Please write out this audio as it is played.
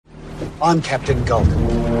I'm Captain Gulk. I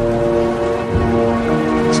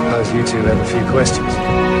suppose you two have a few questions.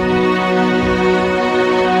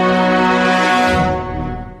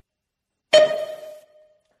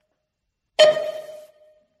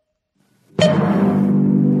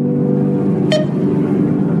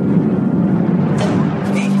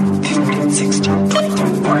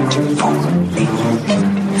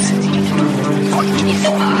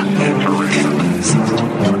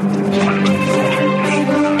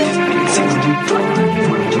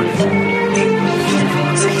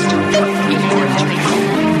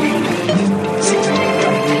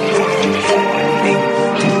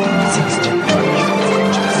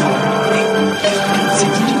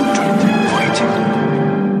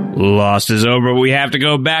 Lost is over. We have to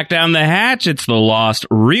go back down the hatch. It's the Lost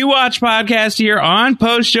Rewatch podcast here on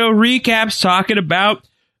Post Show Recaps talking about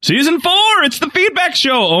Season 4. It's the feedback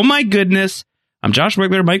show. Oh my goodness. I'm Josh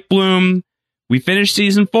Wigler, Mike Bloom. We finished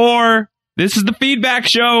Season 4. This is the feedback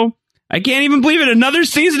show. I can't even believe it. Another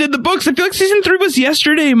season in the books. I feel like Season 3 was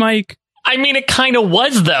yesterday, Mike. I mean, it kind of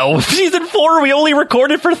was, though. Season 4, we only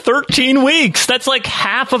recorded for 13 weeks. That's like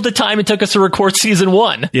half of the time it took us to record Season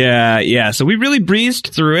 1. Yeah. So we really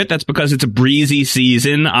breezed through it. That's because it's a breezy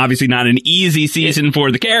season. Obviously not an easy season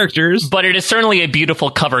for the characters. But it is certainly a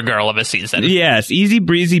beautiful cover girl of a season. Yes, easy,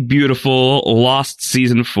 breezy, beautiful, Lost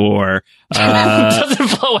Season 4. It doesn't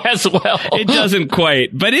flow as well. It doesn't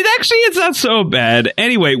quite, but it's not so bad.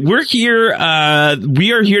 Anyway, we're here.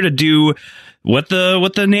 We are here to do what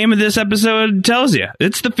the name of this episode tells you.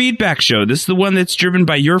 It's the feedback show. This is the one that's driven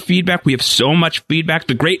by your feedback. We have so much feedback.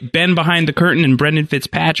 The great Ben behind the curtain and Brendan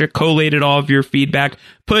Fitzpatrick collated all of your feedback,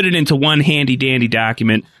 put it into one handy dandy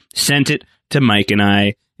document, sent it to Mike and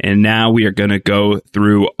I, and now we are going to go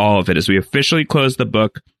through all of it as we officially close the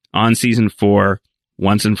book on Season 4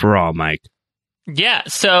 once and for all, Mike. Yeah,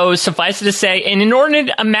 so suffice it to say, an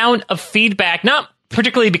inordinate amount of feedback, not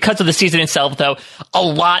particularly because of the season itself, though, a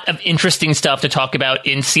lot of interesting stuff to talk about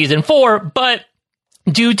in Season 4, but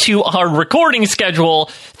due to our recording schedule,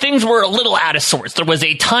 things were a little out of sorts. There was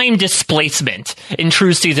a time displacement in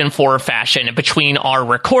true Season 4 fashion between our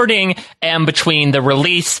recording and between the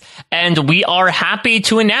release, and we are happy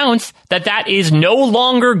to announce that that is no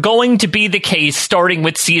longer going to be the case starting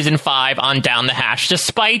with Season 5 on Down the Hatch.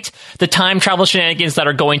 Despite the time travel shenanigans that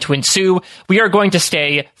are going to ensue, we are going to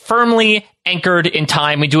stay firmly anchored in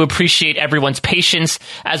time. We do appreciate everyone's patience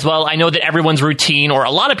as well. I know that everyone's routine, or a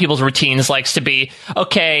lot of people's routines, likes to be,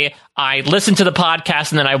 okay, I listen to the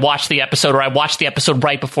podcast and then I watch the episode, or I watch the episode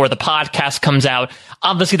right before the podcast comes out.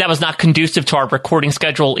 Obviously, that was not conducive to our recording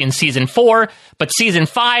schedule in Season 4, but Season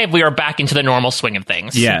 5, we are back into the normal swing of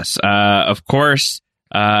things. Yes, of course,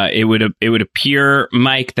 it would appear,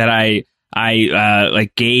 Mike, that I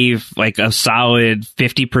gave like a solid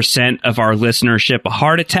 50% of our listenership a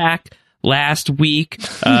heart attack last week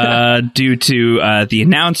due to the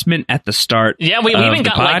announcement at the start. Yeah, we even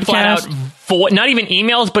got like flat out, not even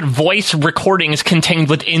emails, but voice recordings contained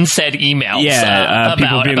within said emails. Yeah,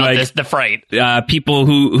 people being about like, the fright. People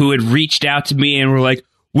who had reached out to me and were like,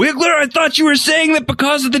 Wigler, I thought you were saying that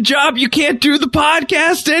because of the job you can't do the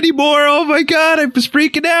podcast anymore. Oh my God, I was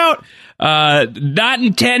freaking out. Not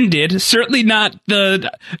intended, certainly not. The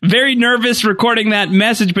very nervous recording that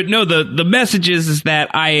message, but no, the message is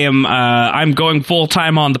that I'm going full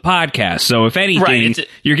time on the podcast. So if anything,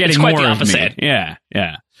 you're getting more of me. Yeah.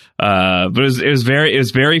 But it was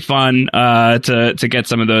very fun to get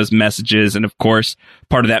some of those messages, and of course,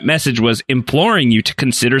 part of that message was imploring you to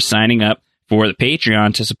consider signing up for the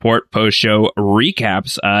Patreon to support post-show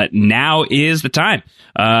recaps. Now is the time.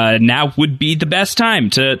 Now would be the best time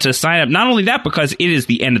to sign up. Not only that, because it is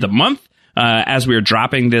the end of the month as we are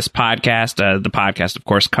dropping this podcast. The podcast, of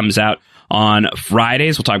course, comes out on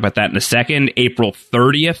Fridays. We'll talk about that in a second. April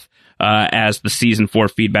 30th, as the Season 4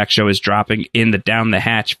 feedback show is dropping in the Down the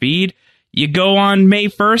Hatch feed. You go on May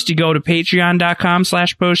 1st, you go to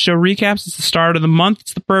patreon.com/post-show recaps. It's the start of the month.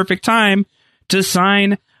 It's the perfect time to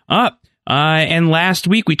sign up. And last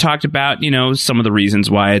week we talked about, some of the reasons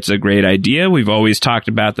why it's a great idea. We've always talked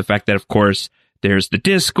about the fact that, of course, there's the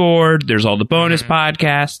Discord, there's all the bonus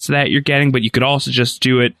podcasts that you're getting, but you could also just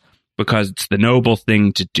do it because it's the noble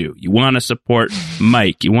thing to do. You want to support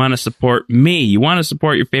Mike. You want to support me. You want to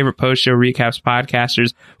support your favorite post-show recaps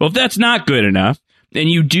podcasters. Well, if that's not good enough, then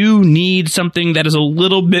you do need something that is a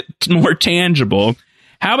little bit more tangible.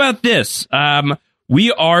 How about this?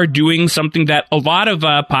 We are doing something that a lot of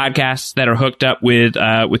podcasts that are hooked up with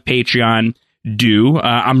Patreon do.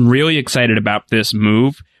 I'm really excited about this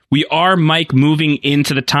move. We are, Mike, moving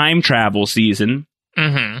into the time travel season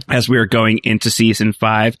as we are going into Season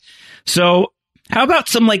 5. So How about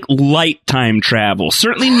some like light time travel?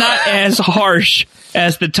 Certainly not as harsh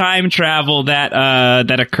as the time travel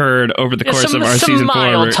that occurred over the course of our season 4. Some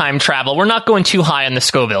mild time travel. We're not going too high on the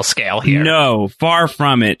Scoville scale here. No, far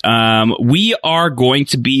from it. We are going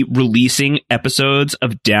to be releasing episodes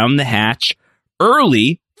of Down the Hatch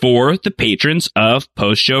early for the patrons of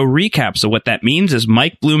post-show recap. So what that means is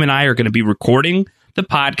Mike Bloom and I are going to be recording the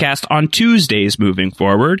podcast on Tuesdays moving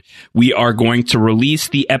forward. We are going to release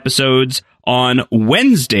the episodes on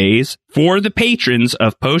Wednesdays for the patrons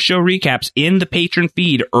of post-show recaps in the patron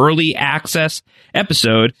feed, early access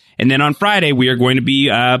episode. And then on Friday, we are going to be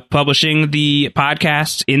publishing the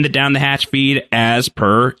podcasts in the Down the Hatch feed as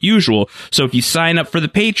per usual. So if you sign up for the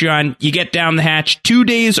Patreon, you get Down the Hatch 2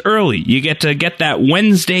 days early. You get to get that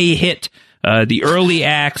Wednesday hit, the early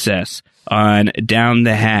access on Down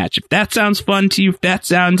the Hatch. If that sounds fun to you, if that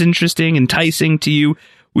sounds interesting, enticing to you,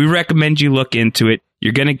 we recommend you look into it.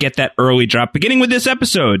 You're going to get that early drop beginning with this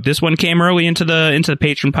episode. This one came early into the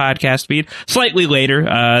patron podcast feed, slightly later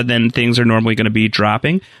than things are normally going to be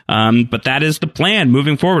dropping. But that is the plan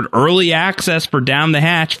moving forward. Early access for Down the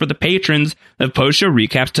Hatch for the patrons of post-show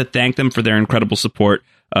recaps to thank them for their incredible support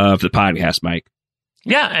of the podcast, Mike.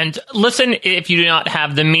 Yeah, and listen, if you do not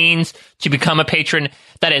have the means to become a patron,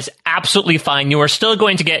 that is absolutely fine. You are still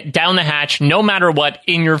going to get Down the Hatch no matter what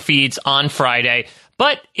in your feeds on Friday.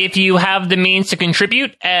 But if you have the means to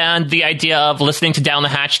contribute and the idea of listening to Down the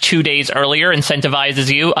Hatch 2 days earlier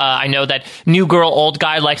incentivizes you, I know that New Girl Old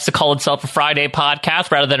Guy likes to call itself a Friday podcast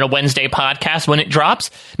rather than a Wednesday podcast when it drops.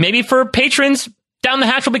 Maybe for patrons, Down the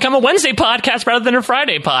Hatch will become a Wednesday podcast rather than a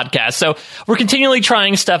Friday podcast. So we're continually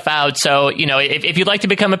trying stuff out. So, you know, if you'd like to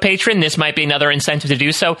become a patron, this might be another incentive to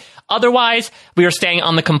do so. Otherwise, we are staying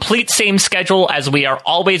on the complete same schedule as we are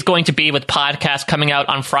always going to be with podcasts coming out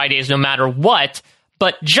on Fridays no matter what.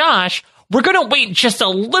 But Josh, we're going to wait just a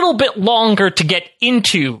little bit longer to get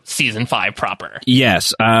into season 5 proper.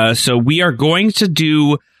 Yes. So we are going to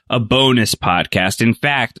do a bonus podcast. In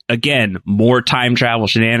fact, again, more time travel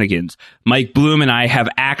shenanigans. Mike Bloom and I have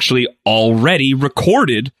actually already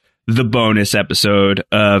recorded the bonus episode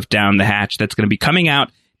of Down the Hatch that's going to be coming out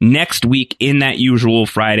next week in that usual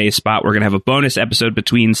Friday spot. We're going to have a bonus episode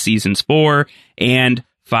between seasons 4 and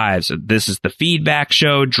 5. So this is the feedback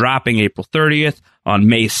show dropping April 30th. On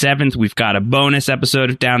May 7th, we've got a bonus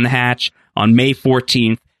episode of Down the Hatch. On May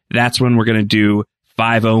 14th, that's when we're going to do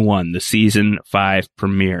 501, the season 5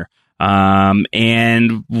 premiere.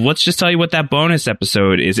 And let's just tell you what that bonus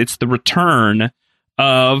episode is. It's the return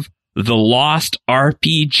of The Lost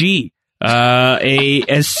RPG,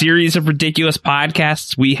 a series of ridiculous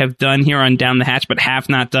podcasts we have done here on Down the Hatch, but have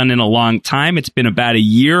not done in a long time. It's been about a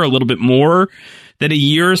year, a little bit more than a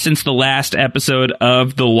year since the last episode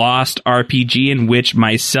of The Lost RPG, in which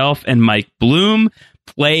myself and Mike Bloom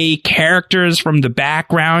play characters from the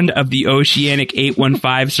background of the Oceanic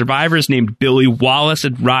 815 survivors named Billy Wallace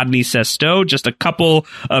and Rodney Sestow, just a couple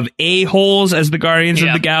of a-holes, as the Guardians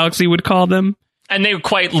of the Galaxy would call them. And they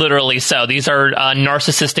quite literally so. These are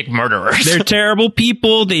narcissistic murderers. They're terrible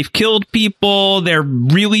people. They've killed people. They're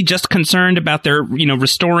really just concerned about their,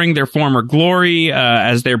 restoring their former glory,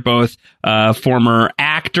 as they're both former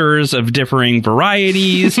actors of differing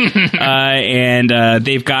varieties. And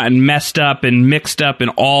they've gotten messed up and mixed up in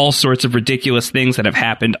all sorts of ridiculous things that have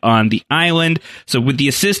happened on the island. So with the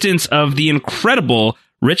assistance of the incredible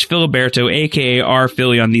Rich Filiberto, a.k.a. R.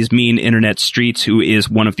 Philly on these mean internet streets, who is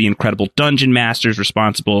one of the incredible dungeon masters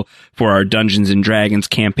responsible for our Dungeons & Dragons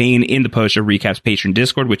campaign in the Post-Show Recaps Patreon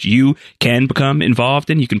Discord, which you can become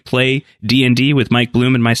involved in. You can play D&D with Mike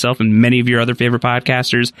Bloom and myself and many of your other favorite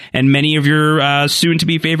podcasters and many of your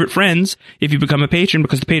soon-to-be favorite friends if you become a patron,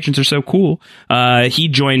 because the patrons are so cool. He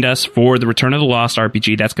joined us for the Return of the Lost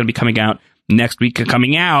RPG. That's going to be coming out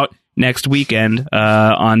next weekend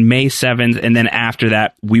on May 7th, and then after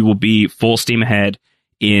that we will be full steam ahead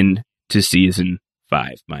into season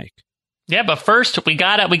 5, Mike. Yeah, but first we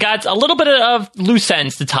got a little bit of loose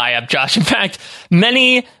ends to tie up, Josh. In fact,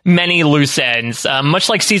 many loose ends. Much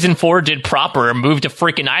like season 4 did proper, moved to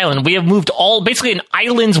freaking island. We have moved basically an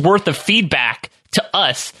island's worth of feedback to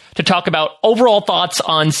us to talk about overall thoughts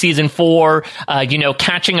on season 4,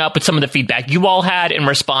 catching up with some of the feedback you all had in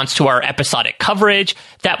response to our episodic coverage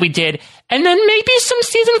that we did, and then maybe some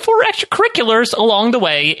season 4 extracurriculars along the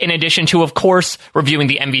way, in addition to, of course, reviewing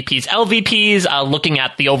the MVPs, LVPs, looking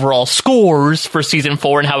at the overall scores for season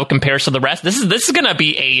 4 and how it compares to the rest. This is going to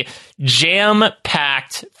be a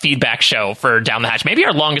jam-packed feedback show for Down the Hatch. Maybe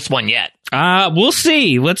our longest one yet. We'll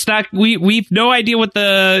see. We've no idea what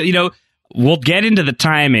we'll get into the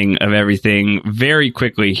timing of everything very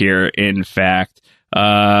quickly here, in fact.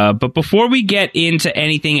 But before we get into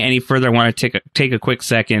anything any further, I want to take a quick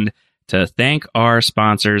second to thank our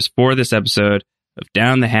sponsors for this episode of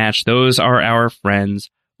Down the Hatch. Those are our friends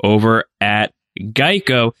over at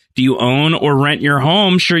Geico. Do you own or rent your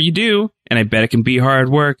home? Sure you do. And I bet it can be hard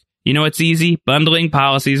work. You know it's easy? Bundling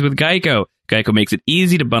policies with Geico. Geico makes it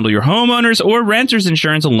easy to bundle your homeowners or renters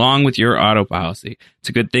insurance along with your auto policy. It's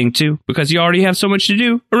a good thing, too, because you already have so much to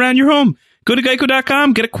do around your home. Go to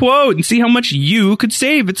geico.com, get a quote, and see how much you could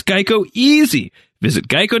save. It's Geico easy. Visit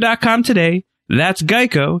geico.com today. That's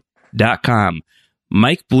geico.com.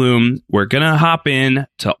 Mike Bloom, we're going to hop in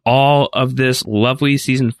to all of this lovely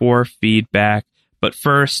season 4 feedback. But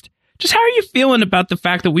first, just how are you feeling about the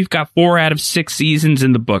fact that we've got 4 out of 6 seasons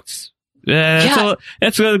in the books?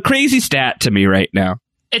 That's a crazy stat to me right now.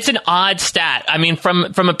 It's an odd stat. I mean, from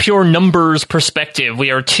a pure numbers perspective,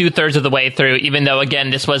 we are 2/3 of the way through, even though, again,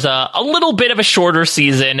 this was a little bit of a shorter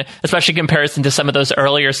season, especially in comparison to some of those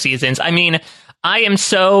earlier seasons. I mean, I am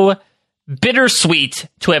so bittersweet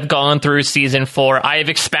to have gone through season 4. I have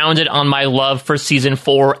expounded on my love for season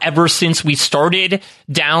 4 ever since we started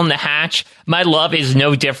Down the Hatch. My love is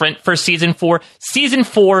no different for season 4. Season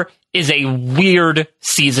 4 is a weird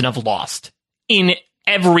season of Lost in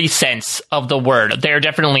every sense of the word. They're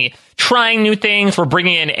definitely trying new things. We're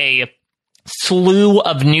bringing in a slew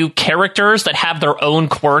of new characters that have their own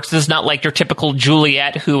quirks. This is not like your typical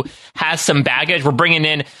Juliet who has some baggage. We're bringing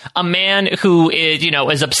in a man who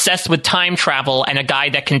is obsessed with time travel and a guy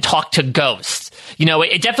that can talk to ghosts.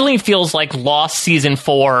 It definitely feels like Lost season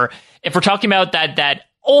 4. If we're talking about that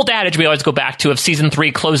old adage we always go back to of season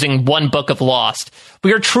 3 closing one book of Lost,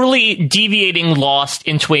 we are truly deviating Lost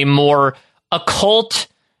into a more occult,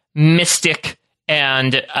 mystic,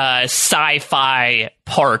 and sci-fi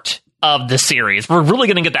part of the series. We're really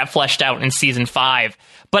going to get that fleshed out in season 5.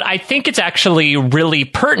 But I think it's actually really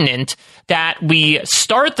pertinent that we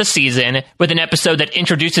start the season with an episode that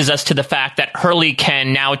introduces us to the fact that Hurley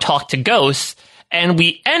can now talk to ghosts, and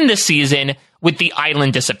we end the season with the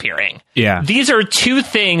island disappearing. Yeah. These are two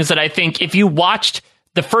things that I think if you watched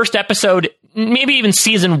the first episode, maybe even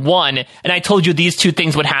season 1, and I told you these two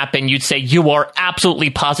things would happen, you'd say you are absolutely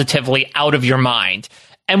positively out of your mind.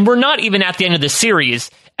 And we're not even at the end of the series,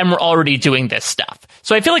 and we're already doing this stuff.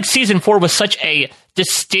 So I feel like season 4 was such a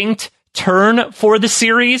distinct turn for the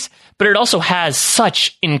series, but it also has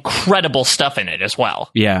such incredible stuff in it as well.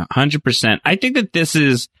 Yeah, 100%. I think that this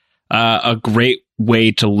is a great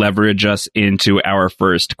way to leverage us into our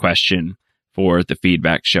first question for the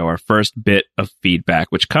feedback show, our first bit of feedback,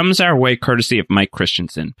 which comes our way courtesy of Mike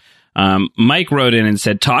Christensen. Mike wrote in and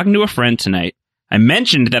said, talking to a friend tonight, I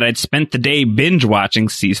mentioned that I'd spent the day binge watching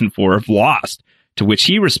season 4 of Lost, to which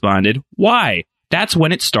he responded, why? That's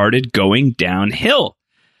when it started going downhill.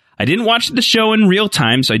 I didn't watch the show in real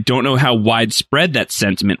time, so I don't know how widespread that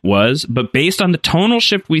sentiment was, but based on the tonal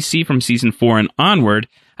shift we see from season 4 and onward,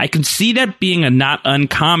 I can see that being a not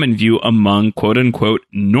uncommon view among quote-unquote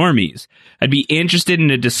normies. I'd be interested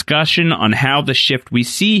in a discussion on how the shift we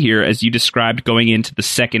see here, as you described going into the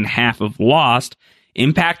second half of Lost,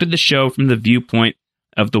 impacted the show from the viewpoint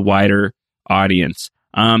of the wider audience.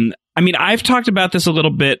 I've talked about this a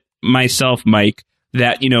little bit myself, Mike,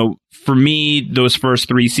 that, for me, those first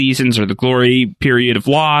 3 seasons are the glory period of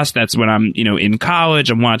Lost. That's when I'm, in college.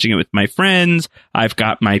 I'm watching it with my friends. I've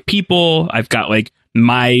got my people. I've got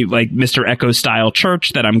my Mr. Echo style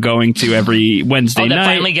church that I'm going to every Wednesday night. That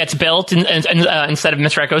finally gets built and instead of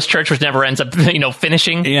Mr. Echo's church, which never ends up,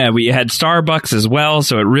 finishing. Yeah, we had Starbucks as well,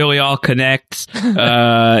 so it really all connects.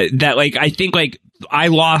 I think I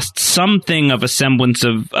lost something of a semblance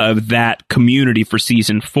of that community for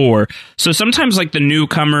season 4. So sometimes the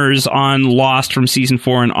newcomers on Lost from season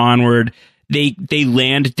 4 and onward, they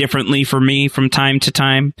land differently for me from time to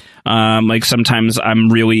time. Sometimes I'm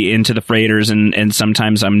really into the freighters and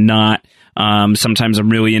sometimes I'm not. Sometimes I'm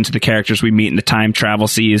really into the characters we meet in the time travel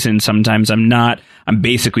season. Sometimes I'm not. I'm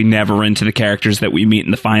basically never into the characters that we meet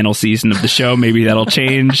in the final season of the show. Maybe that'll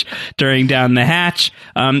change during Down the Hatch.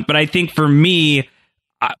 But I think for me,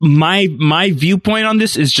 my viewpoint on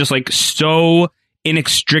this is just so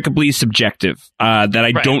inextricably subjective that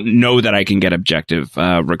I don't know that I can get objective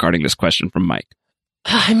regarding this question from Mike.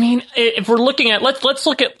 I mean, if we're looking at let's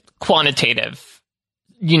look at quantitative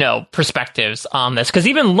perspectives on this, because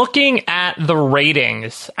even looking at the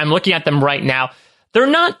ratings, I'm looking at them right now. they're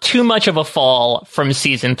not too much of a fall from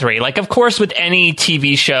season 3. Like, of course, with any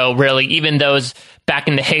TV show, really, even those back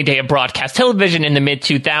in the heyday of broadcast television in the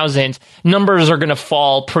mid-2000s, numbers are going to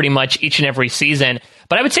fall pretty much each and every season.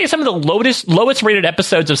 But I would say some of the lowest rated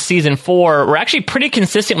episodes of season 4 were actually pretty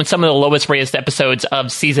consistent with some of the lowest rated episodes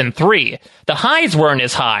of season 3. The highs weren't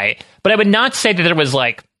as high, but I would not say that there was,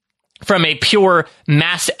 like, from a pure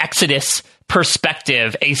mass exodus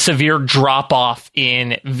perspective, a severe drop-off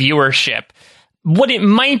in viewership. What it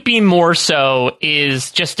might be more so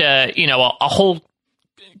is just a whole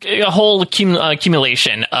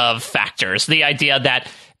accumulation of factors. The idea that,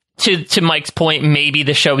 to Mike's point, maybe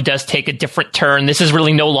the show does take a different turn. This is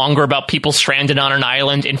really no longer about people stranded on an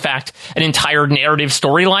island. In fact, an entire narrative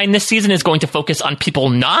storyline this season is going to focus on people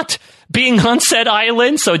not being on said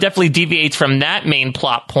island, so it definitely deviates from that main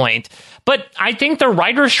plot point. But I think the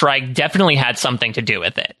writer's strike definitely had something to do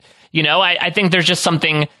with it. You know, I think there's just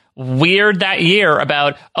something weird that year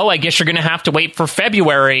about, I guess you're going to have to wait for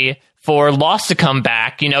February for Lost to come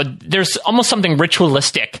back. You know, there's almost something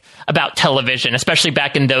ritualistic about television, especially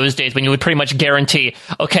back in those days when you would pretty much guarantee,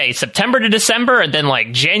 okay, September to December and then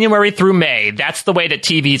like January through May. That's the way that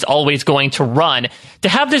TV is always going to run. To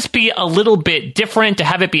have this be a little bit different, to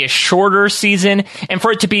have it be a shorter season, and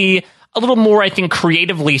for it to be a little more, I think,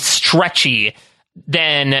 creatively stretchy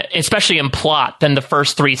than, especially in plot, than the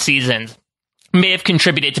first 3 seasons, may have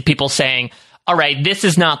contributed to people saying, all right, this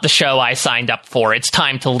is not the show I signed up for. It's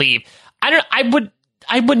time to leave. I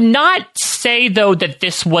would not say, though, that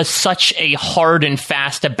this was such a hard and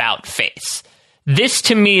fast about face. This,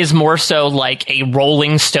 to me, is more so like a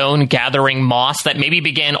Rolling Stone gathering moss that maybe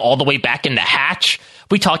began all the way back in the Hatch.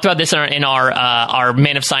 We talked about this in our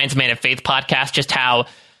Man of Science, Man of Faith podcast, just how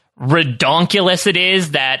redonkulous it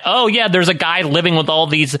is that, there's a guy living with all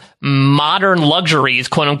these modern luxuries,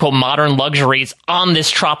 quote unquote modern luxuries, on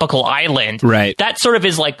this tropical island. Right. That sort of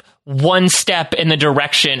is like one step in the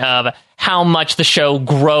direction of how much the show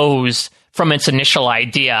grows from its initial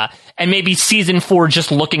idea. And maybe season 4,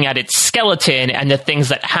 just looking at its skeleton and the things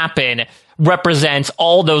that happen, represents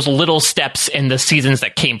all those little steps in the seasons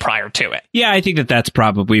that came prior to it. Yeah, I think that that's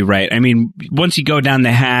probably right. I mean, once you go down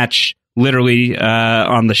the hatch, literally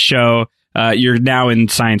on the show, you're now in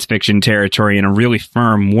science fiction territory in a really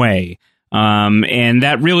firm way. And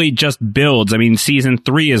that really just builds. I mean, season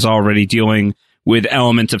 3 is already dealing with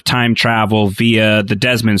elements of time travel via the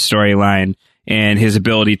Desmond storyline and his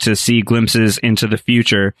ability to see glimpses into the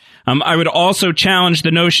future. I would also challenge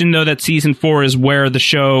the notion, though, that season 4 is where the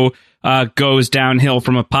show goes downhill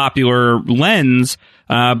from a popular lens,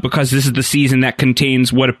 because this is the season that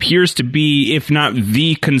contains what appears to be, if not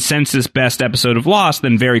the consensus best episode of Lost,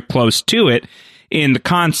 then very close to it in The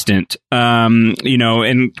Constant. And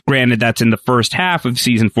granted, that's in the first half of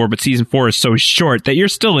season 4, but season 4 is so short that you're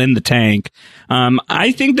still in the tank.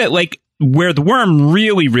 I think that, like, where the worm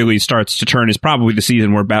really, really starts to turn is probably the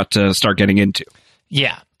season we're about to start getting into.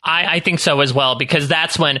 Yeah. I think so as well, because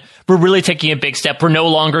that's when we're really taking a big step. We're no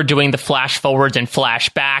longer doing the flash forwards and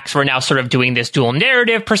flashbacks. We're now sort of doing this dual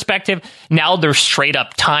narrative perspective. Now there's straight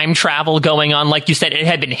up time travel going on. Like you said, it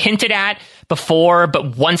had been hinted at before,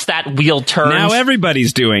 but once that wheel turns, now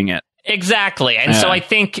everybody's doing it. Exactly. And so I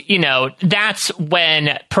think, that's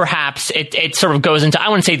when perhaps it sort of goes into, I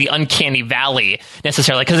wouldn't say the uncanny valley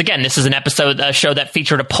necessarily, because again, this is a show that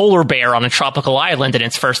featured a polar bear on a tropical island in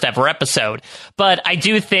its first ever episode. But I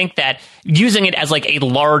do think that using it as like a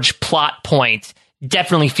large plot point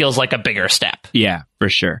definitely feels like a bigger step. Yeah, for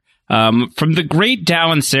sure. From the great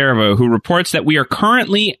Dallin Servo, who reports that we are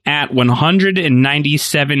currently at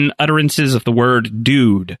 197 utterances of the word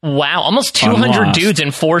dude. Wow, almost 200 dudes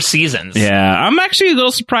in 4 seasons. Yeah, I'm actually a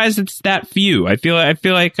little surprised it's that few. I feel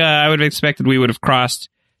like I would have expected we would have crossed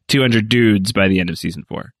 200 dudes by the end of season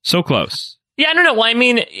 4. So close. Yeah, I don't know. Well, I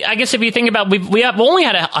mean, I guess if you think about, we've only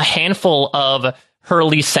had a handful of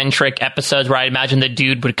Hurley-centric episodes where I imagine the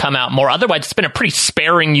dude would come out more. Otherwise, it's been a pretty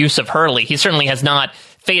sparing use of Hurley. He certainly has not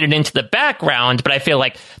faded into the background, but I feel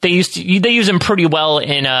like they use him pretty well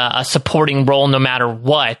in a supporting role no matter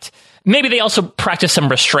what. Maybe they also practice some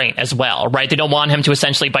restraint as well, right? They don't want him to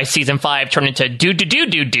essentially by season 5 turn into dude,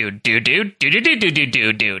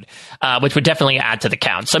 which would definitely add to the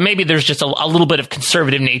count. So maybe there's just a little bit of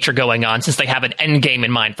conservative nature going on since they have an end game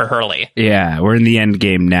in mind for Hurley. Yeah, we're in the end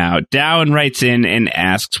game now. Dowan writes in and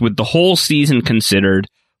asks, with the whole season considered,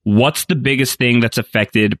 what's the biggest thing that's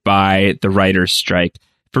affected by the writer's strike?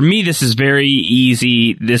 For me, this is very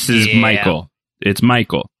easy. This is Michael. It's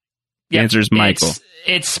Michael. The answer is Michael.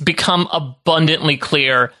 It's become abundantly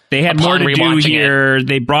clear. They had more to do here.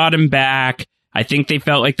 They brought him back. I think they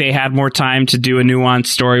felt like they had more time to do a nuanced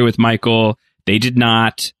story with Michael. They did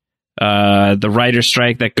not. The writer's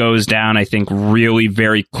strike that goes down, I think, really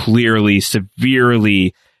very clearly,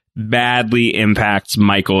 severely, badly impacts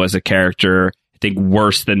Michael as a character. I think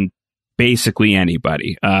worse than basically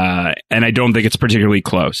anybody. And I don't think it's particularly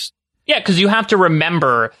close. Yeah, because you have to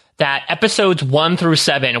remember that episodes 1 through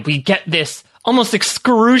 7, we get this almost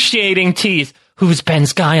excruciating tease. Who's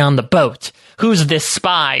Ben's guy on the boat? Who's this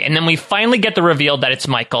spy? And then we finally get the reveal that it's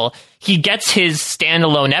Michael. He gets his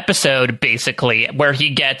standalone episode, basically, where he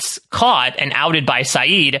gets caught and outed by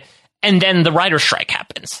Saeed, and then the writer's strike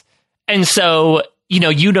happens. And so, you know,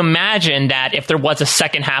 you'd imagine that if there was a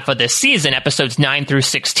second half of this season, episodes 9 through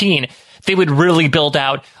 16, they would really build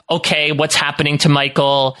out, okay, what's happening to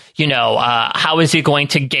Michael? You know, how is he going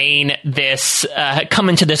to gain this, come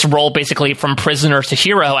into this role basically from prisoner to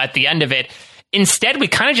hero at the end of it? Instead, we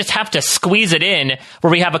kind of just have to squeeze it in where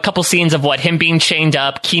we have a couple scenes of him being chained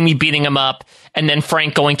up, Kimi beating him up, and then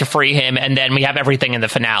Frank going to free him, and then we have everything in the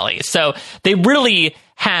finale. So they really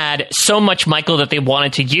had so much Michael that they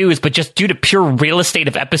wanted to use, but just due to pure real estate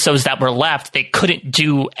of episodes that were left, they couldn't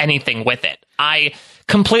do anything with it. I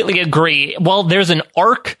completely agree. While there's an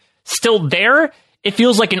arc still there, it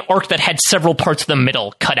feels like an arc that had several parts of the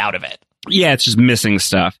middle cut out of it. Yeah, it's just missing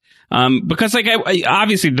stuff. Because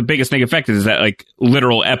obviously the biggest thing affected is that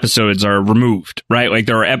literal episodes are removed, right? Like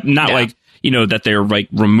there are that they're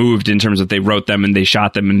removed in terms of they wrote them and they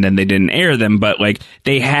shot them and then they didn't air them, but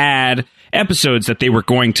they had episodes that they were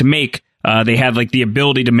going to make. They had the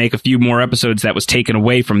ability to make a few more episodes that was taken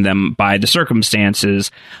away from them by the circumstances.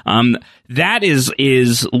 That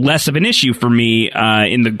is less of an issue for me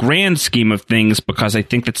in the grand scheme of things, because I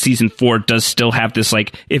think that season 4 does still have this,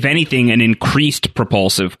 if anything, an increased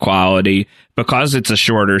propulsive quality, because it's a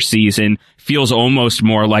shorter season, feels almost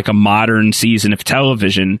more like a modern season of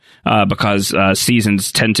television, because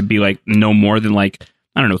seasons tend to be no more than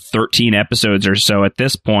 13 episodes or so at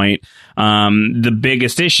this point. The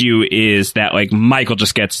biggest issue is that Michael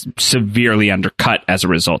just gets severely undercut as a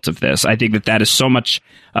result of this. I think that is so much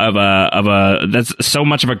of that's so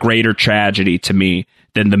much of a greater tragedy to me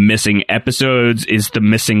than the missing episodes is the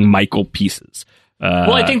missing Michael pieces.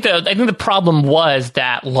 Well, I think the problem was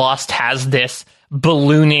that Lost has this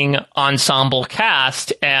ballooning ensemble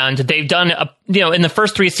cast, and they've done in the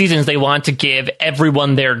first 3 seasons they want to give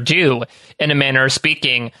everyone their due in a manner of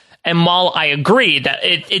speaking. And while I agree that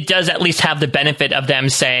it does at least have the benefit of them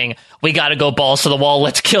saying, we got to go balls to the wall,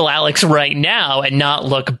 let's kill Alex right now and not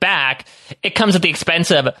look back, it comes at the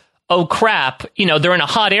expense of, oh crap, they're in a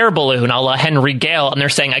hot air balloon a la Henry Gale, and they're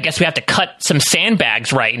saying, I guess we have to cut some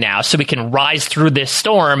sandbags right now so we can rise through this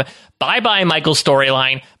storm. Bye-bye Michael's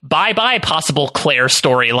storyline. Bye-bye possible Claire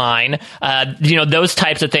storyline. Those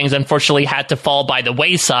types of things unfortunately had to fall by the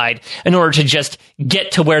wayside in order to just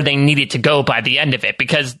get to where they needed to go by the end of it,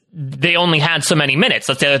 because they only had so many minutes.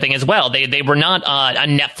 That's the other thing as well. They were not a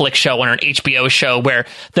Netflix show or an HBO show where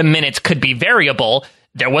the minutes could be variable.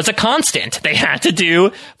 There was a constant. They had to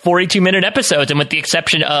do 42-minute episodes, and with the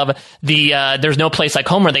exception of the There's No Place Like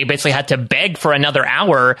Home, where they basically had to beg for another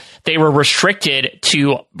hour, they were restricted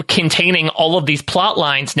to containing all of these plot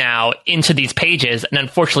lines now into these pages, and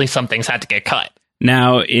unfortunately some things had to get cut.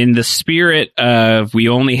 Now, in the spirit of we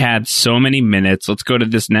only had so many minutes, let's go to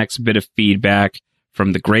this next bit of feedback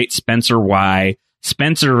from the great Spencer Y.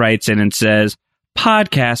 Spencer writes in and says,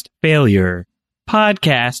 podcast failure.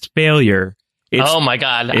 Podcast failure. Oh my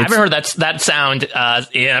God. I haven't heard that sound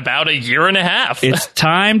in about a year and a half. It's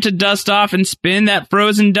time to dust off and spin that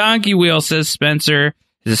frozen donkey wheel, says Spencer.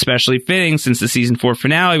 It's especially fitting since the season 4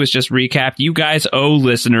 finale was just recapped. You guys owe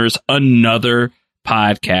listeners another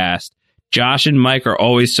podcast. Josh and Mike are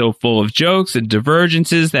always so full of jokes and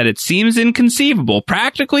divergences that it seems inconceivable,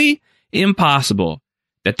 practically impossible,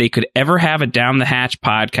 that they could ever have a Down the Hatch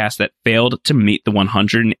podcast that failed to meet the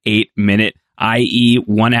 108-minute, i.e.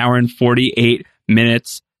 1 hour and 48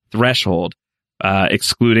 minutes threshold,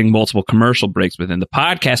 excluding multiple commercial breaks within the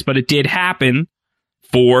podcast. But it did happen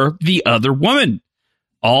for The Other Woman.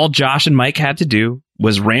 All Josh and Mike had to do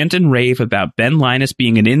was rant and rave about Ben Linus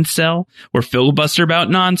being an incel or filibuster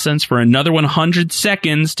about nonsense for another 100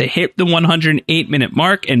 seconds to hit the 108-minute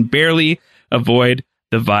mark and barely avoid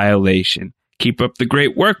the violation. Keep up the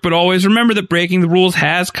great work, but always remember that breaking the rules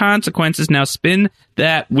has consequences. Now spin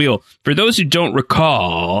that wheel. For those who don't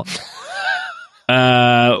recall,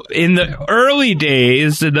 in the early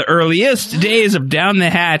days, the earliest days of Down the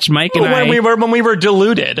Hatch, Mike and when we were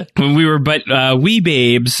deluded, when we were but wee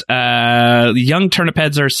babes, young turnip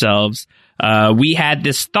heads ourselves, we had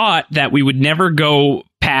this thought that we would never go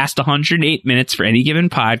past 108 minutes for any given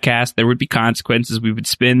podcast. There would be consequences. We would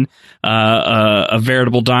spin a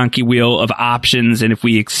veritable donkey wheel of options, and if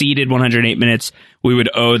we exceeded 108 minutes, we would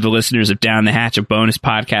owe the listeners of Down the Hatch a bonus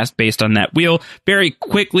podcast based on that wheel. Very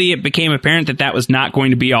quickly, it became apparent that that was not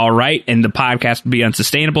going to be all right, and the podcast would be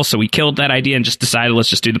unsustainable, so we killed that idea and just decided let's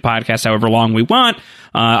just do the podcast however long we want.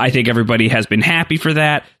 I think everybody has been happy for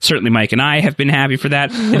that. Certainly Mike and I have been happy for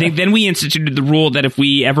that. I think then we instituted the rule that if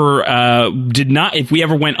we ever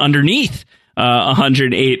went underneath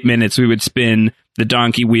 108 minutes, we would spin the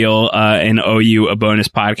donkey wheel and owe you a bonus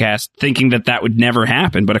podcast, thinking that would never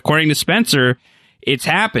happen. But according to Spencer, it's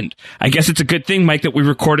happened. I guess it's a good thing, Mike, that we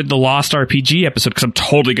recorded the Lost RPG episode, because I'm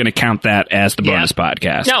totally going to count that as the bonus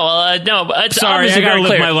podcast. No, it's sorry, I got to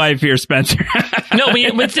live my life here, Spencer. No,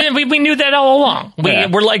 we knew that all along.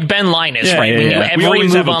 We're like Ben Linus, right? We knew every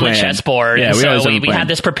move on the chessboard. Yeah, so we had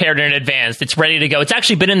this prepared in advance. It's ready to go. It's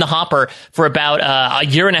actually been in the hopper for about a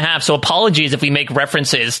year and a half. So apologies if we make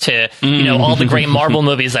references to all the great Marvel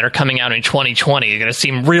movies that are coming out in 2020. They're going to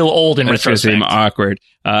seem real old in retrospect. It's going to seem awkward.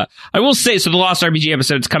 I will say, so the Lost RPG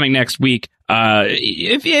episode is coming next week.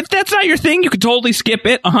 If that's not your thing, you could totally skip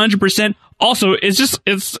it 100%. Also,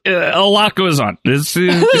 it's a lot goes on.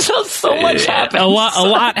 So much happens. A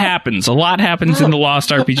lot happens. A lot happens in the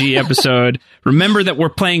Lost RPG episode. Remember that we're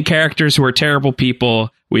playing characters who are terrible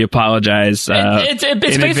people. We apologize it's in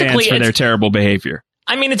advance for their terrible behavior.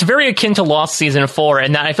 I mean, it's very akin to Lost Season 4,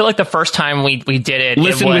 and I feel like the first time we did it,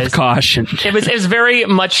 Listen with caution. It was very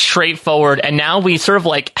much straightforward, and now we sort of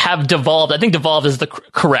like have devolved. I think devolved is the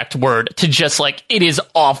correct word, to just like, it is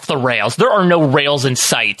off the rails. There are no rails in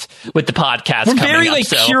sight with the podcast. We're very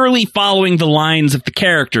purely following the lines of the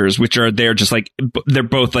characters, which are they're just like, they're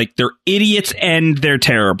both like, they're idiots and they're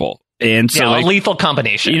terrible. And so, a lethal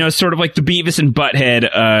combination. Sort of like the Beavis and Butthead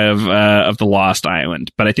of the Lost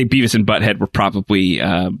Island. But I think Beavis and Butthead were probably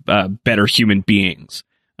better human beings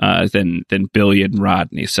than Billy and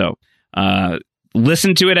Rodney. So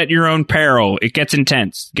listen to it at your own peril. It gets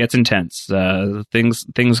intense.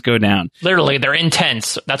 Things go down. Literally, they're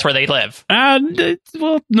intense. That's where they live.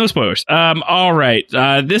 Well, no spoilers. All right.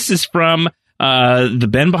 This is from the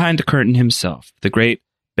Ben behind the curtain himself, the great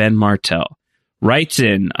Ben Martell. Writes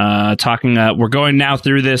in, talking, we're going now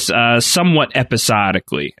through this, somewhat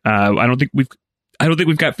episodically. I don't think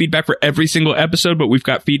we've got feedback for every single episode, but we've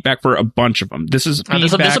got feedback for a bunch of them. This is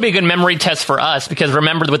this will be a good memory test for us, because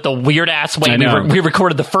remember, with the weird ass way we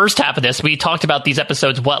recorded the first half of this, we talked about these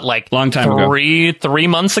episodes, long time ago? 3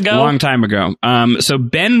 months ago? Long time ago. So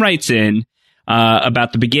Ben writes in,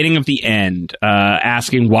 about the beginning of the end,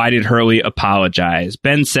 asking why did Hurley apologize?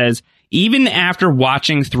 Ben says, even after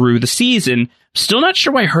watching through the season, still not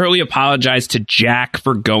sure why Hurley apologized to Jack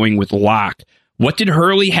for going with Locke. What did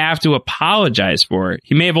Hurley have to apologize for?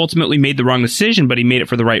 He may have ultimately made the wrong decision, but he made it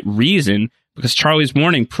for the right reason, because Charlie's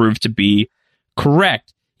warning proved to be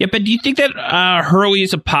correct. Yeah, but do you think that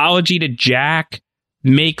Hurley's apology to Jack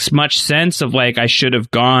makes much sense of, like, I should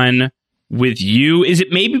have gone with you? Is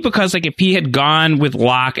it maybe because, like, if he had gone with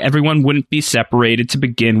Locke, everyone wouldn't be separated to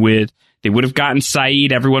begin with? They would have gotten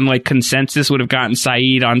Saeed. Everyone, like, consensus would have gotten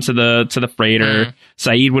Saeed onto the freighter.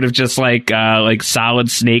 Saeed would have just like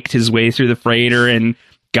solid snaked his way through the freighter and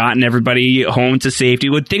gotten everybody home to safety.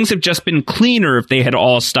 Would things have just been cleaner if they had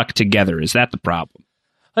all stuck together? Is that the problem?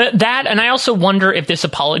 That, and I also wonder if this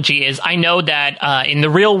apology is, I know that in the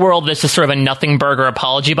real world, this is sort of a nothing burger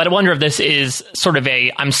apology, but I wonder if this is sort of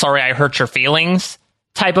a, I'm sorry I hurt your feelings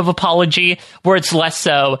type of apology, where it's less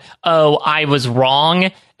so, oh, I was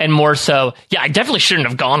wrong, and more so, yeah, I definitely shouldn't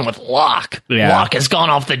have gone with Locke. Yeah. Locke has gone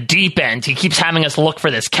off the deep end. He keeps having us look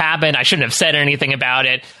for this cabin. I shouldn't have said anything about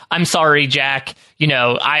it. I'm sorry, Jack.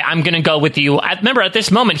 I'm going to go with you. Remember, at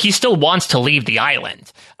this moment, he still wants to leave the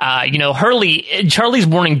island. Charlie's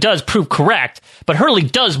warning does prove correct, but Hurley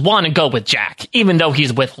does want to go with Jack, even though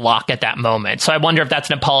he's with Locke at that moment. So I wonder if that's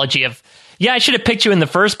an apology of, yeah, I should have picked you in the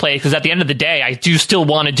first place, because at the end of the day, I do still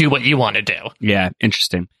want to do what you want to do. Yeah,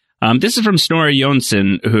 interesting. This is from Snorri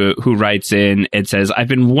Jonsson, who writes in. It says, I've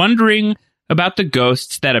been wondering about the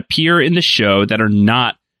ghosts that appear in the show that are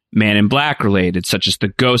not Man in Black related, such as the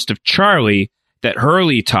ghost of Charlie that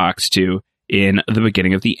Hurley talks to in the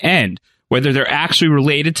beginning of the end, whether they're actually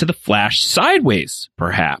related to the Flash sideways,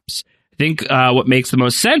 perhaps. I think what makes the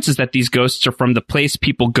most sense is that these ghosts are from the place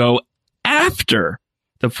people go after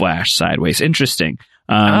the Flash sideways. Interesting.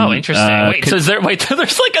 Interesting. So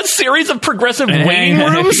there's like a series of progressive waiting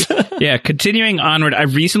rooms? Yeah, continuing onward, I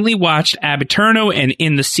recently watched Ab Eterno, and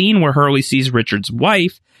in the scene where Hurley sees Richard's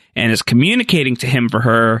wife and is communicating to him for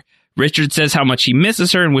her, Richard says how much he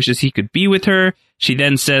misses her and wishes he could be with her. She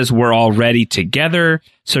then says, we're already together.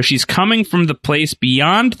 So she's coming from the place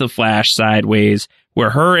beyond the Flash sideways, where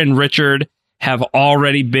her and Richard have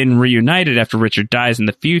already been reunited after Richard dies in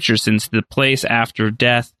the future, since the place after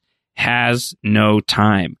death has no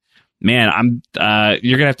time. Man,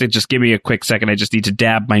 you're gonna have to just give me a quick second. I just need to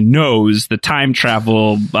dab my nose. The time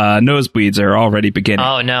travel nosebleeds are already beginning.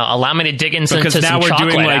 Oh no! Allow me to dig into because now some we're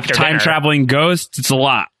doing like time dinner. traveling ghosts. It's a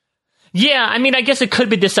lot. Yeah, I mean, I guess it could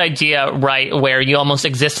be this idea, right, where you almost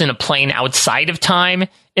exist in a plane outside of time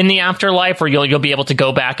in the afterlife, where you'll be able to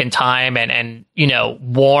go back in time and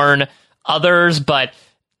warn others, but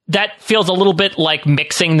that feels a little bit like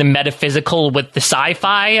mixing the metaphysical with the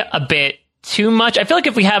sci-fi a bit too much. I feel like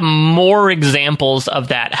if we have more examples of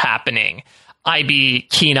that happening, I'd be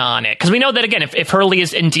keen on it. Because we know that, again, if Hurley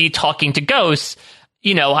is indeed talking to ghosts, do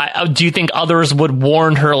you think others would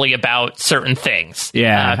warn Hurley about certain things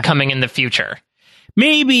coming in the future?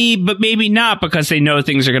 Maybe, but maybe not, because they know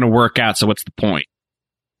things are going to work out, so what's the point?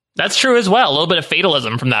 That's true as well. A little bit of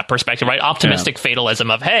fatalism from that perspective, right? Optimistic fatalism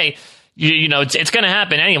of, hey, it's going to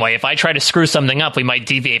happen anyway. If I try to screw something up, we might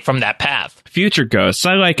deviate from that path. Future ghosts.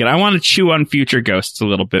 I like it. I want to chew on future ghosts a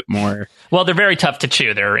little bit more. Well, they're very tough to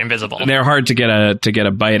chew. They're invisible. They're hard to get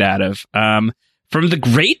a bite out of. From the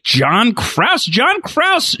great John Krause. John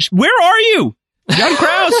Krause, where are you? John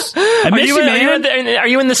Krause. I miss you, man. Are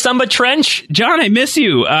you in the Samba Trench? John, I miss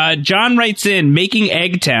you. John writes in, making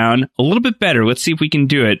Eggtown a little bit better. Let's see if we can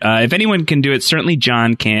do it. If anyone can do it, certainly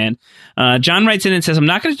John can. John writes in and says, I'm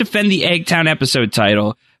not going to defend the Eggtown episode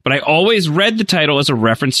title, but I always read the title as a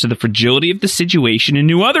reference to the fragility of the situation in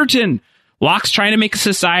New Otherton. Locke's trying to make a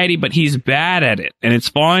society, but he's bad at it, and it's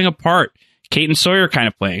falling apart. Kate and Sawyer kind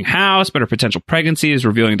of playing house, but her potential pregnancy is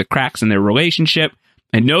revealing the cracks in their relationship.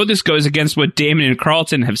 I know this goes against what Damon and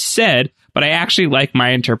Carlton have said, but I actually like my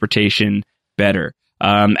interpretation better.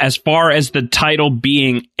 As far as the title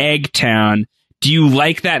being Eggtown, do you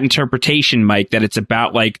like that interpretation, Mike, that it's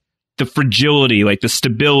about like the fragility, like the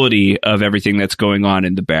stability of everything that's going on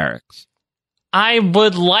in the barracks? I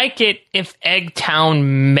would like it if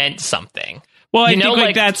Eggtown meant something. Well, I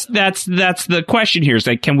think that's the question here is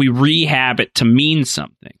like, can we rehab it to mean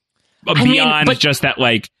something beyond just that,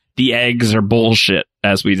 like, the eggs are bullshit,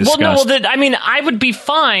 as we discussed? I would be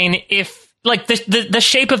fine if, like, the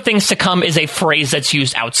shape of things to come is a phrase that's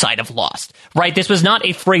used outside of Lost, right? This was not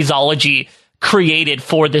a phraseology created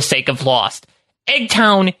for the sake of Lost.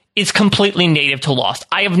 Eggtown is completely native to Lost.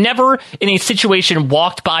 I have never, in a situation,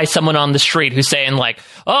 walked by someone on the street who's saying, like,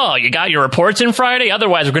 oh, you got your reports in Friday?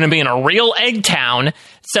 Otherwise, we're going to be in a real Eggtown.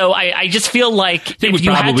 So I just feel like... I think we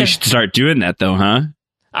probably should start doing that, though, huh?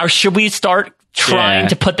 Or should we start trying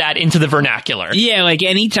to put that into the vernacular? Yeah, like,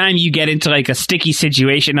 anytime you get into, like, a sticky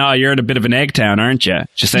situation, oh, you're in a bit of an Eggtown, aren't you?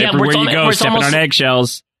 Just everywhere you go, stepping on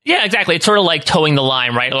eggshells. Yeah, exactly. It's sort of like towing the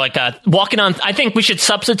line, right? Like walking on... I think we should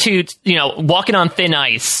substitute, walking on thin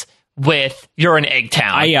ice with you're an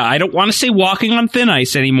Eggtown. I don't want to say walking on thin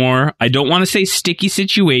ice anymore. I don't want to say sticky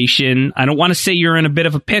situation. I don't want to say you're in a bit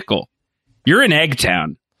of a pickle. You're in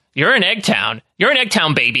Eggtown. You're an Eggtown. You're an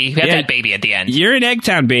Eggtown baby. You have that baby at the end. You're an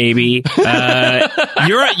Eggtown baby.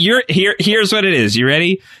 Here's what it is. You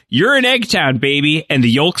ready? You're an Eggtown baby, and the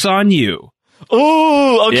yolk's on you.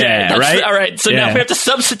 Oh, okay. Yeah, right? All right. So now we have to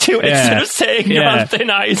substitute instead of saying you're on thin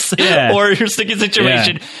ice or your sticky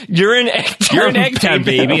situation. You're an Eggtown. You're an Eggtown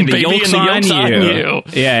baby, and the yolk's on you.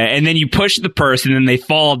 Yeah, and then you push the person, and they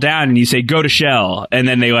fall down, and you say, "Go to shell," and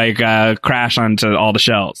then they crash onto all the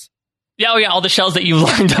shells. Yeah, all the shells that you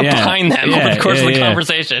lined up behind them over the course of the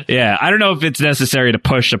conversation. Yeah, I don't know if it's necessary to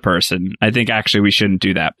push a person. I think actually we shouldn't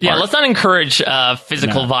do that part. Yeah, let's not encourage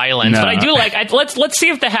physical violence. But I do let's see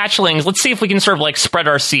if the hatchlings, let's see if we can sort of like spread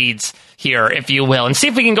our seeds here, if you will, and see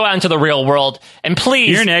if we can go out into the real world. And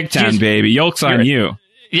please, you're an Eggtown baby. Yolk's on you.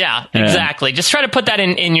 Yeah, exactly. Just try to put that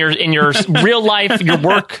in your real life, your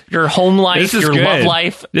work, your home life, your love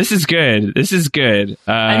life. This is good.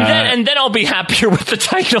 And then I'll be happier with the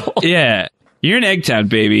title. Yeah. You're an Eggtown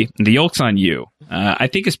baby. The yolk's on you. I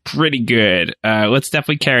think is pretty good. Let's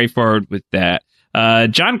definitely carry forward with that.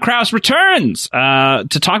 John Krause returns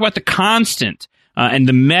to talk about The Constant and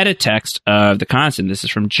the meta text of The Constant. This is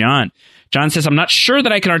from John. John says, I'm not sure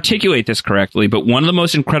that I can articulate this correctly, but one of the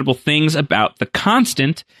most incredible things about The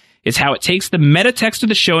Constant is how it takes the meta text of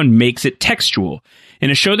the show and makes it textual. In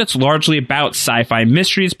a show that's largely about sci-fi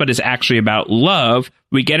mysteries, but is actually about love,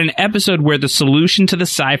 we get an episode where the solution to the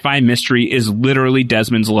sci-fi mystery is literally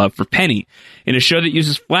Desmond's love for Penny. In a show that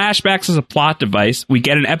uses flashbacks as a plot device, we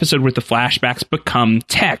get an episode where the flashbacks become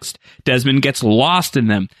text. Desmond gets lost in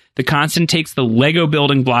them. The Constant takes the Lego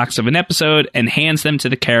building blocks of an episode and hands them to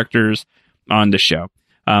the characters on the show.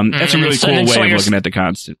 That's a really cool way of looking at The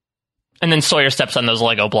Constant. And then Sawyer steps on those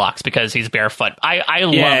Lego blocks because he's barefoot. I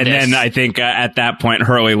love this. And then I think at that point,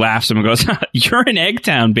 Hurley laughs at him and goes, you're an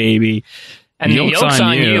Eggtown baby. And the yoke's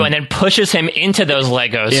on you, and then pushes him into those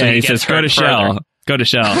Legos. Yeah, so he says, go to Shell. Go to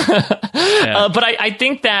Shell. Yeah. But I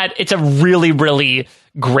think that it's a really, really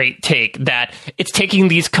great take, that it's taking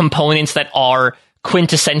these components that are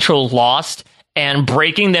quintessential Lost and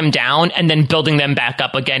breaking them down and then building them back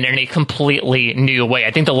up again in a completely new way.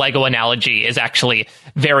 I think the Lego analogy is actually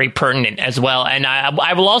very pertinent as well. And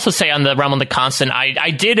I will also say on the realm of the Constant,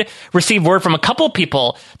 I did receive word from a couple of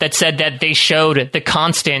people that said that they showed the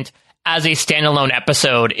Constant as a standalone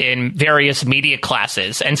episode in various media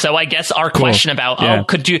classes. And so I guess our question about,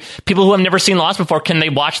 people who have never seen Lost before, can they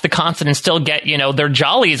watch the Constant and still get, their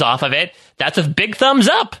jollies off of it? That's a big thumbs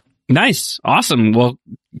up. Nice. Awesome. Well,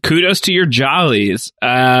 kudos to your jollies.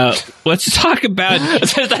 Let's talk about...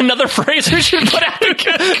 Is that another phrase we should put out?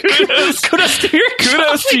 Kudos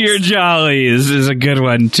to your jollies is a good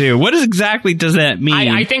one, too. What exactly does that mean?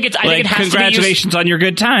 I think it has congratulations on your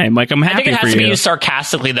good time. Like, I'm happy for you. I think it has to be used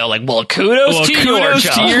sarcastically, though. Like, kudos to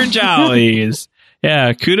your jollies.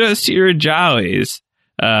 Yeah, kudos to your jollies.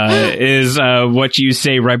 Is what you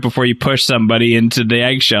say right before you push somebody into the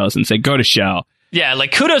eggshells and say, go to Shell. Yeah,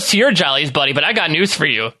 like, kudos to your jollies, buddy, but I got news for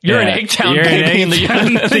you. You're an Eggtown baby, and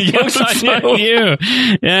the yoke's on you.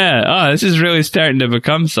 Yeah. Oh, this is really starting to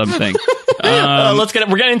become something.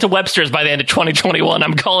 We're getting into Webster's by the end of 2021.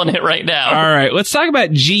 I'm calling it right now. All right, let's talk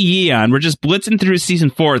about Ji Yeon. We're just blitzing through season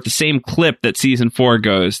 4 at the same clip that season 4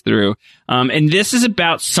 goes through. And this is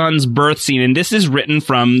about Sun's birth scene, and this is written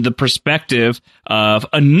from the perspective of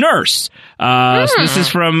a nurse. So this is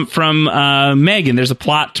from Megan. There's a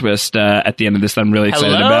plot twist at the end of this that I'm really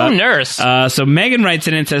excited about. Hello, nurse. So Megan writes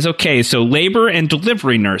in and says, okay, so labor and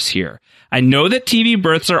delivery nurse here. I know that TV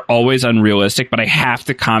births are always unrealistic, but I have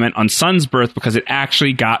to comment on Sun's birth because it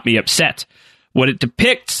actually got me upset. What it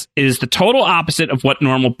depicts is the total opposite of what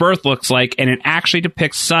normal birth looks like, and it actually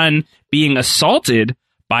depicts Sun being assaulted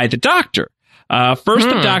by the doctor. First,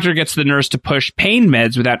 the doctor gets the nurse to push pain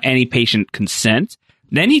meds without any patient consent.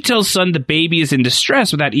 Then he tells Sun the baby is in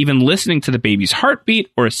distress without even listening to the baby's heartbeat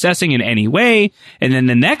or assessing in any way. And then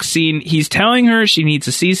the next scene, he's telling her she needs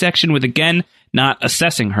a C-section with, again, not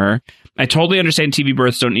assessing her. I totally understand TV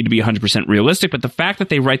births don't need to be 100% realistic, but the fact that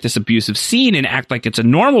they write this abusive scene and act like it's a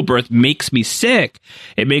normal birth makes me sick.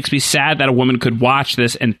 It makes me sad that a woman could watch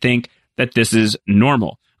this and think that this is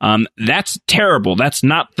normal. That's terrible. That's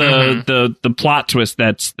not the plot twist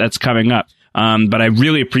that's coming up. But I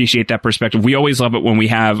really appreciate that perspective. We always love it when we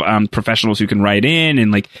have professionals who can write in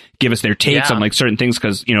and like give us their takes on like certain things,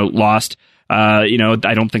 because Lost. I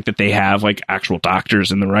don't think that they have like actual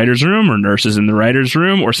doctors in the writer's room or nurses in the writer's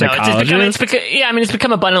room or psychologists. It's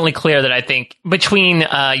become abundantly clear that I think between,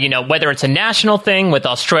 whether it's a national thing with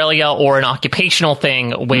Australia or an occupational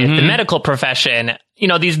thing with the medical profession,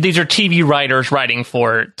 these are TV writers writing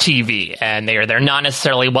for TV, and they're not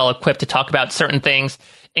necessarily well equipped to talk about certain things,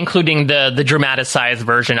 including the dramatized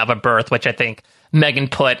version of a birth, which I think Megan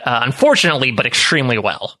put, unfortunately, but extremely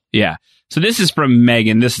well. Yeah. So this is from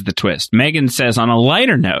Megan. This is the twist. Megan says, on a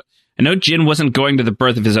lighter note, I know Jin wasn't going to the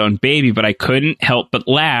birth of his own baby, but I couldn't help but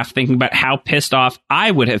laugh thinking about how pissed off I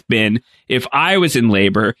would have been if I was in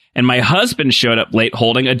labor and my husband showed up late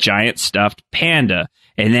holding a giant stuffed panda.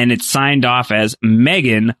 And then it's signed off as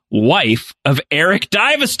Megan, wife of Eric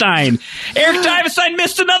Divestein. Eric Divestein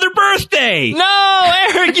missed another birthday. No,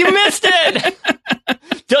 Eric, you missed it.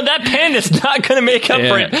 Dude, that panda's not going to make up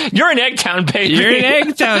for it. You're an Eggtown baby. You're an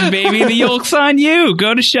Eggtown baby. The yoke's on you.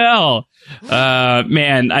 Go to Shell.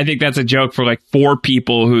 Man, I think that's a joke for like 4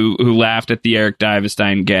 people who laughed at the Eric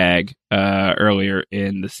Divestein gag earlier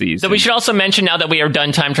in the season. So we should also mention, now that we are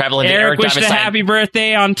done time traveling, Eric wished a happy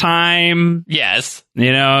birthday on time. Yes.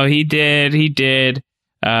 He did.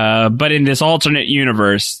 But in this alternate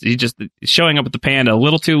universe, he's just showing up with the panda a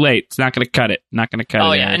little too late. It's not going to cut it.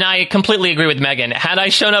 Oh, yeah. And I completely agree with Megan. Had I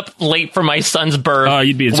shown up late for my son's birth...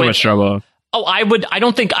 you'd be in so much trouble. Oh, I would. I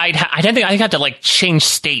don't think I'd have to like change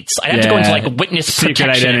states. I'd have to go into like witness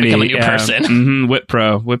protection and become a new person.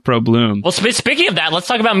 Whitpro Bloom. Well, speaking of that, let's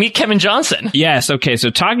talk about Meet Kevin Johnson. Yes. Okay. So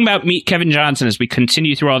talking about Meet Kevin Johnson as we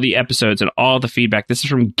continue through all the episodes and all the feedback. This is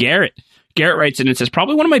from Garrett. Garrett writes in and says,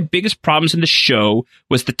 probably one of my biggest problems in the show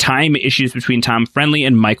was the time issues between Tom Friendly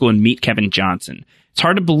and Michael and Meet Kevin Johnson. It's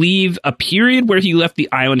hard to believe a period where he left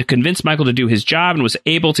the island to convince Michael to do his job and was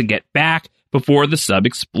able to get back before the sub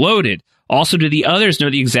exploded. Also, do the others know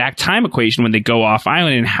the exact time equation when they go off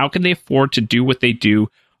island, and how can they afford to do what they do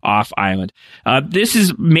off island? This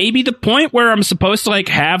is maybe the point where I'm supposed to like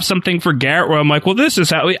have something for Garrett where I'm like, well, this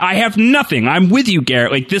is how I have nothing. I'm with you,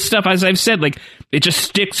 Garrett. Like this stuff, as I've said, like it just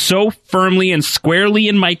sticks so firmly and squarely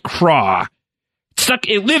in my craw.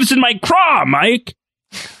 It lives in my craw, Mike.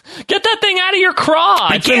 Get that thing out of your craw.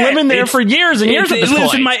 It's been living there for years and years at this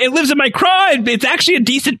point. It lives in my craw. It's actually a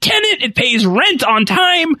decent tenant. It pays rent on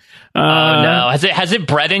time. Oh no! Has it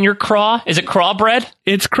bred in your craw? Is it craw bread?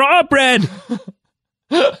 It's craw bread.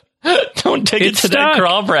 Don't take it to that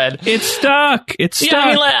craw bread. It's stuck. Yeah,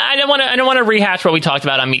 I mean, I don't want to rehash what we talked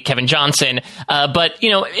about on Meet Kevin Johnson. But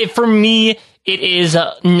for me, it is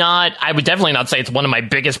not. I would definitely not say it's one of my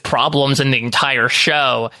biggest problems in the entire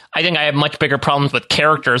show. I think I have much bigger problems with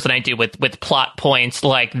characters than I do with plot points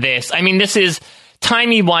like this. I mean, this is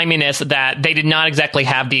timey-wiminess that they did not exactly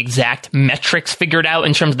have the exact metrics figured out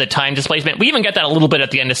in terms of the time displacement. We even get that a little bit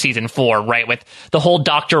at the end of season 4, right? With the whole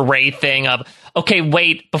Dr. Ray thing of, okay,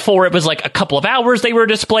 wait, before it was like a couple of hours they were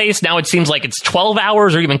displaced. Now it seems like it's 12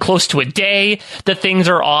 hours or even close to a day that things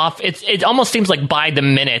are off. It almost seems like by the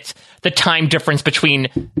minute, the time difference between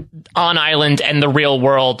On Island and the real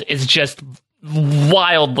world is just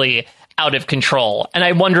wildly out of control. And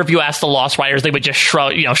I wonder if you ask the Lost Riders, they would just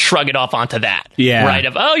shrug it off onto that. Yeah. Right.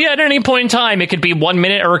 Of, oh yeah, at any point in time, it could be 1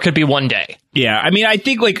 minute or it could be 1 day. Yeah. I mean, I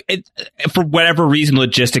think for whatever reason,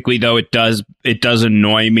 logistically though, it does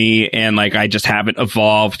annoy me. And I just haven't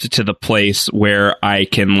evolved to the place where I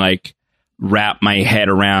can wrap my head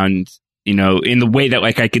around, in the way that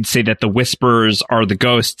I could say that the Whisperers are the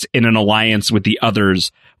ghosts in an alliance with the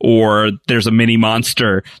others, or there's a mini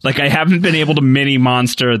monster. I haven't been able to mini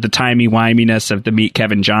monster the timey-wiminess of the Meet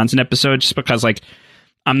Kevin Johnson episode just because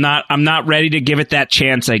I'm not ready to give it that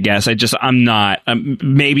chance, I guess. I'm not.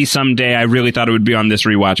 Maybe someday. I really thought it would be on this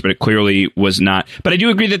rewatch, but it clearly was not. But I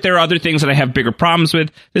do agree that there are other things that I have bigger problems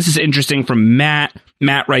with. This is interesting from Matt.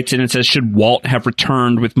 Matt writes in and says, should Walt have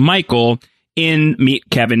returned with Michael in Meet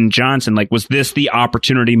Kevin Johnson? Was this the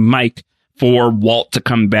opportunity, Mike, for Walt to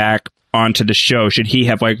come back onto the show? Should he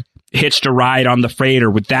have hitched a ride on the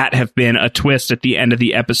freighter? Would that have been a twist at the end of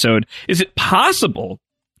the episode? Is it possible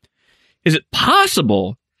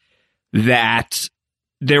that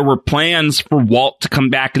there were plans for Walt to come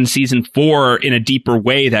back in season 4 in a deeper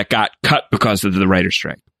way that got cut because of the writer's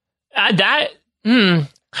strike? I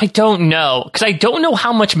don't know, because I don't know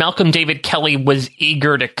how much Malcolm David Kelly was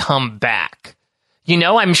eager to come back.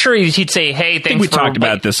 I'm sure he'd say, hey, thanks. I think we talked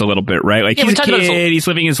about this a little bit, right? He's a kid, he's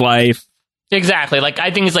living his life. Exactly.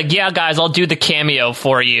 I think he's yeah, guys, I'll do the cameo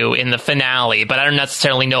for you in the finale, but I don't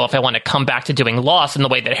necessarily know if I want to come back to doing Lost in the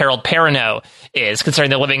way that Harold Perrineau is, considering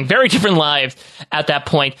they're living very different lives at that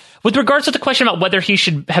point. With regards to the question about whether he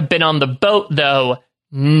should have been on the boat, though,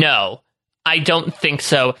 no, I don't think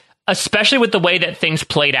so. Especially with the way that things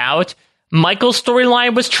played out. Michael's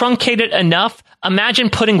storyline was truncated enough. Imagine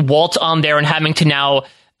putting Walt on there and having to now...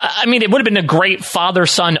 it would have been a great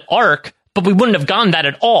father-son arc, but we wouldn't have gotten that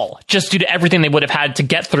at all, just due to everything they would have had to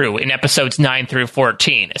get through in episodes 9 through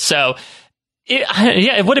 14. So,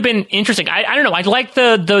 it would have been interesting. I don't know. I like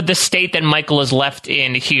the state that Michael is left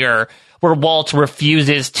in here, where Walt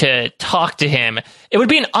refuses to talk to him. It would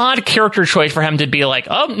be an odd character choice for him to be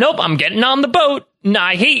oh, nope, I'm getting on the boat. No,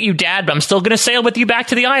 I hate you, Dad, but I'm still going to sail with you back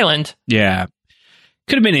to the island. Yeah.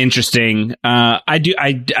 Could have been interesting. I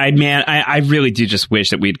really do just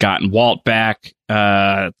wish that we'd gotten Walt back.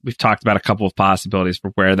 We've talked about a couple of possibilities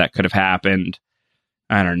for where that could have happened.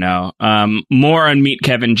 I don't know. More on Meet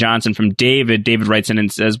Kevin Johnson from David. David writes in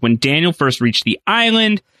and says, when Daniel first reached the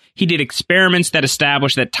island, he did experiments that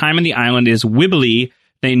established that time on the island is wibbly.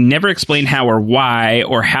 They never explained how or why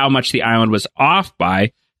or how much the island was off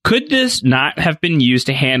by. Could this not have been used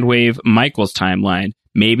to handwave Michael's timeline?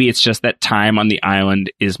 Maybe it's just that time on the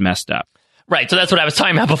island is messed up. Right, so that's what I was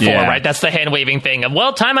talking about before, right? That's the hand-waving thing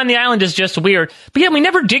of, time on the island is just weird. But yeah, we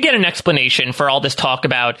never did get an explanation for all this talk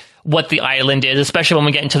about what the island is, especially when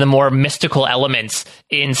we get into the more mystical elements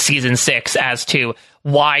in season 6 as to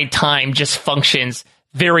why time just functions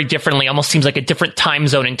very differently. Almost seems like a different time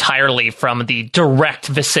zone entirely from the direct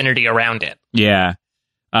vicinity around it. Yeah.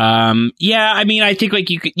 I think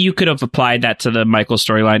you could have applied that to the Michael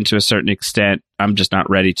storyline to a certain extent. I'm just not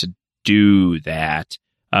ready to do that.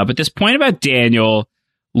 But this point about Daniel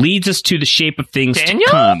leads us to the shape of things to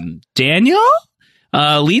come. Daniel?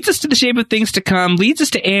 Leads us to the shape of things to come, leads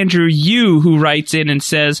us to Andrew Yu, who writes in and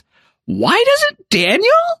says, why doesn't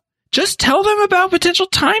Daniel just tell them about potential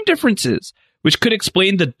time differences, which could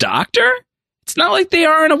explain the Doctor? It's not like they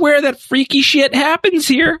aren't aware that freaky shit happens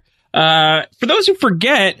here. For those who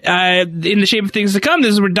forget, in the shape of things to come,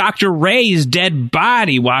 this is where Dr. Ray's dead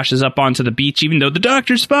body washes up onto the beach, even though the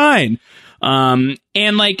Doctor's fine.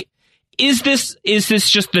 Is this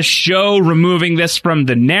just the show removing this from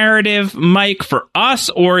the narrative, Mike, for us,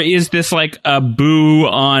 or is this a boo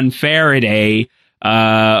on Faraday,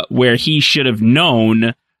 where he should have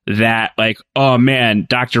known that, like, oh man,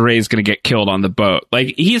 Dr. Ray's going to get killed on the boat.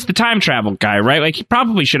 Like, he's the time travel guy, right? Like, he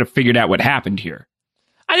probably should have figured out what happened here.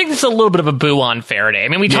 I think this is a little bit of a boo on Faraday. I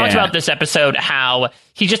mean, we talked about this episode, how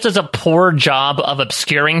he just does a poor job of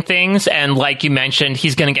obscuring things. And like you mentioned,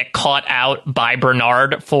 he's going to get caught out by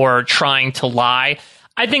Bernard for trying to lie.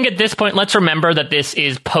 I think at this point, let's remember that this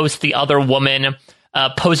is post The Other Woman,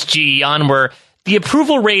 post Ji-yeon, where the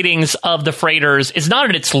approval ratings of the Freighters is not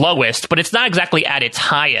at its lowest, but it's not exactly at its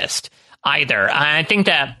highest either. I think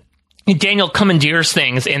that Daniel commandeers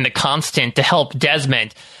things in The Constant to help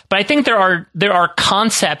Desmond, but I think there are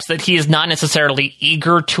concepts that he is not necessarily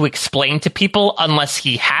eager to explain to people unless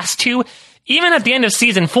he has to. Even at the end of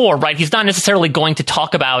season 4, right, he's not necessarily going to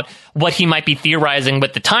talk about what he might be theorizing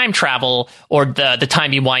with the time travel or the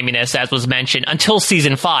timey-wiminess, as was mentioned, until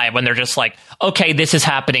season 5, when they're just like, okay, this is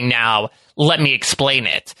happening now, let me explain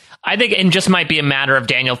it. I think it just might be a matter of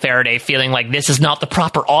Daniel Faraday feeling like this is not the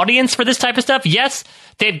proper audience for this type of stuff. Yes,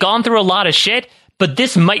 they've gone through a lot of shit, but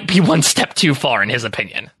this might be one step too far, in his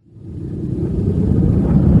opinion.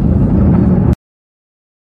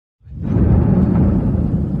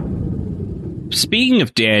 Speaking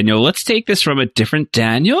of Daniel, let's take this from a different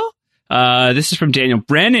Daniel. This is from Daniel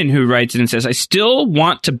Brennan, who writes in and says, I still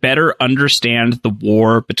want to better understand the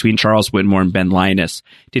war between Charles Widmore and Ben Linus.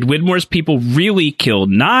 Did Widmore's people really kill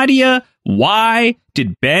Nadia? Why?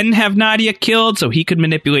 Did Ben have Nadia killed so he could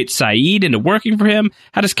manipulate Sayid into working for him?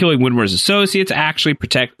 How does killing Widmore's associates actually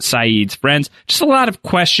protect Sayid's friends? Just a lot of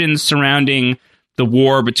questions surrounding the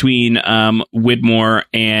war between Widmore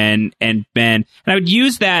and Ben. And I would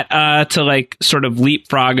use that to like sort of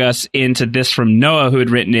leapfrog us into this from Noah, who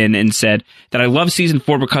had written in and said that I love season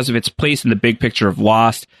 4 because of its place in the big picture of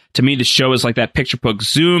Lost. To me, the show is like that picture book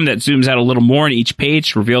zoom that zooms out a little more in each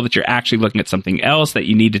page to reveal that you're actually looking at something else that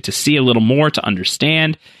you needed to see a little more to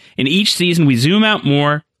understand. In each season, we zoom out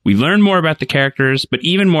more, we learn more about the characters, but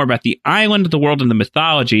even more about the island, the world, and the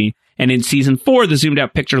mythology. And in season 4, the zoomed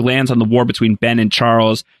out picture lands on the war between Ben and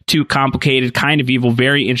Charles, two complicated, kind of evil,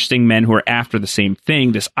 very interesting men who are after the same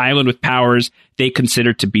thing, this island with powers they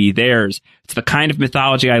consider to be theirs. It's the kind of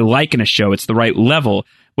mythology I like in a show. It's the right level.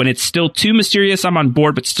 When it's still too mysterious, I'm on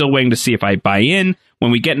board, but still waiting to see if I buy in. When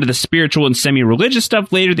we get into the spiritual and semi-religious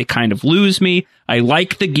stuff later, they kind of lose me. I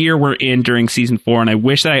like the gear we're in during season 4, and I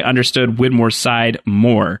wish that I understood Widmore's side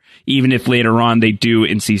more, even if later on they do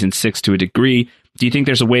in season 6 to a degree. Do you think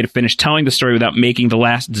there's a way to finish telling the story without making the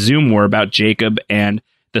last Zoom war about Jacob and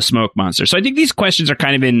the smoke monster? So I think these questions are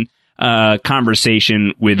kind of in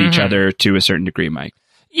conversation with each other to a certain degree, Mike.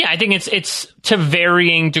 Yeah, I think it's to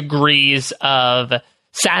varying degrees of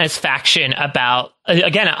satisfaction about,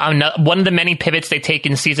 again, one of the many pivots they take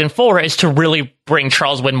in season 4 is to really bring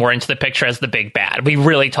Charles Widmore into the picture as the big bad. We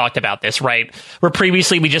really talked about this, right? Where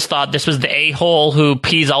previously we just thought this was the a-hole who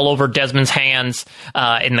pees all over Desmond's hands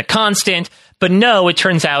in The Constant. But no, it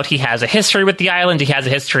turns out he has a history with the island. He has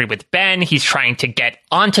a history with Ben. He's trying to get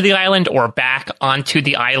onto the island or back onto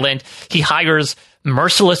the island. He hires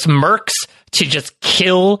merciless mercs to just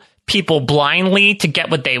kill people blindly to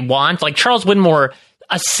get what they want. Like, Charles Widmore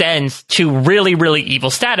ascends to really, really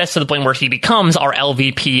evil status to the point where he becomes our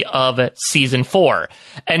LVP of season 4.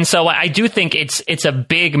 And so I do think it's a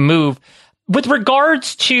big move. With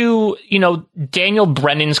regards to, Daniel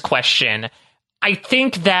Brennan's question, I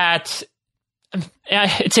think that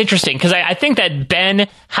it's interesting because I think that Ben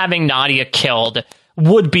having Nadia killed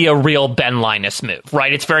would be a real Ben Linus move,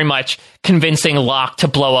 right? It's very much convincing Locke to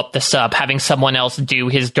blow up the sub, having someone else do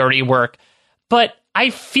his dirty work. But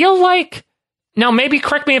I feel like, now maybe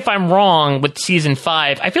correct me if I'm wrong with season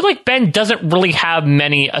 5, I feel like Ben doesn't really have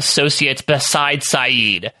many associates besides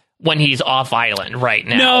Sayid when he's off island right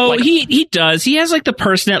now. No, he does. He has like the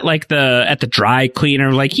person at the dry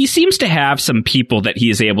cleaner. Like, he seems to have some people that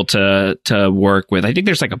he is able to work with. I think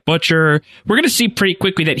there's like a butcher. We're going to see pretty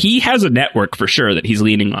quickly that he has a network for sure that he's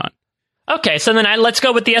leaning on. Okay, so then let's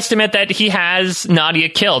go with the estimate that he has Nadia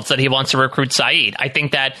killed, so that he wants to recruit Sayid. I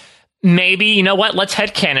think that maybe, you know what, let's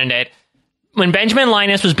headcanon it. When Benjamin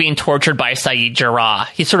Linus was being tortured by Sayid Jarrah,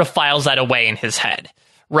 he sort of files that away in his head,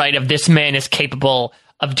 right? Of this man is capable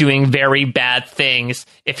of doing very bad things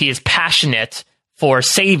if he is passionate for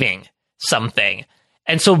saving something.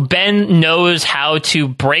 And so Ben knows how to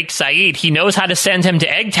break Sayid. He knows how to send him to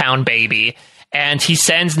Eggtown, baby. And he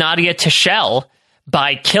sends Nadia to Shell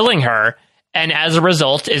by killing her. And as a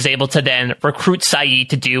result, is able to then recruit Sayid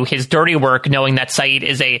to do his dirty work, knowing that Sayid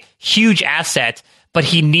is a huge asset, but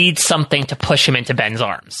he needs something to push him into Ben's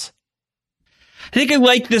arms. I think I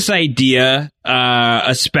like this idea,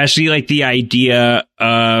 especially like the idea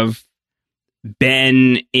of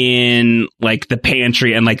Ben in like the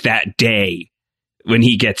pantry and like that day when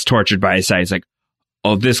he gets tortured by his side, he's like,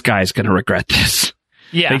 oh, this guy's going to regret this.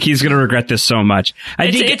 Yeah. Like, he's going to regret this so much.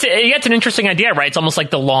 It's an interesting idea, right? It's almost like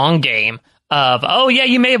the long game of, oh, yeah,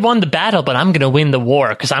 you may have won the battle, but I'm going to win the war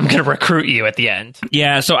because I'm going to recruit you at the end.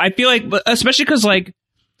 Yeah, so I feel like, especially because, like,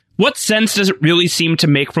 what sense does it really seem to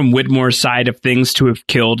make from Widmore's side of things to have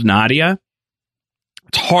killed Nadia?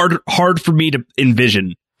 It's hard for me to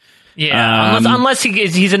envision. Yeah, unless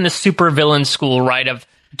he's in the supervillain school, right, of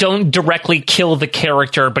don't directly kill the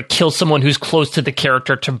character, but kill someone who's close to the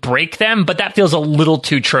character to break them. But that feels a little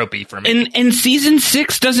too tropey for me. And season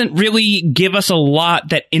 6 doesn't really give us a lot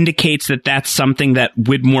that indicates that that's something that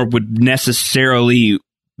Widmore would necessarily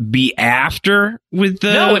be after with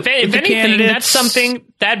the No, if anything, candidates. That's something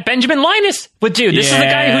that Benjamin Linus would do. This is the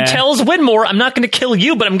guy who tells Widmore, I'm not going to kill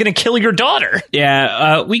you, but I'm going to kill your daughter.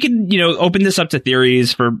 Yeah, we could, open this up to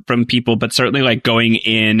theories from people, but certainly, like, going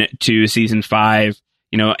into season 5,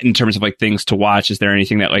 in terms of, like, things to watch, is there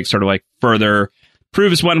anything that, like, sort of, like, further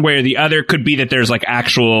proves one way or the other? Could be that there's, like,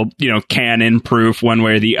 actual, canon proof one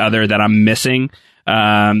way or the other that I'm missing.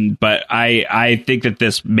 But I think that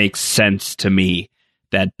this makes sense to me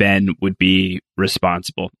that Ben would be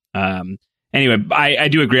responsible. Anyway, I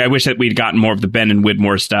do agree. I wish that we'd gotten more of the Ben and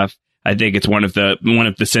Widmore stuff. I think it's one of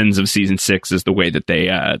the sins of season 6 is the way that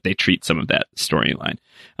they treat some of that storyline.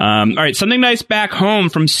 All right, something nice back home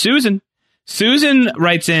from Susan. Susan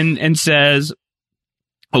writes in and says,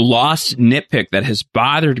 a lost nitpick that has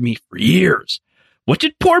bothered me for years. What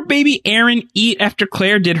did poor baby Aaron eat after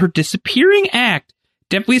Claire did her disappearing act?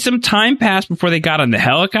 Definitely some time passed before they got on the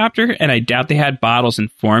helicopter, and I doubt they had bottles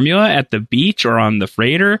and formula at the beach or on the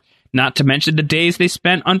freighter, not to mention the days they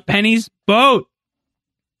spent on Penny's boat.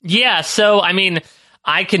 Yeah, so, I mean,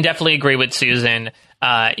 I can definitely agree with Susan.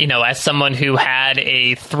 As someone who had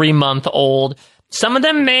a 3-month-old, some of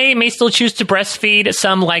them may still choose to breastfeed.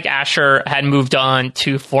 Some, like Asher, had moved on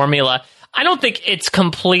to formula. I don't think it's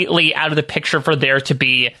completely out of the picture for there to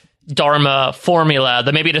be Dharma formula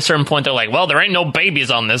that maybe at a certain point they're like, well, there ain't no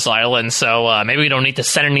babies on this island, so maybe we don't need to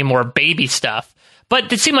send any more baby stuff.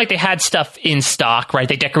 But it seemed like they had stuff in stock, right?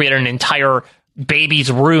 They decorated an entire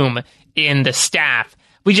baby's room in the staff.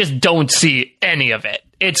 We just don't see any of it.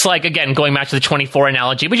 It's like, again, going back to the 24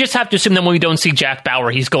 analogy, we just have to assume that when we don't see Jack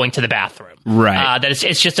Bauer, he's going to the bathroom. Right. That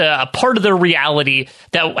it's just a part of the reality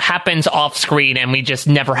that happens off screen, and we just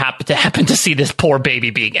never happen to see this poor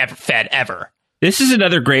baby being fed ever. This is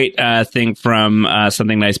another great thing from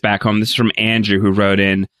Something Nice Back Home. This is from Andrew, who wrote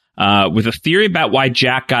in with a theory about why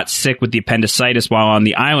Jack got sick with the appendicitis while on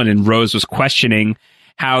the island, and Rose was questioning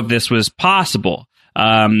how this was possible.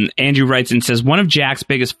 Andrew writes and says, one of Jack's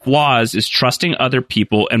biggest flaws is trusting other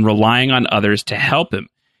people and relying on others to help him.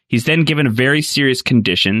 He's then given a very serious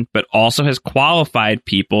condition, but also has qualified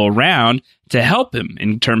people around to help him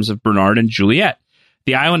in terms of Bernard and Juliet.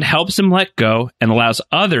 The island helps him let go and allows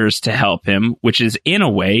others to help him, which is, in a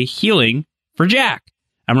way, healing for Jack.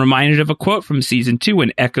 I'm reminded of a quote from season 2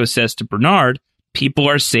 when Echo says to Bernard, people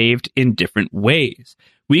are saved in different ways.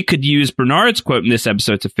 We could use Bernard's quote in this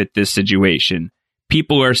episode to fit this situation.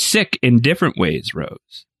 People are sick in different ways,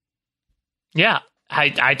 Rose. Yeah,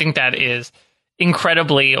 I think that is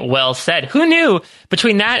incredibly well said. Who knew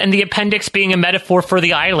between that and the appendix being a metaphor for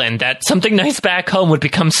the island that Something Nice Back Home would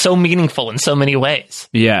become so meaningful in so many ways?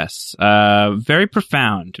 Yes, very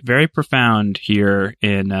profound here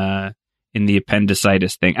in the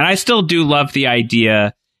appendicitis thing. And I still do love the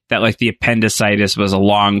idea that, like, the appendicitis was a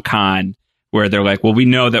long con where they're like, well, we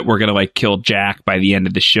know that we're going to, like, kill Jack by the end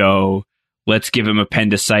of the show. Let's give him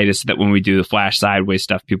appendicitis so that when we do the Flash Sideways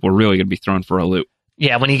stuff, people are really going to be thrown for a loop.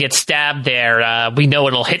 Yeah, when he gets stabbed there, we know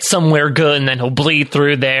it'll hit somewhere good, and then he'll bleed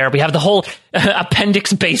through there. We have the whole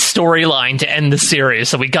appendix-based storyline to end the series,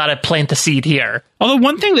 so we got to plant the seed here. Although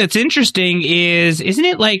one thing that's interesting is, isn't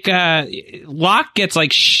it like Locke gets,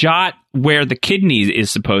 like, shot where the kidney is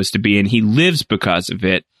supposed to be, and he lives because of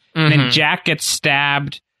it. Mm-hmm. And then Jack gets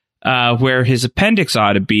stabbed where his appendix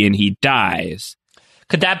ought to be, and he dies.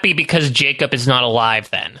 Could that be because Jacob is not alive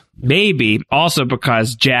then? Maybe. Also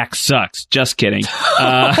because Jack sucks. Just kidding.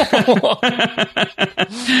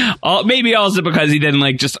 Maybe also because he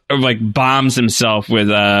then just bombs himself with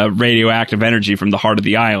radioactive energy from the heart of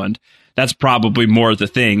the island. That's probably more the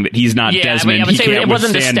thing, that he's not Desmond. I would say it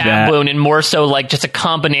wasn't the stab that wound, and more so just a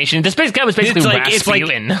combination. This guy was basically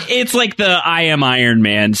Rasputin. It's like the I Am Iron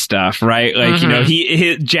Man stuff, right? Like,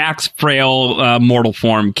 Jack's frail mortal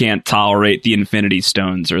form can't tolerate the Infinity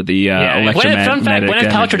Stones or the electromagnetic Fun fact, Gwyneth energy.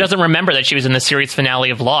 Paltrow doesn't remember that she was in the series finale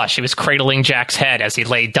of Lost. She was cradling Jack's head as he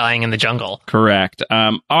lay dying in the jungle. Correct.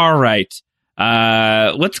 All right.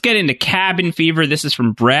 Let's get into cabin fever. This is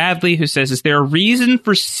from Bradley, who says, is there a reason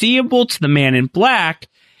foreseeable to the Man in Black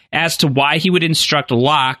as to why he would instruct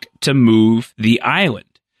Locke to move the island?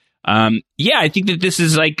 Yeah, I think that this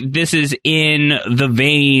is in the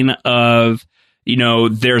vein of,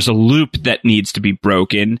 there's a loop that needs to be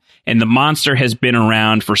broken, and the monster has been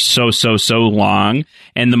around for so long,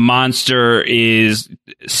 and the monster is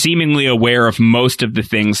seemingly aware of most of the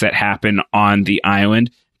things that happen on the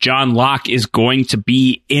island. John Locke is going to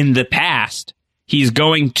be in the past. He's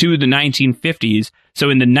going to the 1950s. So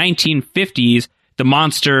in the 1950s, the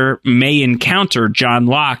monster may encounter John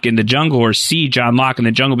Locke in the jungle or see John Locke in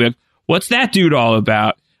the jungle, be like, what's that dude all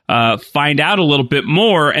about? Find out a little bit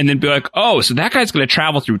more, and then be like, oh, so that guy's going to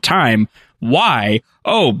travel through time. Why?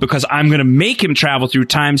 Oh, because I'm going to make him travel through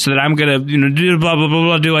time so that I'm going to, do blah, blah, blah,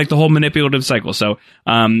 blah, do like the whole manipulative cycle. So,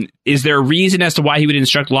 is there a reason as to why he would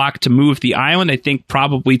instruct Locke to move the island? I think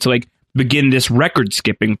probably to begin this record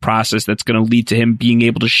skipping process that's going to lead to him being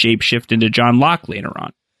able to shapeshift into John Locke later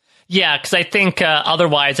on. Yeah, because I think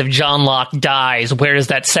otherwise, if John Locke dies, where does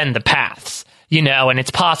that send the paths? And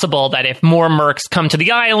it's possible that if more mercs come to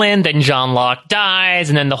the island, then John Locke dies,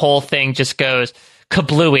 and then the whole thing just goes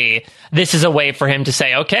kablooey. This is a way for him to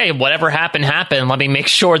say, okay, whatever happened. Let me make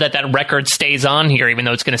sure that record stays on here, even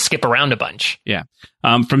though it's going to skip around a bunch. Yeah.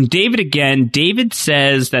 From David again, David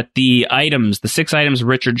says that the 6 items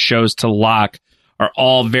Richard shows to Locke are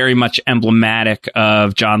all very much emblematic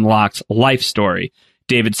of John Locke's life story.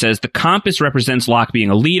 David says the compass represents Locke being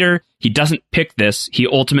a leader. He doesn't pick this. He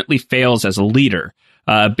ultimately fails as a leader.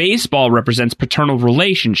 Baseball represents paternal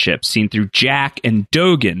relationships seen through Jack and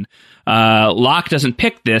Dogen. Locke doesn't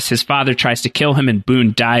pick this. His father tries to kill him and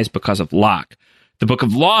Boone dies because of Locke. The Book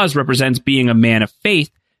of Laws represents being a man of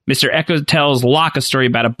faith. Mr. Echo tells Locke a story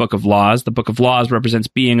about a Book of Laws. The Book of Laws represents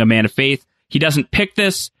being a man of faith. He doesn't pick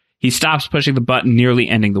this. He stops pushing the button, nearly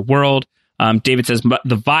ending the world. David says,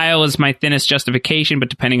 the vial is my thinnest justification, but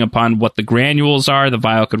depending upon what the granules are, the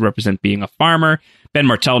vial could represent being a farmer. Ben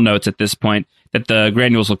Martell notes at this point that the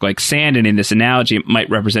granules look like sand, and in this analogy, it might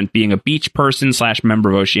represent being a beach person / member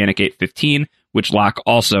of Oceanic 815, which Locke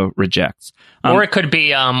also rejects. Or it could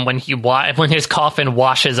be when his coffin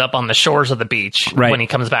washes up on the shores of the beach when he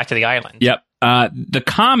comes back to the island. Yep. The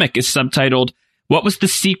comic is subtitled, What Was the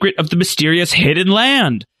Secret of the Mysterious Hidden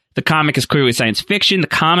Land? The comic is clearly science fiction. The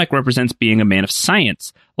comic represents being a man of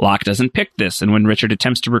science. Locke doesn't pick this, and when Richard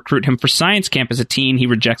attempts to recruit him for science camp as a teen, he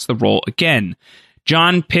rejects the role again.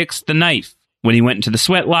 John picks the knife. When he went into the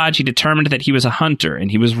sweat lodge, he determined that he was a hunter,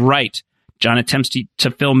 and he was right. John attempts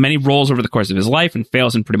to fill many roles over the course of his life and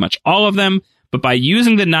fails in pretty much all of them, but by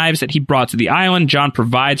using the knives that he brought to the island, John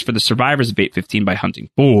provides for the survivors of 815 by hunting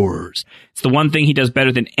boars. It's the one thing he does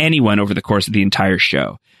better than anyone over the course of the entire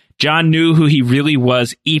show. John knew who he really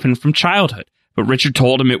was even from childhood, but Richard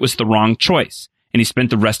told him it was the wrong choice, and he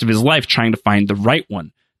spent the rest of his life trying to find the right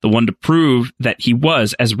one, the one to prove that he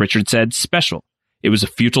was, as Richard said, special. It was a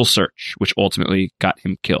futile search, which ultimately got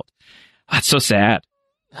him killed. That's so sad.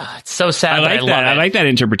 It's so sad. I like that. I like that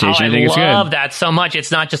interpretation. I think it's good. I love that so much.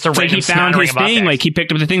 It's not just a random he found his thing. He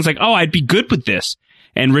picked up the things oh, I'd be good with this.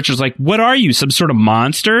 And Richard's like, what are you, some sort of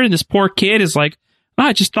monster? And this poor kid is like, oh,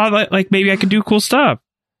 I just thought maybe I could do cool stuff.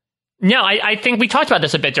 No, I think we talked about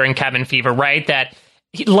this a bit during Cabin Fever, right? That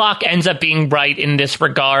Locke ends up being right in this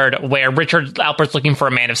regard, where Richard Alpert's looking for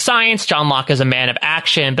a man of science, John Locke is a man of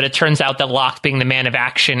action, but it turns out that Locke being the man of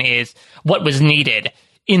action is what was needed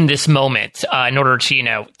in this moment in order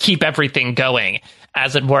to, keep everything going,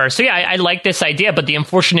 as it were. So yeah, I like this idea, but the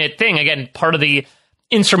unfortunate thing, again, part of the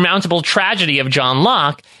insurmountable tragedy of John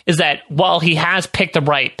Locke is that while he has picked the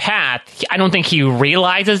right path, I don't think he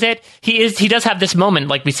realizes it. He does have this moment,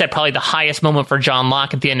 like we said, probably the highest moment for John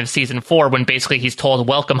Locke at the end of season 4, when basically he's told,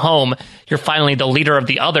 welcome home. You're finally the leader of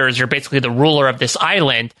the others. You're basically the ruler of this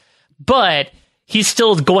island. But he's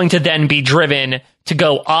still going to then be driven to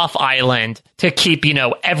go off island to keep,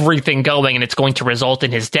 everything going, and it's going to result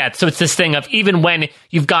in his death. So it's this thing of, even when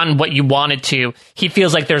you've gotten what you wanted to, he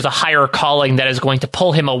feels like there's a higher calling that is going to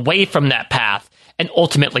pull him away from that path and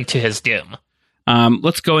ultimately to his doom.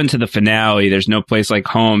 Let's go into the finale. There's no place like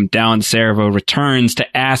home. Dallin Servo returns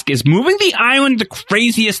to ask, is moving the island the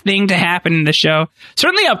craziest thing to happen in the show?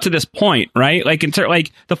 Certainly up to this point, right?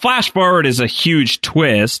 The flash forward is a huge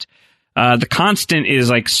twist. The constant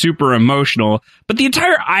is super emotional, but the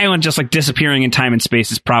entire island just disappearing in time and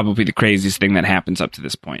space is probably the craziest thing that happens up to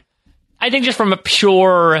this point. I think just from a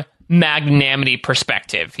pure magnanimity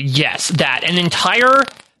perspective, yes, that an entire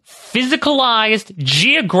physicalized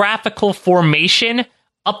geographical formation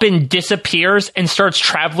up and disappears and starts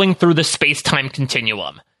traveling through the space-time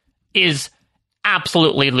continuum is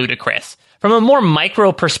absolutely ludicrous. From a more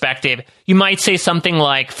micro perspective, you might say something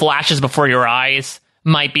like flashes before your eyes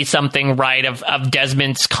might be something, right, of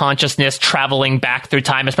Desmond's consciousness traveling back through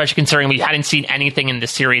time, especially considering we hadn't seen anything in the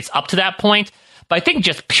series up to that point. But I think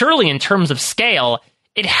just purely in terms of scale,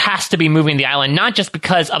 it has to be moving the island, not just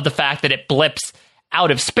because of the fact that it blips out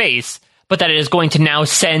of space, but that it is going to now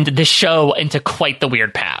send the show into quite the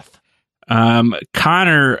weird path.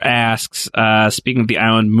 Connor asks, speaking of the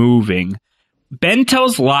island moving, Ben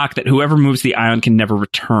tells Locke that whoever moves the island can never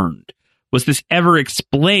return. Was this ever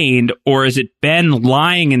explained, or is it Ben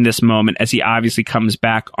lying in this moment as he obviously comes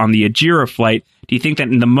back on the Ajira flight? Do you think that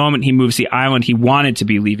in the moment he moves the island, he wanted to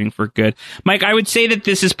be leaving for good? Mike, I would say that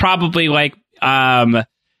this is probably like,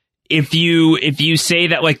 if you say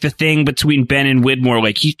that like the thing between Ben and Widmore,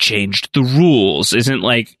 like he changed the rules, isn't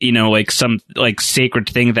like, you know, like some like sacred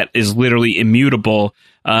thing that is literally immutable,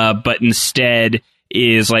 but instead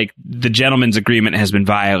is like the gentleman's agreement has been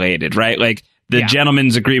violated, right? Like the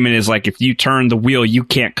gentleman's agreement is like, if you turn the wheel, you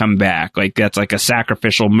can't come back. Like that's like a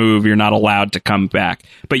sacrificial move. You're not allowed to come back,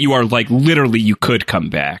 but you are like literally you could come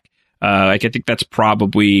back. Like I think that's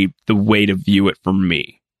probably the way to view it for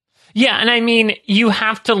me. Yeah, and I mean, you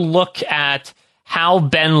have to look at how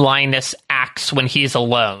Ben Linus acts when he's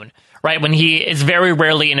alone, right? When he is very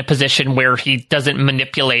rarely in a position where he doesn't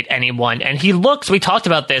manipulate anyone. And he looks, we talked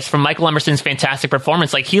about this from Michael Emerson's fantastic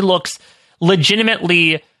performance, like he looks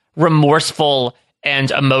legitimately remorseful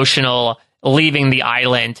and emotional leaving the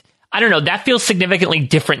island. I don't know, that feels significantly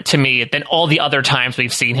different to me than all the other times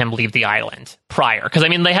we've seen him leave the island prior. Because, I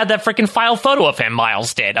mean, they had that freaking file photo of him,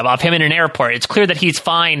 Miles did, of him in an airport. It's clear that he's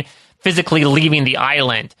fine physically leaving the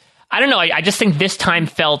island. I don't know, I just think this time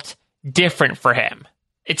felt different for him.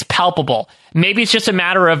 It's palpable. Maybe it's just a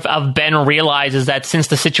matter of Ben realizes that since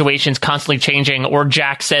the situation's constantly changing, or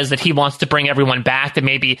Jack says that he wants to bring everyone back, that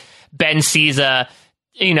maybe Ben sees a,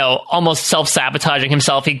 you know, almost self-sabotaging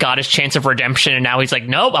himself. He got his chance of redemption, and now he's like,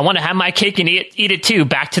 nope, I want to have my cake and eat it too.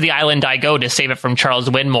 Back to the island I go to save it from Charles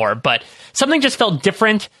Widmore. But something just felt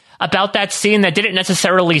different about that scene that didn't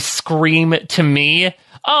necessarily scream to me,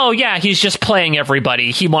 oh yeah, he's just playing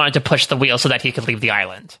everybody. He wanted to push the wheel so that he could leave the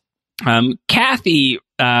island. Kathy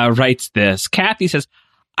writes this. Kathy says,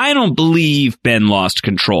 I don't believe Ben lost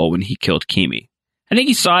control when he killed Kimi. I think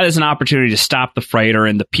he saw it as an opportunity to stop the freighter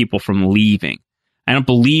and the people from leaving. I don't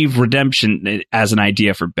believe redemption as an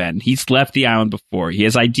idea for Ben. He's left the island before. He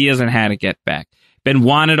has ideas on how to get back. Ben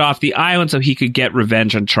wanted off the island so he could get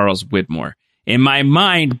revenge on Charles Widmore. In my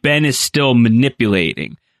mind, Ben is still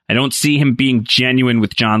manipulating. I don't see him being genuine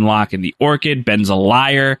with John Locke and the Orchid. Ben's a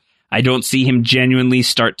liar. I don't see him genuinely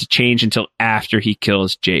start to change until after he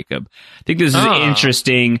kills Jacob. I think this is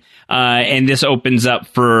interesting, and this opens up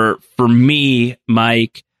for me,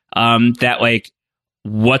 Mike, that like,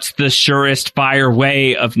 what's the surest fire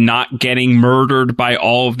way of not getting murdered by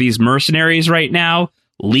all of these mercenaries right now?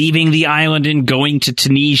 Leaving the island and going to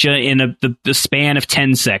Tunisia in the span of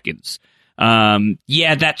 10 seconds.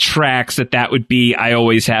 Yeah, that tracks that would be, I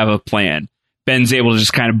always have a plan. Ben's able to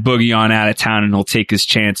just kind of boogie on out of town and he'll take his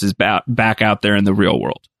chances back out there in the real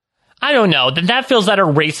world. I don't know. That feels that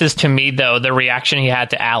erases to me, though, the reaction he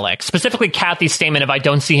had to Alex. Specifically, Kathy's statement of I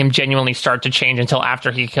don't see him genuinely start to change until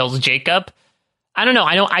after he kills Jacob. I don't know.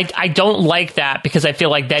 I don't like that because I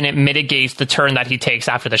feel like then it mitigates the turn that he takes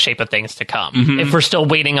after the Shape of Things to come. Mm-hmm. If we're still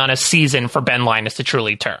waiting on a season for Ben Linus to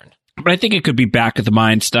truly turn. But I think it could be back of the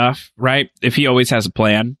mind stuff, right? If he always has a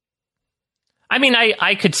plan. I mean,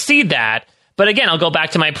 I could see that. But again, I'll go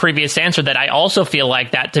back to my previous answer that I also feel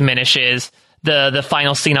like that diminishes the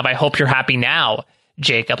final scene of I hope you're happy now,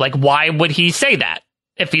 Jacob. Like, why would he say that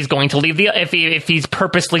if he's going to leave if he's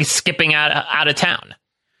purposely skipping out of town?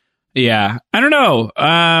 Yeah, I don't know.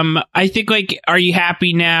 I think like, are you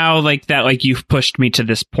happy now? Like that, like you've pushed me to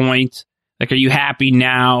this point. Like, are you happy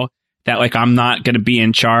now that like I'm not going to be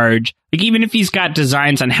in charge? Like, even if he's got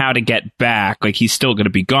designs on how to get back, like he's still going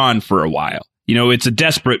to be gone for a while. You know, it's a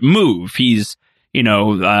desperate move. He's, you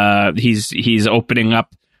know, he's opening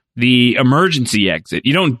up the emergency exit.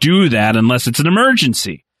 You don't do that unless it's an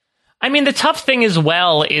emergency. I mean, the tough thing as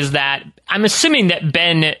well is that I'm assuming that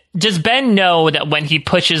does Ben know that when he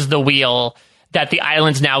pushes the wheel that the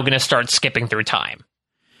island's now going to start skipping through time?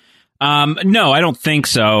 No, I don't think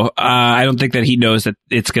so. I don't think that he knows that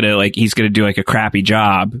it's going to like, he's going to do like a crappy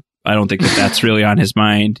job. I don't think that that's really on his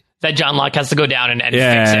mind. That John Locke has to go down and fix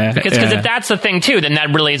it. Because if that's the thing, too, then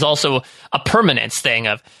that really is also a permanence thing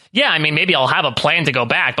of, yeah, I mean, maybe I'll have a plan to go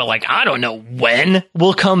back, but, like, I don't know when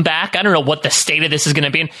we'll come back. I don't know what the state of this is going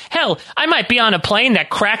to be. And hell, I might be on a plane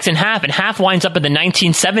that cracks in half, and half winds up in the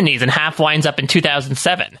 1970s, and half winds up in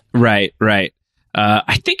 2007. Right.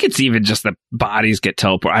 I think it's even just that bodies get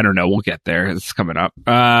teleported. I don't know. We'll get there. It's coming up.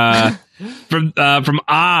 From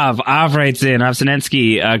Av writes in,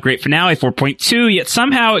 Avsinensky, great finale, 4.2, yet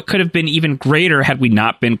somehow it could have been even greater had we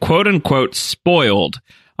not been quote unquote spoiled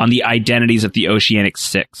on the identities of the Oceanic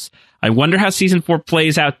Six. I wonder how season 4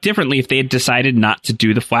 plays out differently if they had decided not to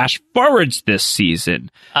do the flash forwards this season.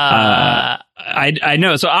 I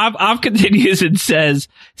know. So Av continues and says,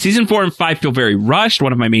 season 4 and 5 feel very rushed.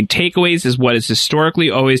 One of my main takeaways is what is historically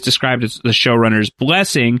always described as the showrunner's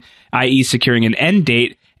blessing, i.e. securing an end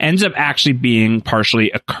date, ends up actually being partially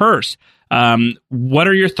a curse. What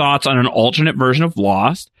are your thoughts on an alternate version of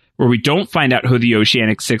Lost, where we don't find out who the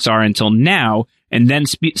Oceanic Six are until now, and then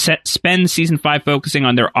spend season 5 focusing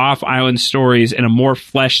on their off-island stories in a more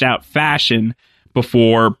fleshed out fashion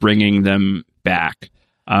before bringing them back?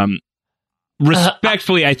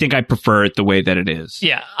 Respectfully, I think I prefer it the way that it is.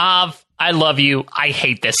 Yeah, I love you. I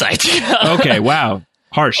hate this idea. Okay, wow.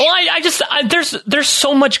 Harsh. Well, there's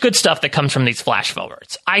so much good stuff that comes from these flash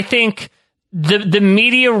forwards. I think the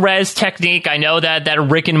media res technique, I know that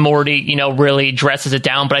Rick and Morty, really dresses it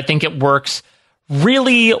down, but I think it works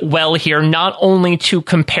really well here, not only to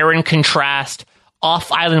compare and contrast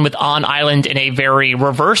off-island with on-island in a very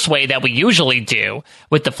reverse way that we usually do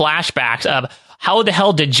with the flashbacks of how the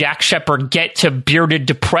hell did Jack Shephard get to bearded,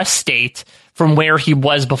 depressed state from where he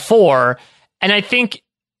was before? And I think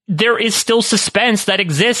there is still suspense that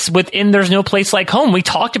exists within There's No Place Like Home. We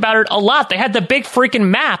talked about it a lot. They had the big freaking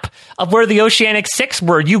map of where the Oceanic Six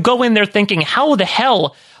were. You go in there thinking, how the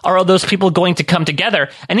hell are all those people going to come together?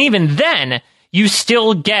 And even then, you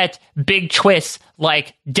still get big twists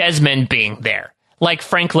like Desmond being there, like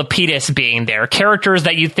Frank Lapidus being there. Characters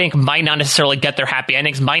that you think might not necessarily get their happy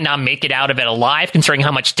endings, might not make it out of it alive, considering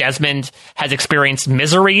how much Desmond has experienced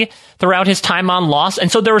misery throughout his time on Lost. And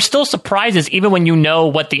so there are still surprises, even when you know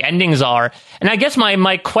what the endings are. And I guess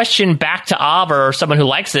my question back to Av or someone who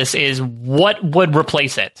likes this is, what would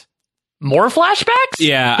replace it? More flashbacks?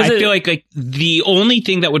 Yeah, I feel like the only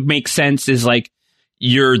thing that would make sense is like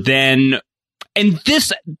you're then... And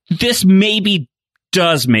this maybe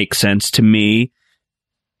does make sense to me,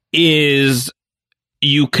 is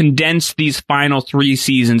you condense these final 3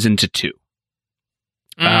 seasons into 2.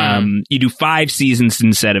 You do 5 seasons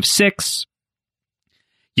instead of 6.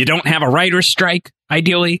 You don't have a writer's strike,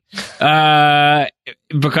 ideally.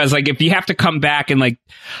 Because, like, if you have to come back and, like...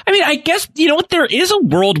 I mean, I guess, you know what? There is a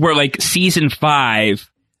world where, like, season 5...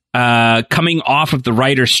 coming off of the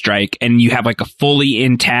writer's strike and you have like a fully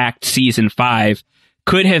intact season 5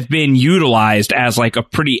 could have been utilized as like a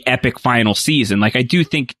pretty epic final season. Like I do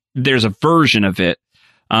think there's a version of it.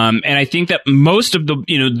 And I think that most of the,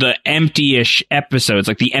 the empty-ish episodes,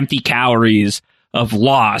 like the empty calories of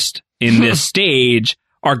Lost in this stage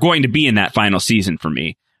are going to be in that final season for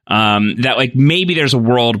me. That like maybe there's a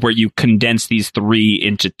world where you condense these 3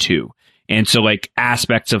 into 2. And so, like,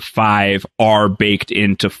 aspects of 5 are baked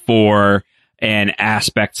into 4, and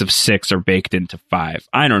aspects of 6 are baked into 5.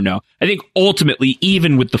 I don't know. I think ultimately,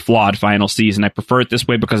 even with the flawed final season, I prefer it this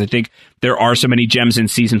way because I think there are so many gems in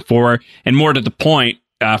season 4, and more to the point,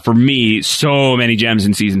 for me, so many gems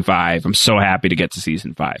in season 5. I'm so happy to get to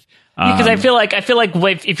season 5. Because I feel like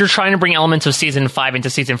if you're trying to bring elements of season 5 into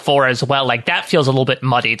season 4 as well, like that feels a little bit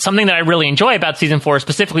muddy. It's something that I really enjoy about season 4.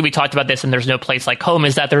 Specifically, we talked about this and There's No Place Like Home,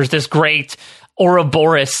 is that there's this great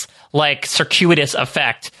Ouroboros like circuitous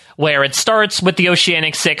effect where it starts with the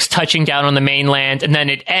Oceanic Six touching down on the mainland, and then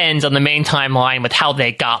it ends on the main timeline with how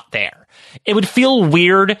they got there. It would feel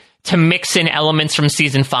weird to mix in elements from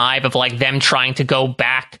season 5 of like them trying to go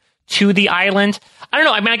back to the island. I don't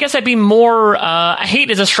know. I mean, I guess I'd be more, hate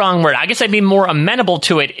is a strong word. I guess I'd be more amenable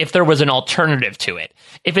to it if there was an alternative to it.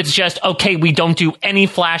 If it's just, okay, we don't do any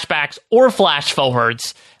flashbacks or flash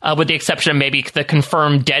forwards, with the exception of maybe the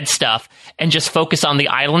confirmed dead stuff, and just focus on the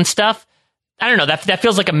island stuff. I don't know. That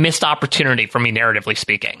feels like a missed opportunity for me, narratively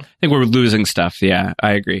speaking. I think we're losing stuff. Yeah,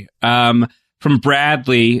 I agree. From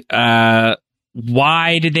Bradley,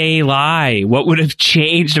 why did they lie? What would have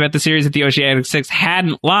changed about the series if the Oceanic Six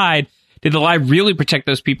hadn't lied? Did the lie really protect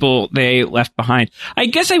those people they left behind? I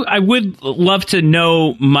guess I would love to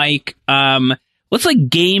know, Mike. Let's like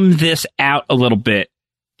game this out a little bit.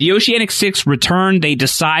 The Oceanic Six return. They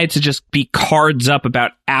decide to just be cards up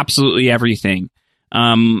about absolutely everything.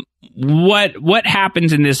 What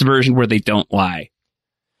happens in this version where they don't lie?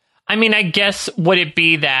 I mean, I guess would it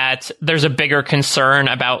be that there's a bigger concern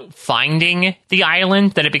about finding the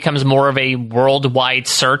island, that it becomes more of a worldwide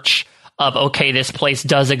search of, okay, this place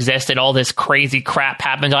does exist and all this crazy crap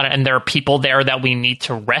happens on it and there are people there that we need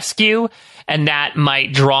to rescue, and that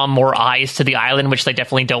might draw more eyes to the island, which they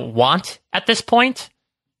definitely don't want at this point?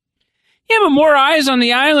 Yeah, but more eyes on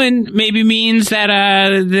the island maybe means that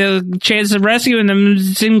the chance of rescuing them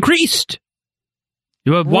is increased.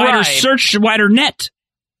 You have wider search, wider net.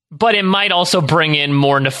 But it might also bring in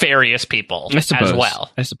more nefarious people as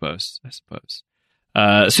well. I suppose.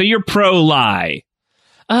 So you're pro-lie.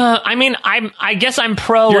 I guess I'm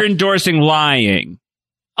pro. You're endorsing lying.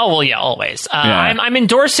 Oh, well, yeah, always. I'm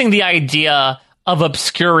endorsing the idea of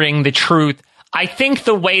obscuring the truth. I think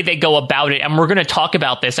the way they go about it, and we're going to talk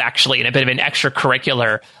about this actually in a bit of an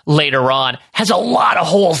extracurricular later on, has a lot of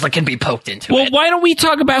holes that can be poked into it. Well, why don't we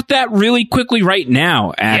talk about that really quickly right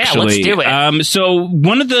now, actually? Yeah, let's do it. So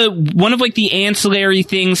one of the ancillary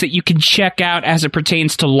things that you can check out as it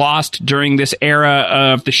pertains to Lost during this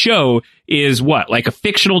era of the show is what? Like a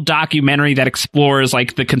fictional documentary that explores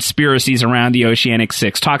like the conspiracies around the Oceanic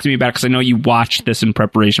Six. Talk to me about it, because I know you watched this in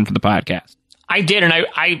preparation for the podcast. I did, and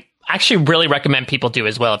I actually really recommend people do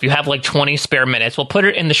as well. If you have like 20 spare minutes, we'll put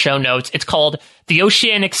it in the show notes. It's called The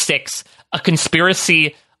Oceanic Six, A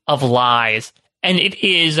Conspiracy of Lies. And it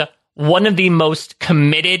is one of the most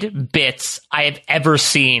committed bits I have ever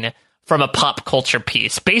seen from a pop culture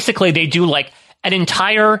piece. Basically, they do like an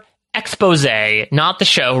entire expose, not the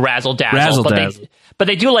show Razzle Dazzle, but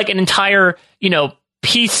they do like an entire,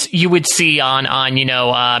 piece you would see on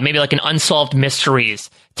maybe like an Unsolved Mysteries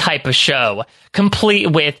type of show, complete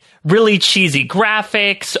with really cheesy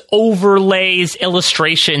graphics, overlays,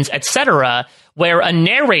 illustrations, etc., where a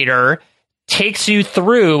narrator takes you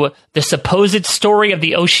through the supposed story of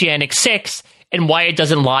the Oceanic Six and why it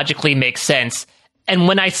doesn't logically make sense. And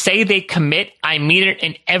when I say they commit, I mean it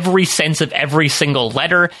in every sense of every single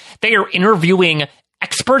letter. They are interviewing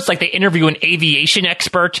experts, like they interview an aviation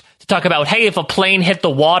expert to talk about, hey, if a plane hit the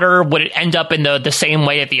water, would it end up in the same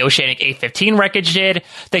way that the Oceanic A-15 wreckage did?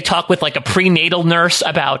 They talk with like a prenatal nurse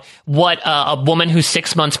about what a woman who's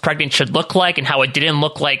 6 months pregnant should look like and how it didn't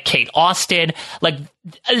look like Kate Austen. Like,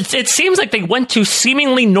 it seems like they went to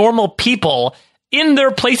seemingly normal people in their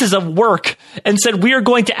places of work and said, we are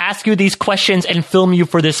going to ask you these questions and film you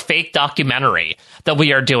for this fake documentary that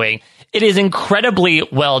we are doing. It is incredibly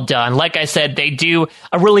well done. Like I said, they do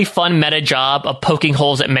a really fun meta job of poking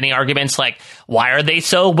holes at many arguments, like, why are they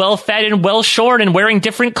so well-fed and well-shorn and wearing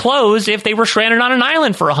different clothes if they were stranded on an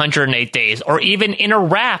island for 108 days, or even in a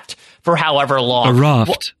raft for however long? A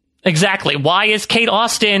raft. Exactly. Why is Kate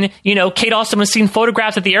Austen, Kate Austen was seen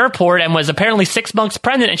photographs at the airport and was apparently 6 months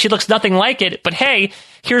pregnant and she looks nothing like it. But hey,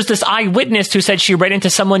 here's this eyewitness who said she ran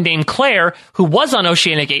into someone named Claire who was on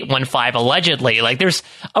Oceanic 815 allegedly. Like, there's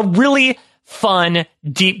a really fun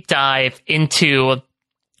deep dive into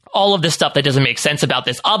all of the stuff that doesn't make sense about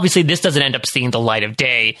this. Obviously, this doesn't end up seeing the light of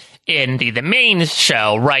day in the main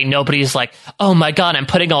show, right? Nobody's like, oh my God, I'm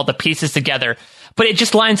putting all the pieces together. But it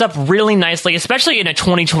just lines up really nicely, especially in a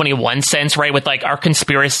 2021 sense, right? With like our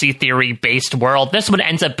conspiracy theory based world. This one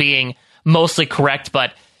ends up being mostly correct,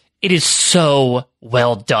 but it is so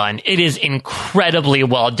well done. It is incredibly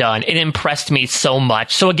well done. It impressed me so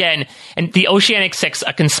much. So again, and the Oceanic Six,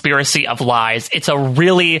 A Conspiracy of Lies. It's a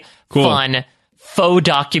really fun faux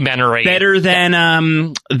documentary. Better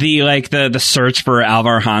than the search for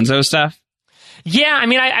Alvar Hanso stuff. Yeah, I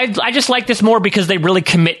mean, I just like this more because they really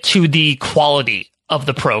commit to the quality of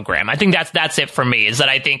the program. I think that's it for me, is that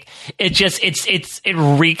I think it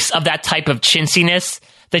reeks of that type of chintziness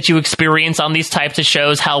that you experience on these types of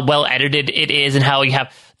shows, how well edited it is, and how you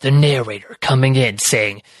have the narrator coming in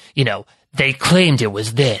saying, they claimed it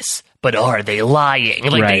was this, but are they lying?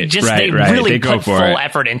 Like, they really put full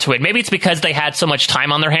effort into it. Maybe it's because they had so much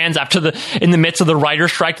time on their hands in the midst of the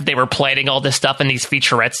writer's strike that they were planning all this stuff in these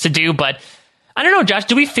featurettes to do, but I don't know, Josh,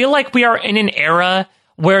 do we feel like we are in an era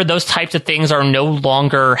where those types of things are no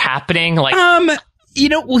longer happening? Like,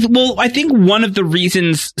 well, I think one of the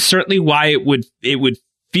reasons certainly why it would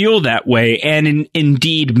feel that way, and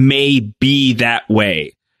indeed may be that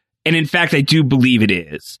way, and in fact, I do believe it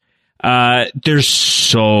is. There's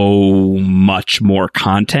so much more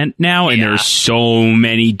content now, and there's so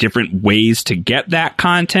many different ways to get that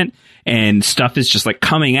content, and stuff is just like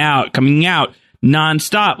coming out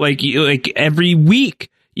nonstop, like every week.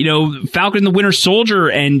 Falcon and the Winter Soldier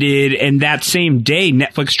ended, and that same day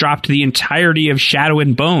Netflix dropped the entirety of Shadow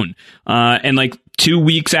and Bone, and like 2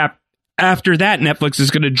 weeks after that Netflix is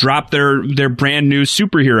going to drop their brand new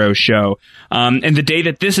superhero show, and the day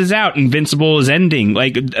that this is out, Invincible is ending.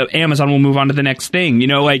 Like, Amazon will move on to the next thing.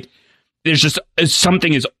 Like, there's just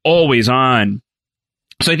something is always on.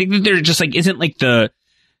 So I think that there just like isn't like the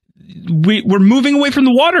we're moving away from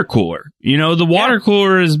the water cooler. You know, the water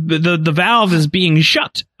cooler is the valve is being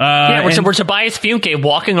shut. We're Tobias Funke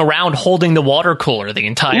walking around holding the water cooler the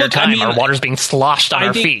entire time. Our water's being sloshed on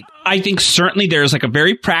our feet. I think certainly there's like a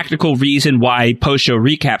very practical reason why post-show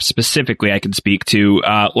recaps specifically I can speak to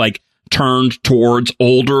turned towards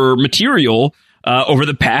older material over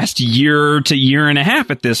the past year to year and a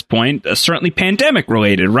half at this point, certainly pandemic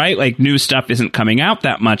related, right? Like new stuff isn't coming out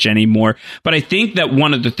that much anymore. But I think that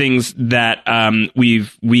one of the things that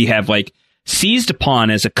we have like seized upon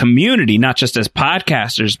as a community, not just as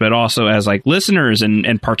podcasters, but also as like listeners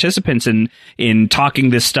and participants in talking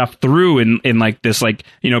this stuff through in like this like,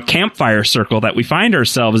 you know, campfire circle that we find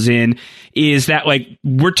ourselves in, is that like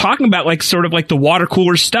we're talking about like sort of like the water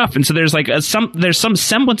cooler stuff. And so there's like there's some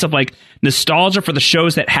semblance of like nostalgia for the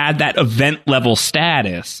shows that had that event level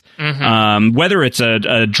status. Whether it's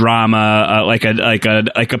a drama, like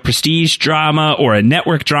a prestige drama or a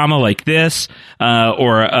network drama like this,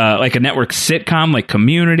 or like a network sitcom like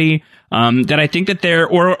Community, that I think that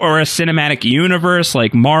or a cinematic universe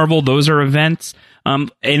like Marvel, those are events.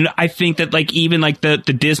 And I think that like even like the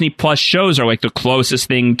Disney Plus shows are like the closest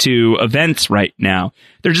thing to events right now.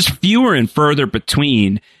 They're just fewer and further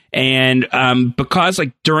between. And because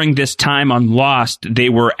like during this time on Lost, they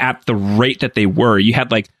were at the rate that they were. You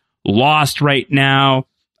had like Lost right now.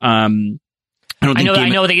 I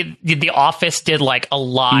know the Office did like a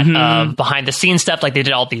lot of behind the scenes stuff. Like they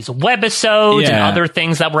did all these webisodes and other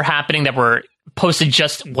things that were happening that were posted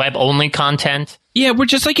just web only content. Yeah, we're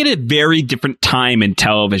just like at a very different time in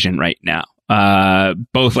television right now.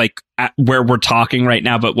 Both like where we're talking right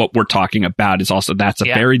now, but what we're talking about is also that's a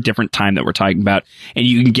very different time that we're talking about, and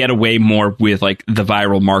you can get away more with like the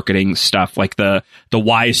viral marketing stuff, like the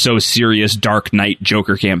Why So Serious Dark Knight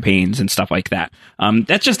Joker campaigns and stuff like that.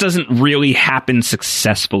 That just doesn't really happen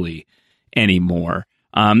successfully anymore.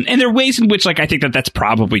 And there are ways in which, like, I think that's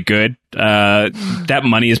probably good. That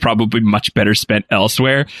money is probably much better spent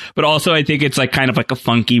elsewhere. But also, I think it's like kind of like a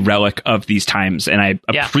funky relic of these times. And I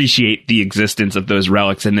appreciate the existence of those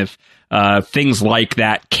relics. And if things like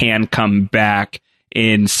that can come back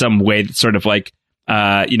in some way that sort of like,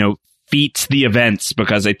 feats the events,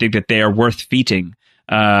 because I think that they are worth feating.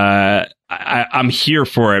 I'm here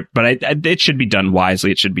for it, but it should be done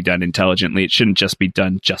wisely. It should be done intelligently. It shouldn't just be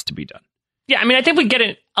done just to be done. Yeah, I mean, I think we get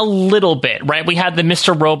it a little bit, right? We had the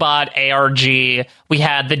Mr. Robot ARG. We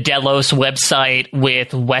had the Delos website with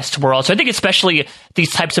Westworld. So I think especially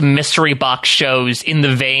these types of mystery box shows in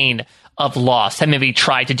the vein of Lost have maybe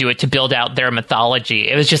tried to do it to build out their mythology.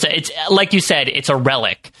 It was just, it's like you said, it's a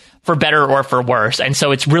relic, for better or for worse. And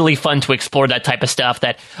so it's really fun to explore that type of stuff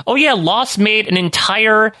that, oh yeah, Lost made an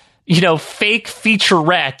entire, fake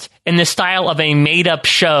featurette in the style of a made-up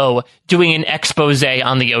show doing an expose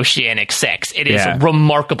on the Oceanic Six. It is a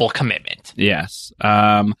remarkable commitment. Yes.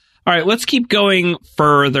 All right, let's keep going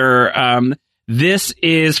further. This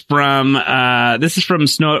is from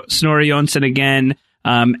Snorri Jonsson again.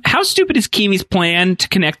 How stupid is Keamy's plan to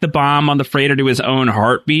connect the bomb on the freighter to his own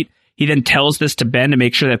heartbeat? He then tells this to Ben to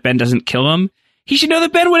make sure that Ben doesn't kill him. He should know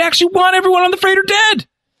that Ben would actually want everyone on the freighter dead.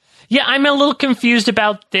 Yeah, I'm a little confused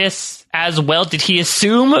about this as well. Did he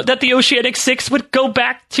assume that the Oceanic Six would go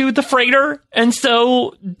back to the freighter? And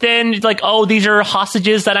so then, like, oh, these are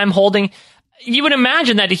hostages that I'm holding. You would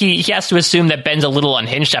imagine that he has to assume that Ben's a little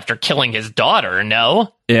unhinged after killing his daughter,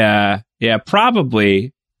 no? Yeah,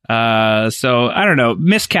 probably. So, I don't know.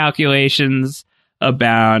 Miscalculations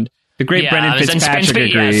abound. The great Brendan Fitzpatrick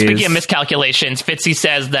agrees. Speaking of miscalculations, Fitzy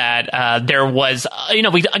says that there was,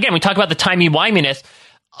 we talk about the timey-wiminess.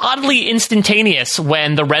 Oddly instantaneous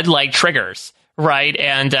when the red light triggers, right?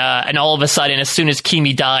 And all of a sudden, as soon as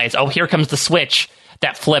Keamy dies, oh, here comes the switch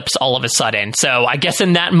that flips all of a sudden. So I guess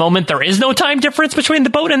in that moment, there is no time difference between the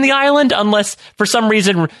boat and the island, unless for some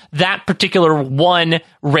reason that particular one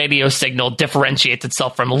radio signal differentiates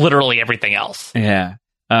itself from literally everything else. Yeah.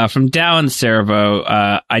 From Dallin Servo,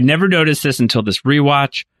 I never noticed this until this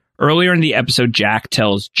rewatch. Earlier in the episode, Jack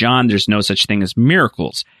tells John there's no such thing as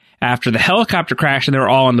miracles. After the helicopter crash and they're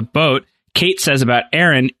all on the boat, Kate says about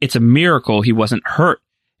Aaron, it's a miracle he wasn't hurt.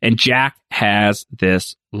 And Jack has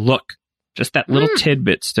this look. Just that little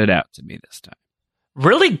tidbit stood out to me this time.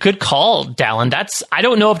 Really good call, Dallin. I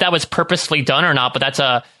don't know if that was purposely done or not, but that's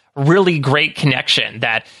a really great connection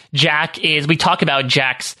that we talk about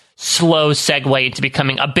Jack's slow segue into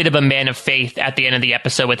becoming a bit of a man of faith at the end of the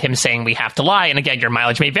episode with him saying we have to lie. And again, your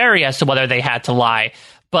mileage may vary as to whether they had to lie.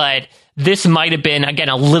 But this might have been, again,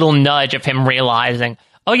 a little nudge of him realizing,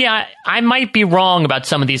 oh yeah, I might be wrong about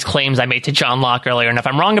some of these claims I made to John Locke earlier. And if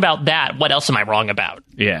I'm wrong about that, what else am I wrong about?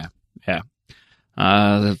 Yeah.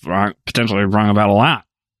 Potentially wrong about a lot.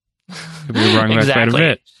 Could be wrong about quite a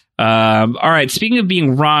bit. All right. Speaking of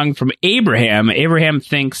being wrong from Abraham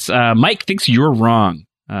thinks Mike thinks you're wrong.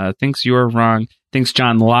 Thinks you're wrong. Thinks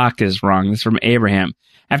John Locke is wrong. This is from Abraham.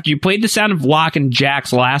 After you played the sound of Locke and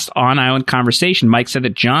Jack's last on-island conversation, Mike said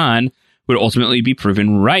that John would ultimately be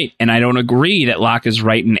proven right, and I don't agree that Locke is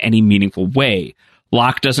right in any meaningful way.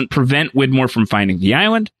 Locke doesn't prevent Widmore from finding the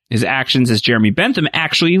island. His actions as Jeremy Bentham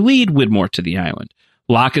actually lead Widmore to the island.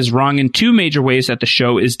 Locke is wrong in two major ways that the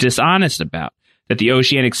show is dishonest about. That the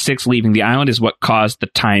Oceanic Six leaving the island is what caused the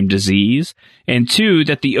time disease, and two,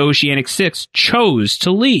 that the Oceanic Six chose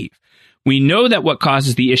to leave. We know that what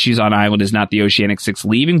causes the issues on island is not the Oceanic Six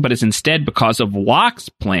leaving, but is instead because of Locke's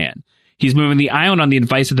plan. He's moving the island on the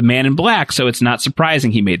advice of the Man in Black, so it's not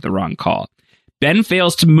surprising he made the wrong call. Ben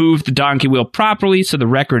fails to move the donkey wheel properly, so the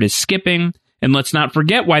record is skipping. And let's not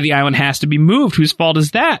forget why the island has to be moved. Whose fault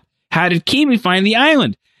is that? How did Kimi find the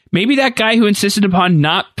island? Maybe that guy who insisted upon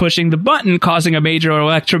not pushing the button, causing a major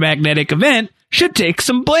electromagnetic event, should take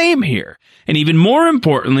some blame here. And even more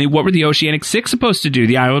importantly, what were the Oceanic Six supposed to do?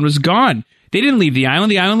 The island was gone. They didn't leave the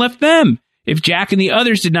island left them. If Jack and the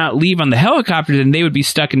others did not leave on the helicopter, then they would be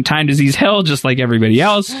stuck in time disease hell just like everybody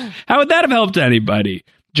else. How would that have helped anybody?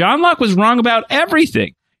 John Locke was wrong about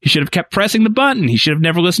everything. He should have kept pressing the button. He should have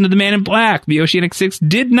never listened to the Man in Black. The Oceanic Six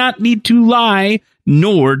did not need to lie,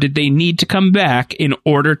 nor did they need to come back in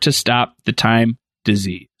order to stop the time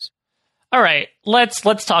disease. All right, let's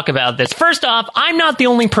talk about this. First off, I'm not the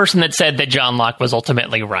only person that said that John Locke was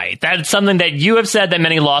ultimately right. That's something that you have said, that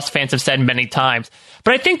many Lost fans have said many times.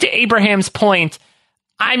 But I think to Abraham's point,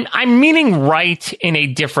 I'm meaning right in a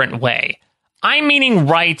different way. I'm meaning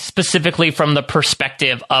right specifically from the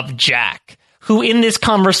perspective of Jack, who in this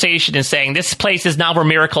conversation is saying, this place is not where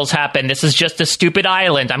miracles happen. This is just a stupid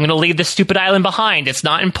island. I'm going to leave this stupid island behind. It's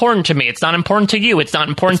not important to me. It's not important to you. It's not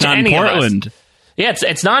important to any of us. Yeah,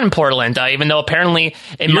 it's not in Portland, even though apparently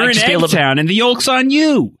it might just be a little town, and the yolk's on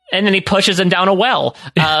you. And then he pushes him down a well.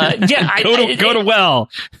 Go to well.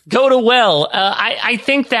 Go to well. I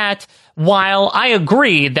think that while I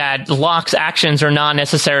agree that Locke's actions are not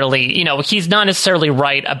necessarily, he's not necessarily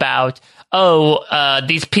right about,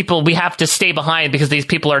 these people, we have to stay behind because these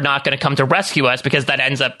people are not going to come to rescue us, because that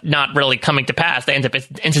ends up not really coming to pass. They end up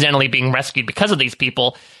incidentally being rescued because of these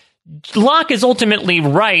people. Locke is ultimately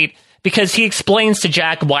right because he explains to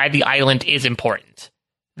Jack why the island is important.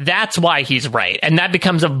 That's why he's right. And that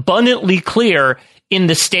becomes abundantly clear in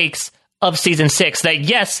the stakes of season 6 that,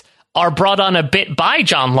 yes, are brought on a bit by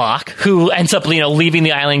John Locke, who ends up, leaving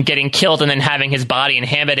the island, getting killed, and then having his body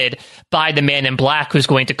inhabited by the Man in Black, who's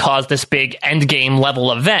going to cause this big endgame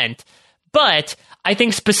level event. But I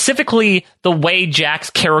think specifically the way Jack's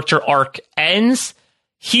character arc ends,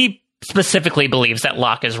 he specifically believes that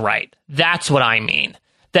Locke is right. That's what I mean.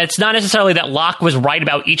 That's not necessarily that Locke was right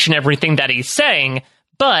about each and everything that he's saying,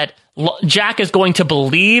 but Jack is going to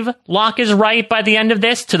believe Locke is right by the end of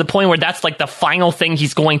this, to the point where that's like the final thing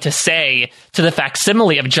he's going to say to the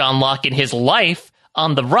facsimile of John Locke in his life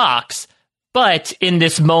on the rocks. But in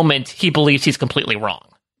this moment, he believes he's completely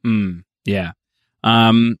wrong. Yeah.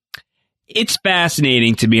 It's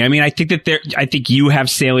fascinating to me. I mean, I think you have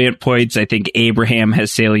salient points. I think Abraham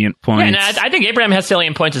has salient points. Yeah, and I think Abraham has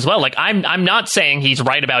salient points as well. Like, I'm not saying he's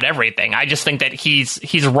right about everything. I just think that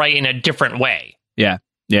he's right in a different way. Yeah.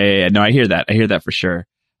 No, I hear that. I hear that for sure.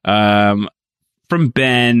 From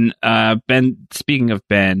Ben, speaking of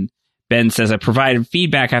Ben says, I provided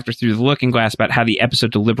feedback after Through the Looking Glass about how the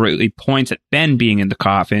episode deliberately points at Ben being in the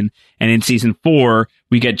coffin. And in season 4,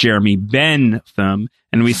 we get Jeremy Bentham,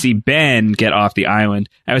 and we see Ben get off the island.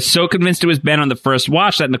 I was so convinced it was Ben on the first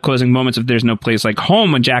watch that in the closing moments of There's No Place Like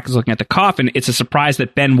Home, when Jack is looking at the coffin, it's a surprise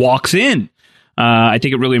that Ben walks in. I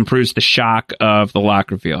think it really improves the shock of the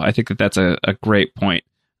Locke reveal. I think that's a great point.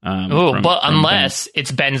 But unless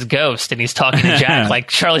it's Ben's ghost and he's talking to Jack like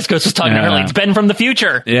Charlie's ghost was talking to her, like it's Ben from the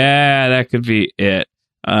future. Yeah, that could be it.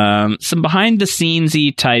 Some behind the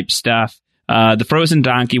scenes-y type stuff. The frozen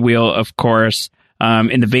donkey wheel, of course.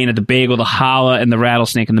 In the vein of the bagel, the challah, and the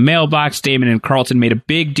rattlesnake in the mailbox, Damon and Carlton made a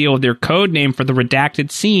big deal of their code name for the redacted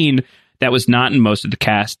scene that was not in most of the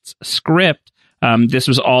cast's script. This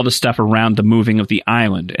was all the stuff around the moving of the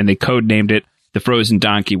island, and they codenamed it the frozen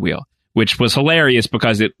donkey wheel, which was hilarious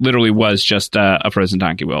because it literally was just a frozen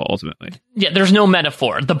donkey wheel, ultimately. Yeah, there's no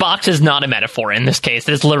metaphor. The box is not a metaphor in this case.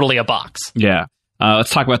 It's literally a box. Yeah.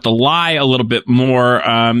 Let's talk about the lie a little bit more.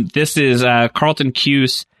 This is Carlton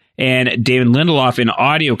Cuse and David Lindelof in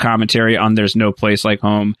audio commentary on There's No Place Like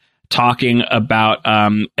Home, talking about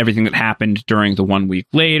everything that happened during the 1 week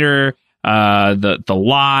later, the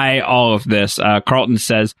lie, all of this. Carlton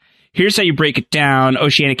says, Here's how you break it down.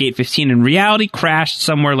 Oceanic 815 in reality crashed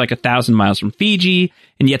somewhere like 1,000 miles from Fiji,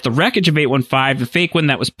 and yet the wreckage of 815, the fake one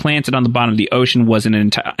that was planted on the bottom of the ocean, was in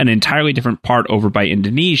an entirely different part over by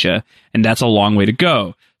Indonesia, and that's a long way to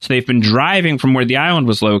go. So they've been driving from where the island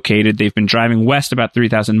was located. They've been driving west about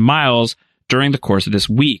 3,000 miles during the course of this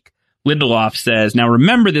week. Lindelof says, now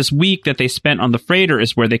remember, this week that they spent on the freighter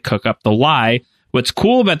is where they cook up the lie. What's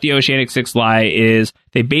cool about the Oceanic 6 lie is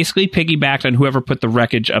they basically piggybacked on whoever put the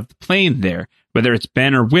wreckage of the plane there. Whether it's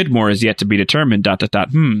Ben or Widmore is yet to be determined. ...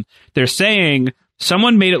 They're saying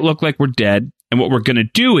someone made it look like we're dead, and what we're going to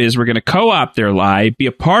do is we're going to co-opt their lie, be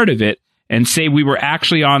a part of it, and say we were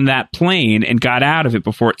actually on that plane and got out of it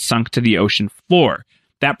before it sunk to the ocean floor.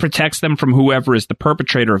 That protects them from whoever is the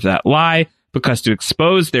perpetrator of that lie, because to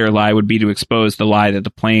expose their lie would be to expose the lie that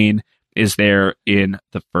the plane is there in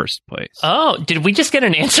the first place. Oh, did we just get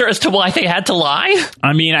an answer as to why they had to lie?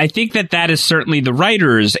 I mean, I think that is certainly the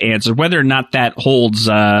writer's answer. Whether or not that holds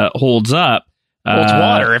up. Holds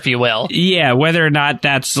water, if you will. Yeah, whether or not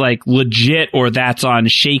that's like legit or that's on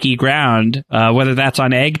shaky ground, whether that's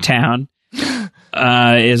on Eggtown,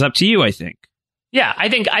 is up to you, I think. Yeah, I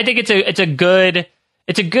think it's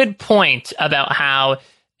a good point about how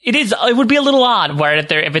it would be a little odd where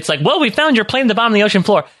if it's like, well, we found your plane at the bottom of the ocean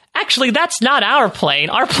floor. Actually, that's not our plane.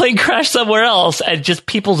 Our plane crashed somewhere else, and just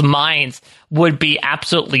people's minds would be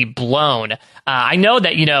absolutely blown. I know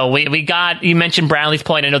that, you mentioned Brownlee's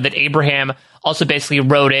point. I know that Abraham also basically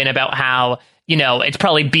wrote in about how, it's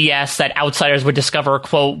probably BS that outsiders would discover,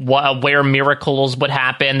 quote, where miracles would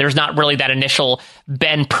happen. There's not really that initial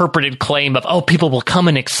Ben purported claim of, people will come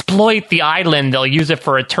and exploit the island. They'll use it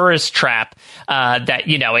for a tourist trap.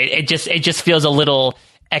 It just feels a little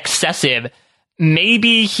excessive.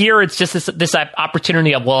 Maybe here it's just this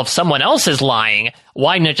opportunity of, well, if someone else is lying,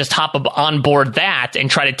 why not just hop on board that and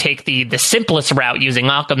try to take the simplest route using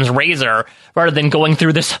Occam's razor rather than going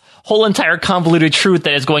through this whole entire convoluted truth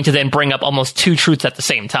that is going to then bring up almost two truths at the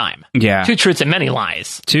same time. Yeah. Two truths and many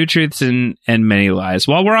lies. Two truths and many lies.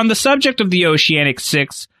 While we're on the subject of the Oceanic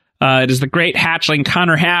 6, it is the great hatchling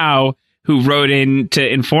Connor Howe who wrote in to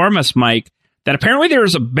inform us, Mike, that apparently there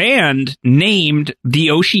is a band named the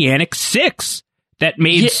Oceanic 6 that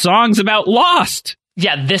made songs about Lost.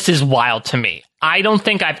 Yeah, this is wild to me. I don't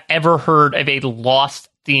think I've ever heard of a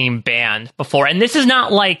Lost-themed band before. And this is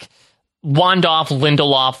not like Wandoff,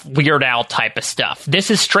 Lindelof, Weird Al type of stuff.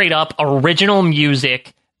 This is straight up original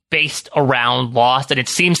music based around Lost, and it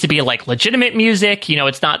seems to be like legitimate music.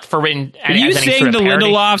 It's not for... Are you saying the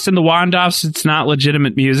Lindelofs and the Wandoffs, it's not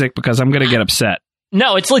legitimate music? Because I'm going to get upset.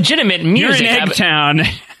 No, it's legitimate music. You're in Eggtown.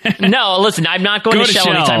 No, listen, I'm not going to Shell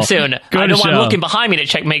anytime soon. I'm looking behind me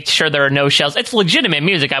to make sure there are no shells. It's legitimate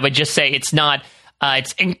music. I would just say it's not.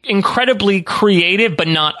 It's incredibly creative, but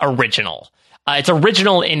not original. It's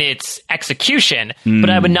original in its execution, but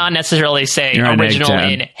I would not necessarily say original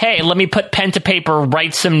in, hey, let me put pen to paper,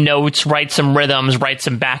 write some notes, write some rhythms, write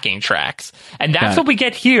some backing tracks. And that's what we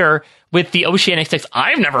get here with the Oceanic 6.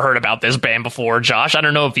 I've never heard about this band before, Josh. I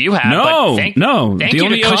don't know if you have. No. Thank you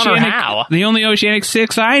to Connor Howe. The only Oceanic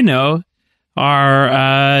 6 I know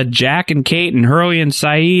are Jack and Kate and Hurley and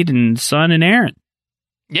Saeed and Son and Aaron.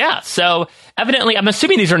 Yeah, so evidently, I'm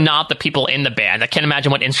assuming these are not the people in the band. I can't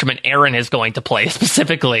imagine what instrument Aaron is going to play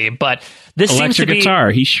specifically, but this seems to be... Electric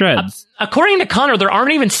guitar, he shreds. According to Connor, there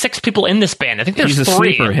aren't even 6 people in this band. I think there's 3. He's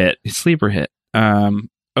a sleeper hit.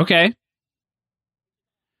 Okay.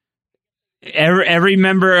 Every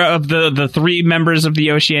member of the 3 members of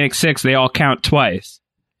the Oceanic 6, they all count twice.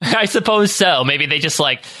 I suppose so. Maybe they just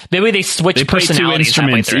maybe they switch they personalities. 2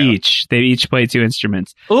 instruments each. They each play 2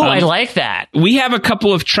 instruments. Ooh, I like that. We have a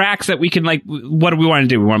couple of tracks that we can what do we want to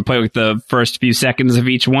do? We want to play with the first few seconds of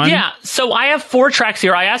each one? Yeah, so I have 4 tracks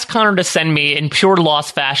here. I asked Connor to send me, in pure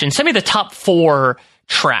Lost fashion, send me the top 4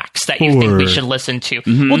 tracks that you think we should listen to.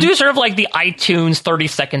 Mm-hmm. We'll do sort of like the iTunes 30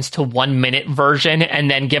 seconds to 1 minute version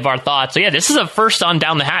and then give our thoughts. So yeah, this is a first on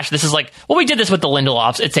down the hatch. This is like, we did this with the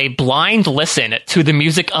Lindelofs. It's a blind listen to the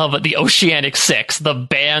music of the Oceanic 6, the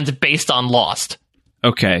band based on Lost.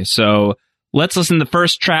 Okay, so let's listen. The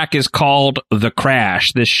first track is called The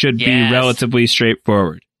Crash. This should be relatively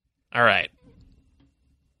straightforward. All right.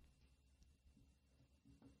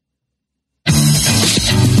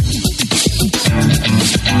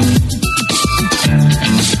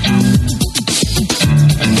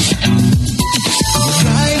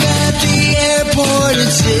 Arrive at the airport in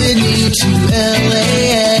Sydney to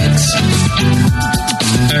LAX.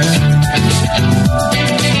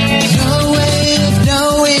 No way of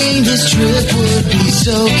knowing this trip would be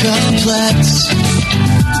so complex.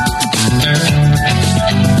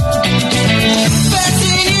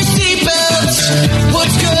 Fasten your seatbelts.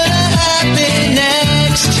 What's gonna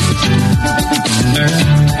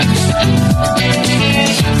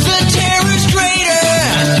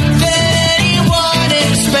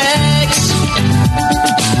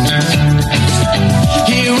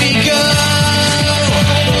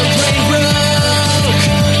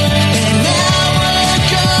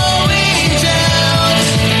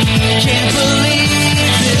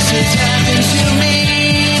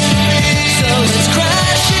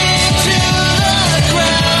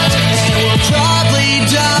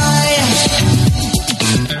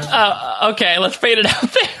Okay, let's fade it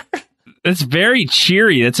out there. That's very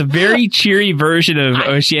cheery. That's a very cheery version of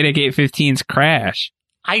Oceanic 815's Crash.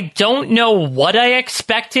 I don't know what I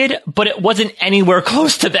expected, but it wasn't anywhere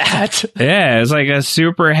close to that. Yeah, it was like a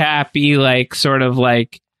super happy, like sort of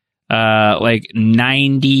like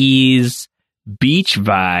 90s beach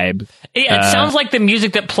vibe. It sounds like the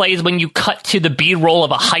music that plays when you cut to the B-roll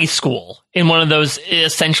of a high school in one of those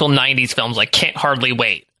essential 90s films, like Can't Hardly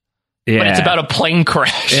Wait. Yeah. But it's about a plane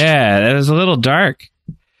crash. Yeah, it was a little dark.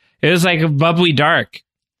 It was like a bubbly dark.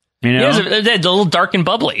 You know? It's a little dark and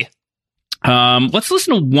bubbly. Let's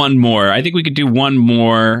listen to one more. I think we could do one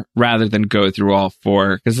more rather than go through all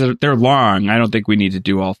four because they're long. I don't think we need to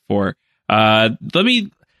do all four.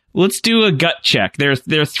 Let's do a gut check. There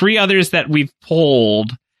are three others that we've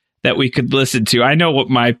polled that we could listen to. I know what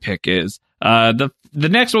my pick is. The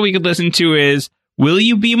next one we could listen to is Will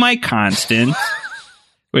You Be My Constant,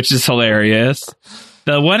 which is hilarious.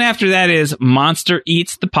 The one after that is Monster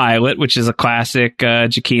Eats the Pilot, which is a classic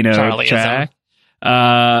Giacchino track.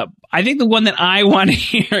 I think the one that I want to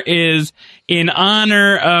hear is in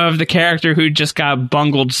honor of the character who just got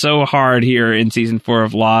bungled so hard here in season 4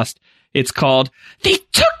 of Lost. It's called They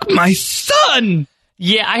Took My Son!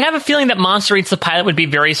 Yeah, I have a feeling that Monster Eats the Pilot would be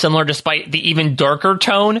very similar despite the even darker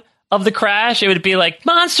tone of the crash. It would be like,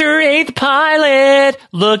 Monster ate the pilot,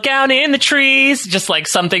 look out in the trees. Just like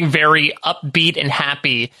something very upbeat and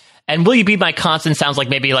happy. And Will You Be My Constant sounds like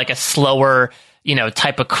maybe like a slower,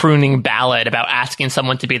 type of crooning ballad about asking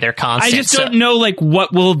someone to be their constant. I just don't know, like,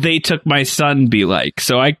 what will They Took My Son be like?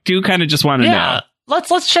 So I do kind of just want to know.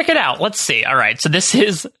 Let's check it out. Let's see. All right, so this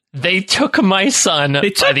is They Took My Son. They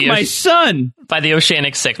Took My Son! By the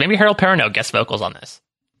Oceanic Six. Maybe Harold Perrineau guest vocals on this.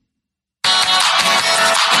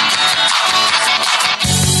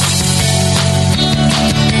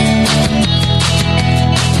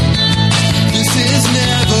 This is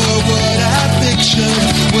never what I pictured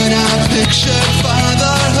when I pictured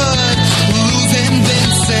fatherhood. Losing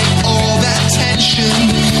Vincent, all that tension.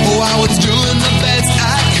 Oh, I was doing the best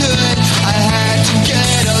I could. I had to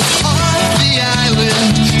get us off the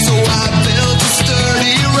island, so I built a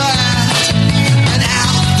sturdy raft. And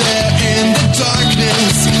out there in the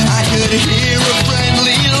darkness, I could hear a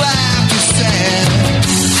friendly laugh. He said,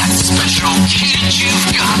 that special kid you've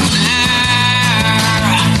got there,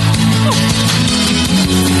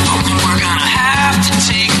 we're gonna have to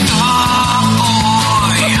take the boy.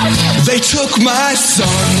 They took my son,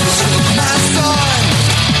 they took my son,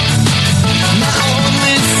 my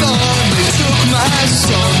only son. They took my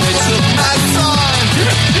son, they took my son,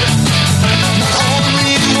 my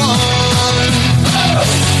only one. Now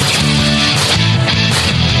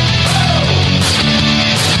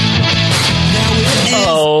it is.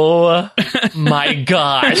 Oh my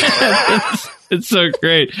God. It's so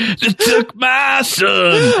great. They took my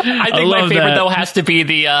son. I think my favorite, though, has to be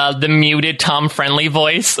the muted Tom Friendly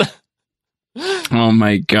voice. Oh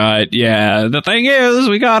my God, yeah. The thing is,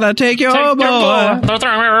 we gotta take your boy. The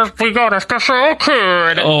thing is, we got a special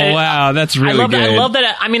kid. Oh, wow, that's really good. I love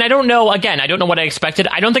that. I mean, I don't know. Again, I don't know what I expected.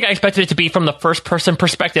 I don't think I expected it to be from the first person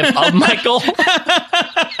perspective of Michael.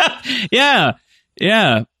 Yeah.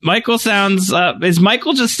 Michael sounds... is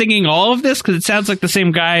Michael just singing all of this? Because it sounds like the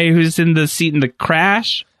same guy who's in the seat in the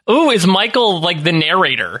crash. Ooh, is Michael like the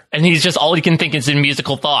narrator? And he's just all he can think is in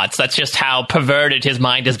musical thoughts. That's just how perverted his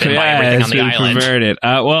mind has been by everything on the island. Perverted.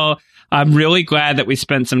 Well, I'm really glad that we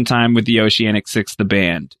spent some time with the Oceanic Six, the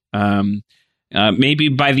band. Maybe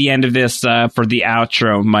by the end of this, for the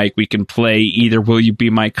outro, Mike, we can play either Will You Be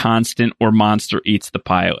My Constant or Monster Eats the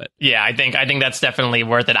Pilot. Yeah, I think that's definitely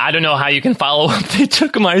worth it. I don't know how you can follow up They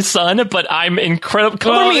Took My Son, but I'm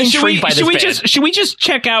incredibly intrigued by this band. Should we just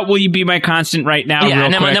check out Will You Be My Constant right now? Yeah,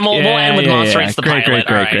 real quick? And then we'll end with Monster Eats the Pilot.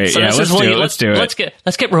 Great. So yeah, let's do it.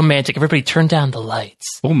 Let's get romantic. Everybody turn down the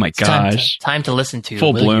lights. Oh my gosh. Time to listen to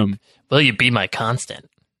Full bloom. Will You Be My Constant?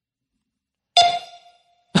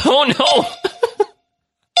 Oh no!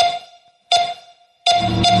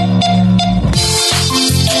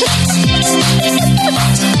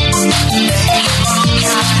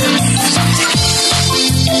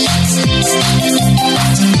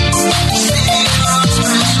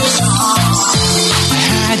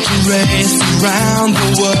 Race around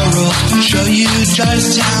the world, show you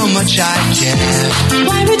just how much I care.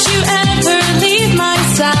 Why would you ever leave my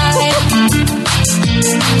side?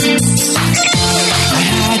 I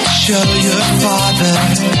had to show your father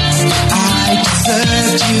I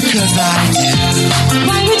deserved you 'cause I do.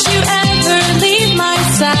 Why would you ever leave my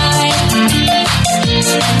side?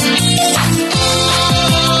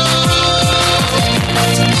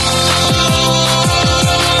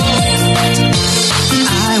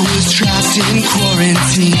 I was trapped in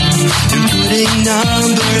quarantine in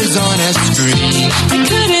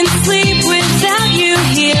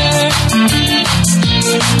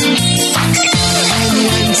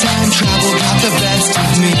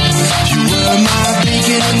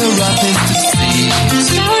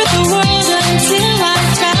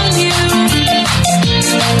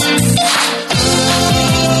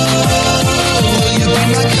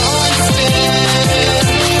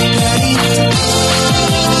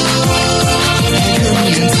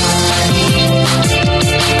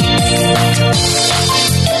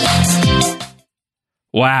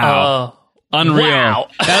Wow. Unreal. Wow.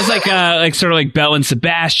 That was like sort of like Belle and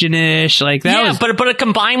Sebastian-ish. Like that was. but it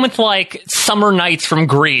combined with like Summer Nights from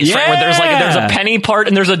Greece, right? Where there's a Penny part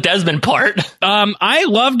and there's a Desmond part. I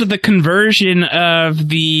loved the conversion of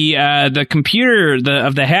the computer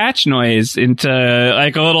of the hatch noise into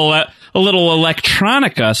like a little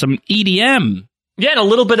electronica, some EDM. Yeah, and a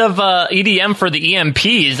little bit of EDM for the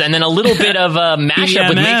EMPs, and then a little bit of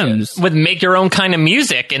mashup with make your own kind of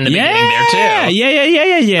music in the beginning there too.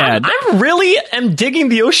 Yeah. I really am digging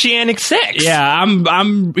the Oceanic Six. Yeah,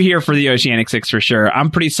 I'm here for the Oceanic Six for sure.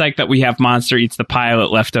 I'm pretty psyched that we have Monster Eats the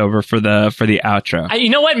Pilot left over for the outro. You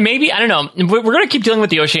know what? Maybe, I don't know. We're going to keep dealing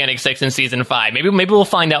with the Oceanic Six in season 5. Maybe we'll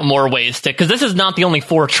find out more ways to, because this is not the only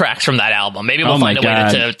 4 tracks from that album. Maybe we'll find a way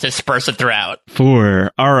to disperse it throughout.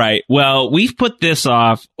 4. All right. Well, we've put this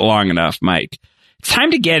off long enough, Mike. It's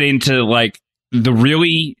time to get into like the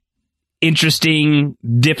really interesting,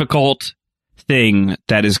 difficult thing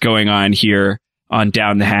that is going on here on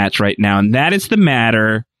Down the Hatch right now, and that is the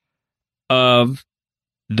matter of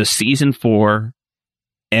the season 4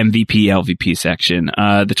 MVP LVP section.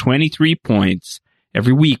 The 23 points.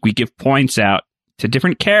 Every week we give points out to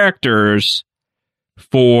different characters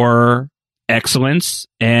for excellence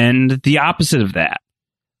and the opposite of that.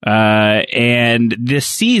 And this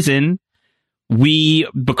season,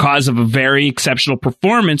 because of a very exceptional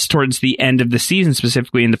performance towards the end of the season,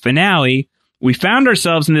 specifically in the finale, we found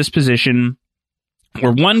ourselves in this position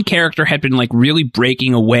where one character had been like really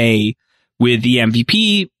breaking away with the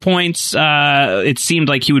MVP points. It seemed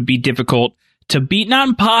like he would be difficult to beat, not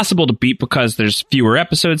impossible to beat, because there's fewer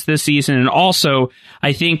episodes this season. And also,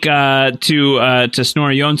 I think, to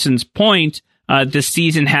Snorre Jonsson's point, this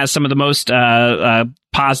season has some of the most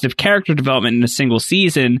positive character development in a single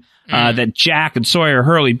season. That Jack and Sawyer,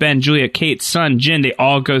 Hurley, Ben, Julia, Kate, Sun, Jin, they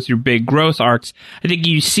all go through big growth arcs. I think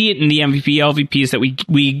you see it in the MVP LVPs that we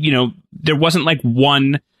there wasn't like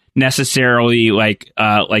one necessarily like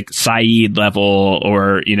Saeed level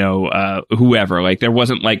or whoever. Like there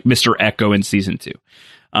wasn't like Mr. Echo in season 2,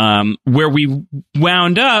 where we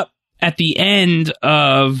wound up at the end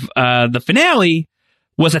of the finale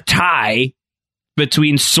was a tie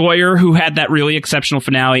between Sawyer, who had that really exceptional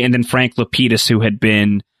finale, and then Frank Lapidus, who had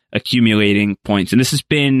been accumulating points. And this has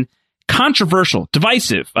been controversial,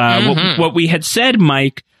 divisive. What we had said,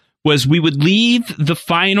 Mike, was we would leave the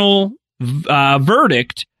final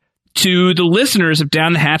verdict to the listeners of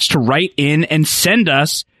Down the Hatch to write in and send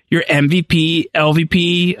us your MVP,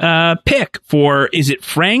 LVP pick for, is it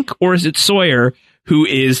Frank or is it Sawyer who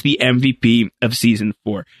is the MVP of season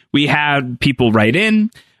 4? We had people write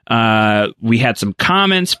in. We had some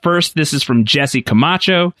comments. First, this is from Jesse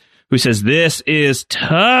Camacho, who says, this is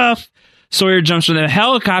tough. Sawyer jumps from the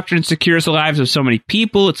helicopter and secures the lives of so many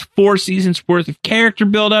people. It's 4 seasons worth of character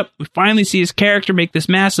buildup. We finally see his character make this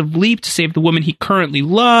massive leap to save the woman he currently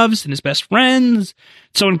loves and his best friends.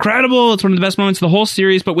 It's so incredible. It's one of the best moments of the whole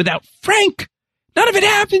series, but without Frank, none of it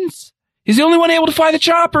happens. He's the only one able to fly the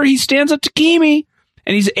chopper. He stands up to Kimi,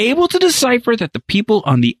 and he's able to decipher that the people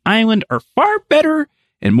on the island are far better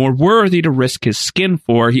and more worthy to risk his skin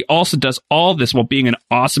for. He also does all this while being an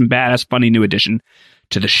awesome, badass, funny new addition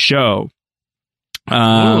to the show.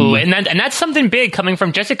 Ooh, and that's something big coming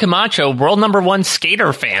from Jesse Camacho, world #1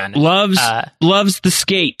 skater fan. Loves the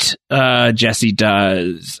skate. Jesse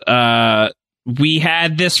does. We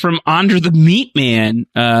had this from Andre the Meat Man,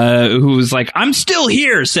 who was like, I'm still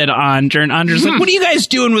here, said Andre. And Andre's like, what are you guys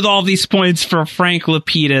doing with all these points for Frank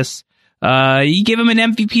Lapidus? You give him an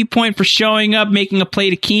MVP point for showing up, making a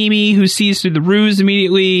play to Kimi, who sees through the ruse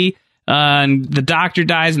immediately. And the doctor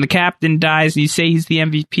dies and the captain dies, and you say he's the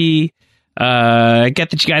MVP. I get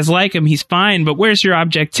that you guys like him. He's fine, but where's your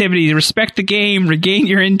objectivity? Respect the game. Regain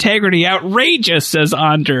your integrity. Outrageous, says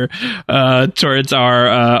Andre, towards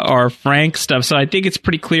our Frank stuff. So I think it's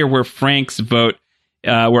pretty clear where Frank's vote,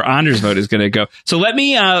 where Andre's vote is going to go. So let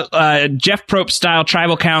me, Jeff Probst style,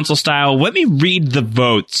 tribal council style, let me read the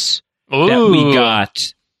votes that we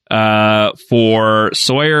got for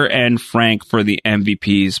Sawyer and Frank for the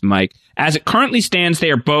MVPs, Mike. As it currently stands,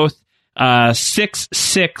 they are both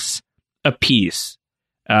 6-6 apiece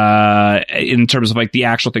in terms of like the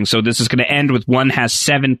actual thing. So this is going to end with one has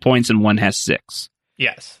 7 points and one has 6.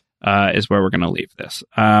 Yes. Is where we're going to leave this.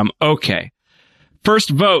 Okay.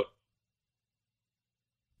 First vote,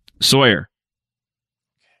 Sawyer.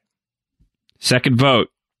 Second vote,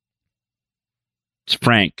 it's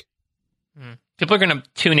Frank. People are going to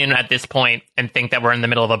tune in at this point and think that we're in the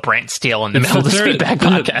middle of a Brent Steele in the middle of this feedback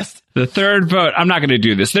podcast. The third vote. I'm not going to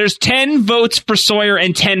do this. There's 10 votes for Sawyer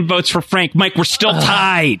and 10 votes for Frank. Mike, we're still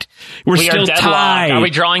tied. We still tied. Are we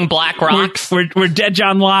drawing black rocks? We're dead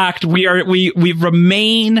John locked. We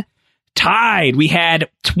remain tied. We had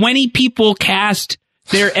 20 people cast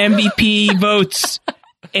their MVP votes,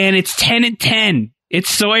 and it's 10 and 10. It's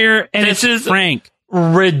Sawyer and it's Frank.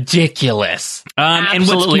 Ridiculous.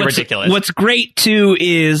 Absolutely ridiculous. What's great too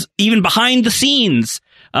is even behind the scenes,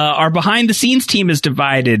 our behind the scenes team is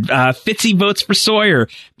divided. Fitzy votes for Sawyer.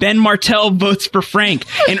 Ben Martell votes for Frank.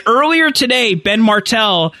 And earlier today, Ben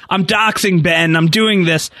Martell, I'm doxing Ben. I'm doing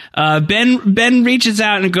this. Ben reaches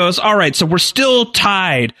out and goes, all right, so we're still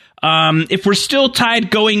tied. If we're still tied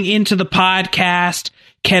going into the podcast,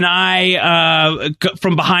 can I,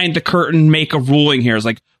 from behind the curtain, make a ruling here? It's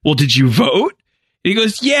like, well, did you vote? And he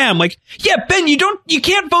goes, yeah. I'm like, yeah, Ben, you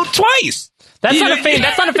can't vote twice. That's not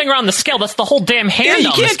a finger on the scale. That's the whole damn hand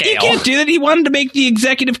on the scale. You can't do that. He wanted to make the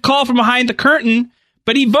executive call from behind the curtain,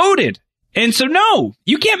 but he voted. And so, no,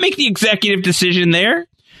 you can't make the executive decision there.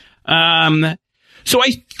 So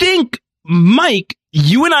I think, Mike,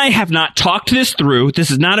 you and I have not talked this through.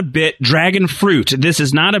 This is not a bit. Dragon fruit. This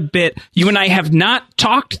is not a bit. You and I have not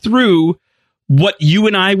talked through what you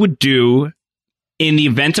and I would do in the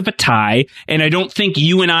event of a tie, and I don't think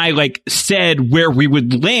you and I said where we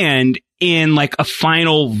would land in a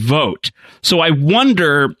final vote. So I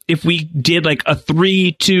wonder if we did a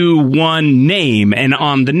 3-2-1 name, and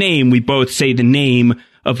on the name we both say the name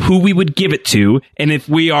of who we would give it to, and if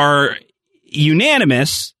we are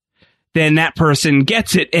unanimous, then that person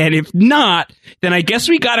gets it. And if not, then I guess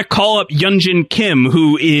we got to call up Yunjin Kim,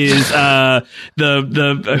 who is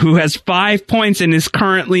who has 5 points and is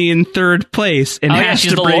currently in third place and has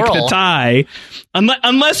to break the tie,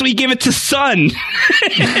 unless we give it to Sun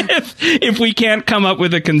if we can't come up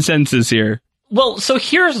with a consensus here. Well, so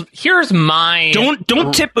here's my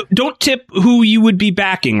don't tip who you would be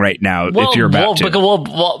backing right now if you're about to.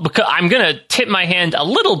 Because I'm gonna tip my hand a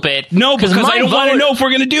little bit. No, because I don't want to know if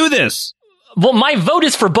we're gonna do this. Well, my vote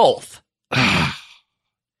is for both.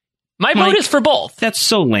 My vote is for both. That's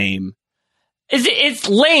so lame. It's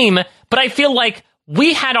lame, but I feel like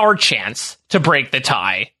we had our chance to break the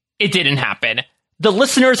tie. It didn't happen. The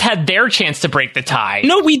listeners had their chance to break the tie.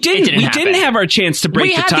 No, we didn't. We didn't have our chance to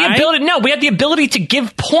break the tie. We had the ability to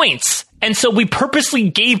give points. And so we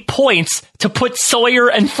purposely gave points to put Sawyer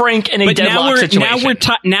and Frank in a deadlock situation.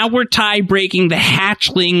 Now we're tie breaking the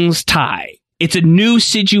hatchlings tie. It's a new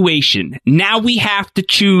situation. Now we have to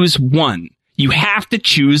choose one. You have to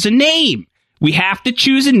choose a name. We have to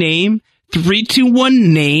choose a name,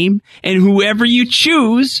 3-2-1 name, and whoever you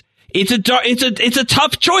choose, it's a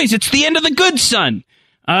tough choice. It's the end of the good son.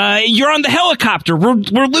 You're on the helicopter. We're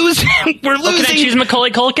losing. We're losing. Can I choose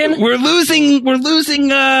Macaulay Culkin? We're losing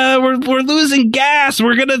gas.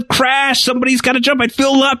 We're gonna crash. Somebody's got to jump. I'd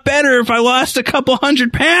feel a lot better if I lost a couple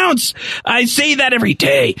 100 pounds. I say that every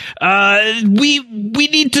day. We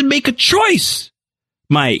need to make a choice,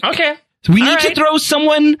 Mike. Okay. We need to throw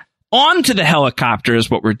someone onto the helicopter is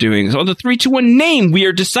what we're doing. So the 3-2-1 name we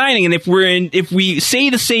are deciding, and if we say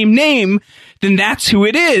the same name, then that's who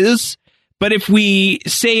it is. But if we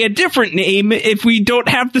say a different name, if we don't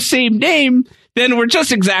have the same name, then we're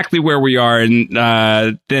just exactly where we are, and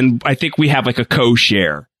then I think we have a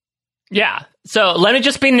co-share. Yeah. So let me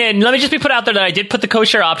just be put out there that I did put the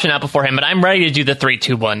co-share option out before him, but I'm ready to do the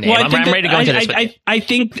 3-2-1 name. Well, I'm ready to go into this with you.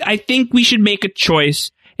 I think we should make a choice,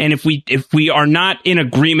 and if we are not in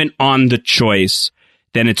agreement on the choice,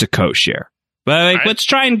 then it's a co-share. But let's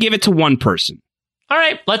try and give it to one person. All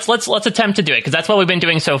right, let's attempt to do it, because that's what we've been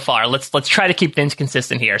doing so far. Let's try to keep things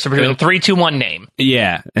consistent here. So we're doing 3-2-1 name.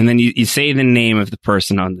 Yeah, and then you say the name of the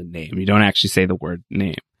person on the name. You don't actually say the word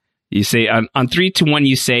name. You say on 3-2-1.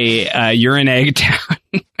 You say you're in Eggtown.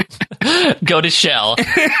 Go to Shell.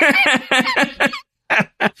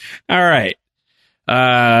 All right.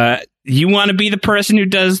 You want to be the person who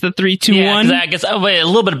does the 3-2-1? Yeah, I guess a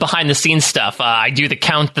little bit of behind the scenes stuff. I do the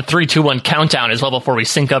 3-2-1 countdown as well before we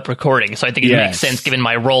sync up recording. So I think it makes sense given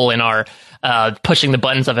my role in our pushing the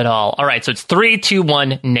buttons of it all. All right, so it's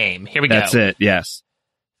 3-2-1 name. Here we go. That's it. Yes.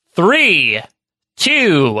 3,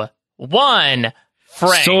 2, 1.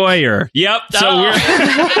 Frank. Sawyer. Yep. So we're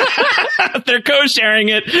they're co-sharing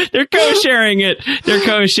it. They're co-sharing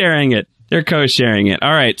it. All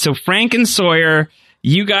right. So Frank and Sawyer.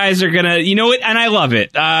 You guys are gonna, you know what, and I love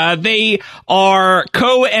it. They are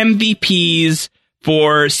co-MVPs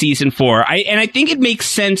for season 4. I think it makes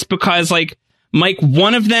sense because, Mike,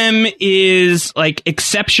 one of them is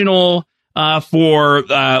exceptional for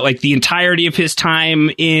like the entirety of his time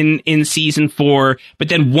in season 4, but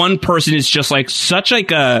then one person is just like such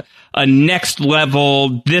like a next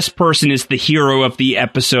level, this person is the hero of the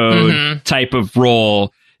episode type of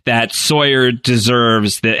role that Sawyer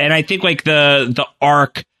deserves. And I think like the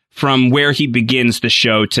arc from where he begins the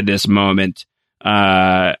show to this moment,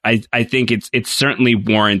 I think it's certainly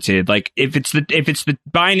warranted. Like if it's the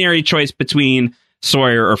binary choice between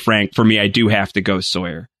Sawyer or Frank, for me, I do have to go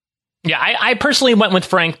Sawyer. Yeah, I personally went with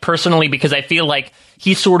Frank personally because I feel like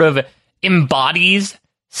he sort of embodies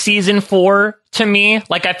season 4 to me.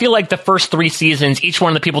 Like, I feel like the first 3 seasons, each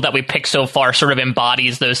one of the people that we picked so far sort of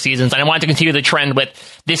embodies those seasons. And I wanted to continue the trend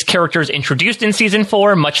with this character is introduced in season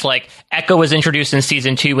 4, much like Echo was introduced in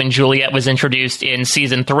season 2 and Juliet was introduced in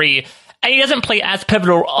season 3. And he doesn't play as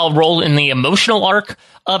pivotal a role in the emotional arc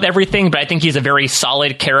of everything, but I think he's a very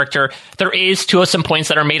solid character. There is, to some points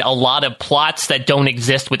that are made, a lot of plots that don't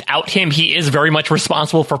exist without him. He is very much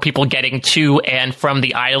responsible for people getting to and from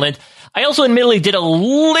the island. I also admittedly did a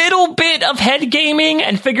little bit of head gaming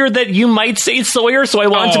and figured that you might say Sawyer, so I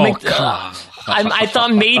wanted to make... I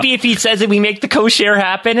thought maybe if he says it, we make the co-share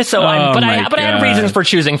happen. So, but I had reasons for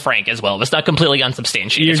choosing Frank as well. It's not completely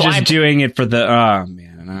unsubstantiated. You're so just doing it for the... Oh, man.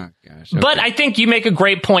 Oh, gosh. Okay. But I think you make a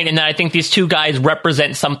great point in that I think these two guys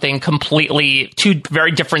represent something completely... two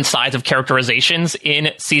very different sides of characterizations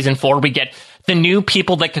in season 4. We get the new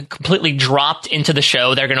people that get completely dropped into the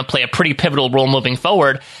show. They're going to play a pretty pivotal role moving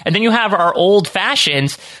forward. And then you have our old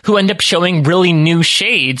fashions who end up showing really new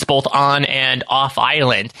shades both on and off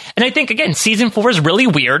island. And I think, again, season 4 is really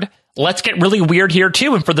weird. Let's get really weird here,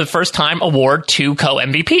 too, and for the first time, award 2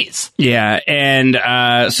 co-MVPs. Yeah,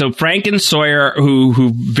 and so Frank and Sawyer,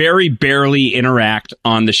 who very barely interact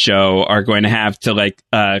on the show, are going to have to, like,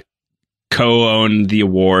 co-own the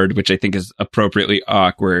award, which I think is appropriately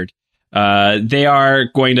awkward. They are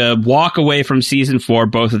going to walk away from season 4,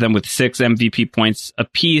 both of them with 6 MVP points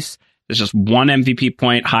apiece. There's just 1 MVP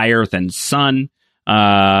point higher than Sun,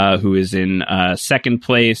 who is in second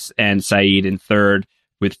place, and Saeed in third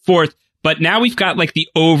with 4th. But now we've got like the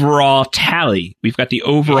overall tally. We've got the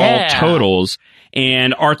overall totals.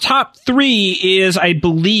 And our top 3 is, I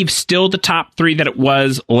believe, still the top 3 that it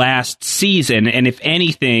was last season. And if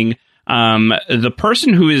anything, the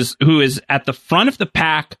person who is at the front of the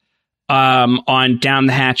pack on Down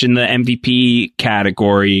the Hatch in the MVP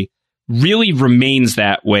category really remains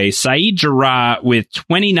that way. Saeed Jarrah with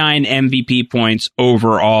 29 MVP points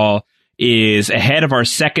overall is ahead of our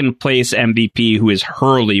second place MVP, who is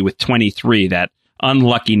Hurley with 23, that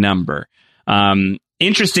unlucky number.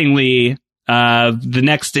 Interestingly, the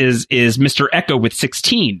next is Mr. Echo with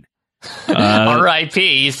 16.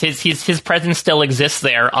 R.I.P. His presence still exists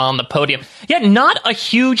there on the podium. Yet not a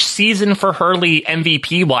huge season for Hurley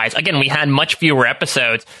MVP wise. Again, we had much fewer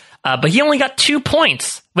episodes, but he only got 2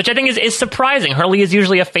 points, which I think is surprising. Hurley is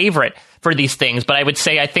usually a favorite for these things, but I would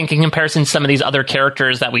say I think in comparison to some of these other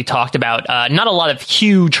characters that we talked about, not a lot of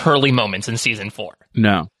huge Hurley moments in season 4.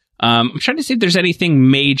 No. I'm trying to see if there's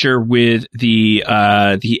anything major with the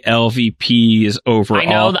LVPs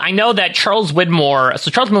overall. I know that Charles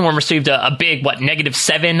Widmore received a big,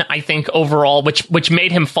 -7, I think, overall, which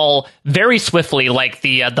made him fall very swiftly, like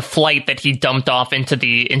the flight that he dumped off into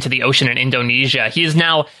the ocean in Indonesia. He is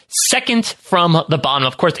now second from the bottom.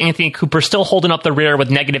 Of course, Anthony Cooper still holding up the rear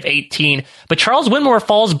with -18, but Charles Widmore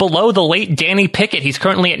falls below the late Danny Pickett. He's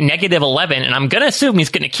currently at -11, and I'm going to assume he's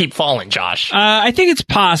going to keep falling, Josh. I think it's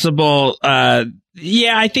possible.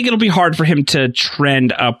 Yeah, I think it'll be hard for him to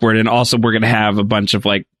trend upward, and also we're going to have a bunch of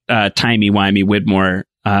like timey-wimey Widmore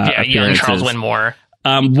young Charles Widmore.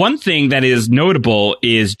 One thing that is notable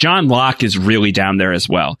is John Locke is really down there as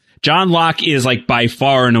well. John Locke is like by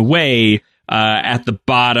far and away at the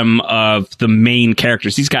bottom of the main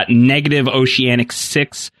characters. He's got -Oceanic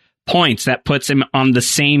 6 points. That puts him on the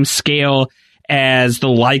same scale as the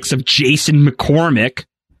likes of Jason McCormick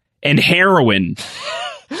and Heroin.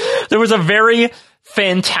 There was a very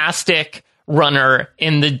fantastic runner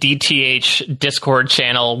in the DTH Discord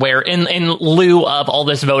channel where in lieu of all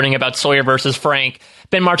this voting about Sawyer versus Frank,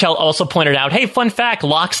 Ben Martell also pointed out, hey, fun fact,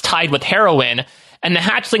 Locke's tied with Heroin. And the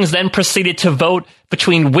Hatchlings then proceeded to vote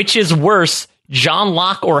between which is worse, John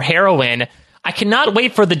Locke or Heroin. I cannot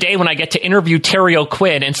wait for the day when I get to interview Terry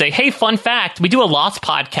O'Quinn and say, hey, fun fact, we do a Lost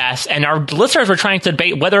podcast, and our listeners were trying to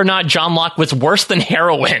debate whether or not John Locke was worse than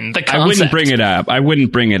Heroin, the concept. I wouldn't bring it up. I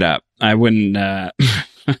wouldn't bring it up. I wouldn't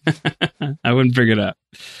bring it up.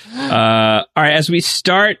 All right, as we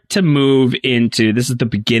start to move into, this is the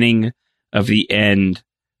beginning of the end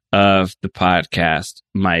of the podcast,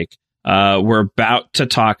 Mike. We're about to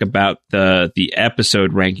talk about the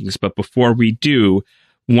episode rankings, but before we do,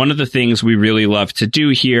 one of the things we really love to do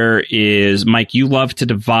here is, Mike, you love to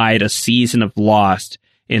divide a season of Lost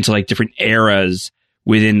into like different eras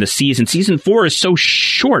within the season. Season 4 is so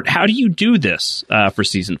short. How do you do this for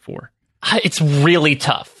season 4? It's really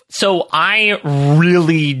tough. So I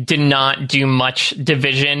really did not do much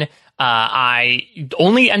division. I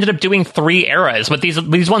only ended up doing 3 eras, but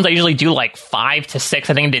these ones I usually do like 5 to 6.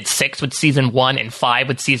 I think I did 6 with season 1 and 5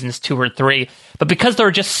 with seasons 2 or 3. But because there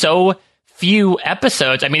are just so few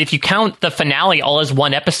episodes, I mean, if you count the finale all as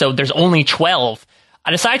one episode, there's only 12. I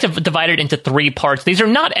decided to divide it into 3 parts. These are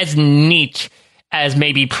not as neat as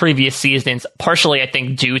maybe previous seasons, partially, I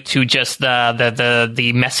think, due to just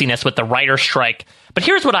the messiness with the writer strike. But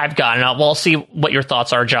here's what I've got, and we'll see what your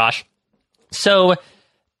thoughts are, Josh. So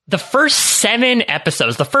the first 7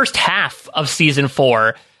 episodes, the first half of season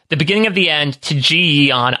 4, the beginning of the end to Ji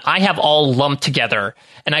Yeon, I have all lumped together,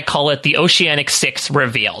 and I call it the Oceanic 6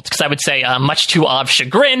 revealed, because I would say much to Av's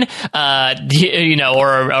chagrin, instead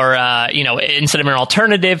of an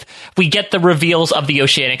alternative, we get the reveals of the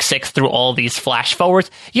Oceanic 6 through all these flash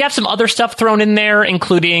forwards. You have some other stuff thrown in there,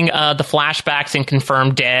 including the flashbacks in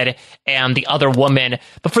Confirmed Dead and the other woman,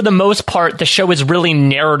 but for the most part, the show is really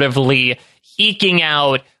narratively eking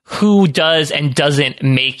out who does and doesn't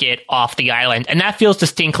make it off the island. And that feels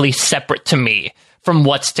distinctly separate to me from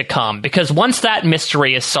what's to come. Because once that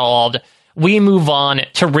mystery is solved, we move on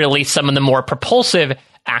to really some of the more propulsive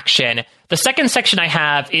action. The second section I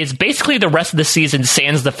have is basically the rest of the season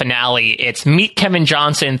sans the finale. It's Meet Kevin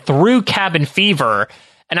Johnson through Cabin Fever.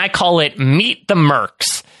 And I call it Meet the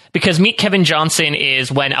Mercs. Because Meet Kevin Johnson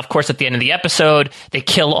is when, of course, at the end of the episode, they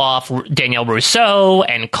kill off Danielle Rousseau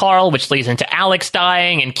and Carl, which leads into Alex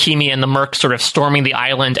dying, and Kimi and the Mercs sort of storming the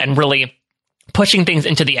island and really pushing things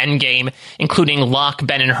into the end game, including Locke,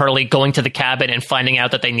 Ben, and Hurley going to the cabin and finding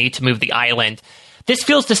out that they need to move the island. This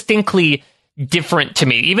feels distinctly different to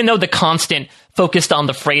me. Even though the constant focused on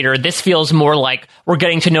the freighter, this feels more like we're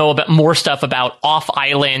getting to know a bit more stuff about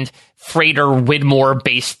off-island, freighter,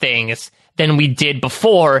 Widmore-based things than we did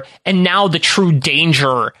before, and now the true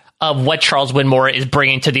danger of what Charles Widmore is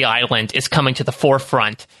bringing to the island is coming to the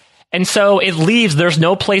forefront. And so it leaves There's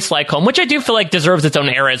No Place Like Home, which I do feel like deserves its own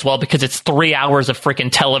era as well, because it's 3 hours of freaking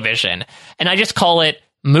television. And I just call it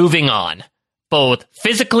Moving On, both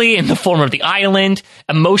physically in the form of the island,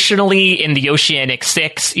 emotionally in the Oceanic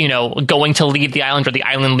 6, going to leave the island or the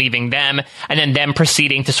island leaving them, and then them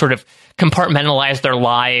proceeding to sort of compartmentalize their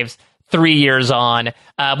lives 3 years on.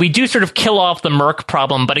 We do sort of kill off the Merc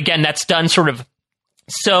problem, but again, that's done sort of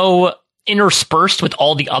so interspersed with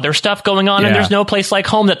all the other stuff going on, and There's No Place Like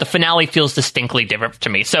Home that the finale feels distinctly different to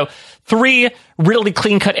me. So 3 really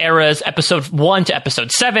clean-cut eras. Episode 1 to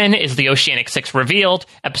episode 7 is the Oceanic 6 revealed.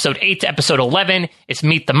 Episode 8 to episode 11 is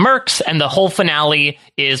Meet the Mercs, and the whole finale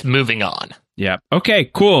is Moving On. Yeah.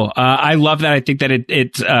 Okay, cool. I love that. I think that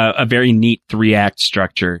it's a very neat 3-act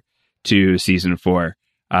structure to season 4.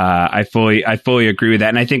 I fully agree with that.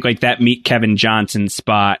 And I think like that Meet Kevin Johnson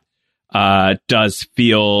spot does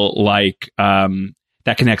feel like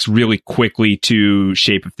that connects really quickly to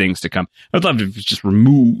Shape of Things to Come. I'd love if it was just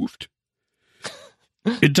removed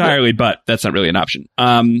entirely, but that's not really an option.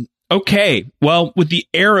 Okay, well, with the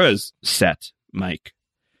eras set, Mike,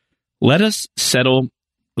 let us settle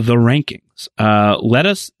the rankings. Let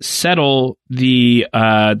us settle the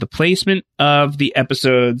placement of the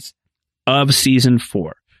episodes of season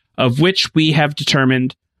 4, of which we have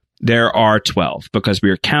determined there are 12, because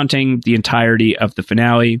we are counting the entirety of the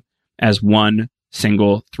finale as one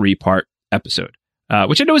single 3-part episode,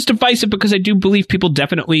 which I know is divisive, because I do believe people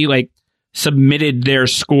definitely submitted their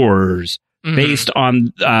scores based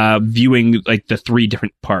on viewing the 3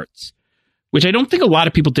 different parts, which I don't think a lot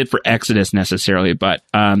of people did for Exodus necessarily, but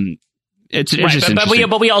it's right, just but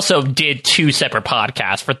we also did 2 separate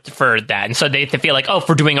podcasts for that, and so they feel like, if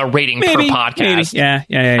we're doing a rating per podcast, yeah.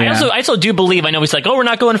 I also do believe, I know it's like, we're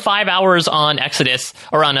not going 5 hours on Exodus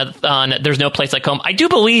or on There's No Place Like Home. I do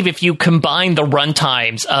believe if you combine the run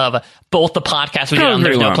times of both the podcasts we did on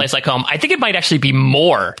There's No Place Like Home, I think it might actually be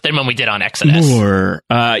more than when we did on Exodus. More,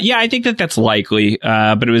 yeah, I think that's likely,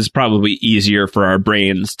 but it was probably easier for our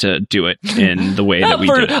brains to do it in the way that we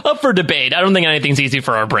did. Up for debate. I don't think anything's easy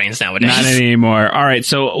for our brains nowadays. Not anymore. All right,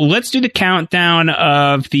 so let's do the countdown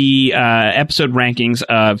of the episode rankings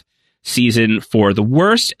of season 4. The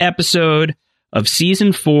worst episode of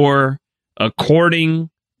season 4, according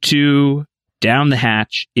to Down the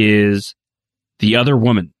Hatch, is The Other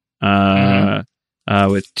Woman, with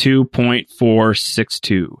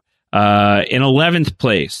 2.462. In 11th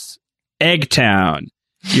place, Eggtown.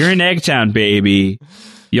 You're in Eggtown, baby.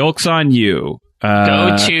 Yolk's on you.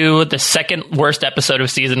 Go to the second worst episode of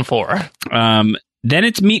season 4. Then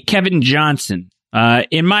it's Meet Kevin Johnson.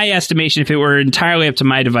 In my estimation, if it were entirely up to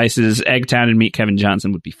my devices, Eggtown and Meet Kevin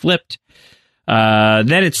Johnson would be flipped.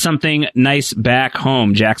 Then it's Something Nice Back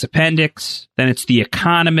Home, Jack's Appendix. Then it's The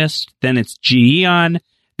Economist. Then it's Ji-yeon.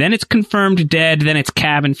 Then it's Confirmed Dead. Then it's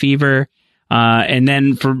Cabin Fever. And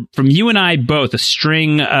then from you and I both, a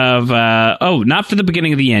string of, not for the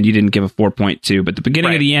beginning of the end. You didn't give a 4.2, but the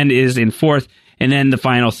beginning of the end is in fourth. And then the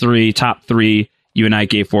final top three, you and I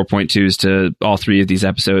gave 4.2s to all three of these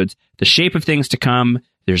episodes. The Shape of Things to Come,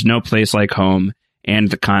 There's No Place Like Home, and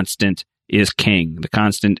The Constant is king. The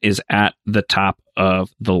Constant is at the top of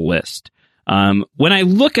the list. When I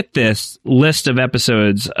look at this list of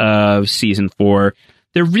episodes of season 4,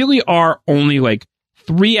 there really are only like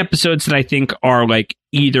 3 episodes that I think are like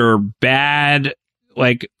either bad,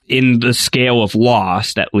 like in the scale of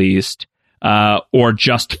Lost at least, or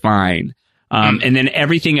just fine. And then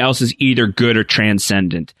everything else is either good or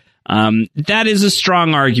transcendent. That is a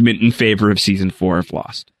strong argument in favor of season 4 of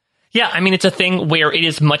Lost. Yeah, I mean, it's a thing where it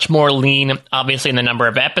is much more lean, obviously, in the number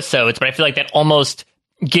of episodes, but I feel like that almost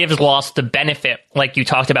gives Lost the benefit, like you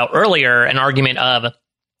talked about earlier, an argument of,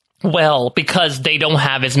 well, because they don't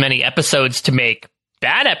have as many episodes to make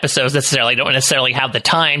bad episodes necessarily, don't necessarily have the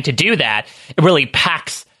time to do that, it really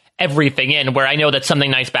packs everything in, where I know that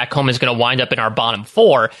Something Nice Back Home is going to wind up in our bottom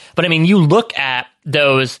 4, but I mean, you look at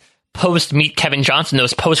those post-Meet Kevin Johnson,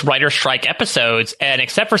 those post-writer strike episodes, and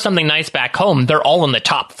except for Something Nice Back Home, they're all in the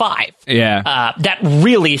top 5. Yeah. That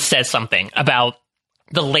really says something about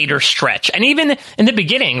the later stretch. And even in the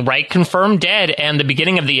beginning, right, Confirmed Dead and the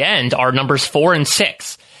beginning of the end are numbers 4 and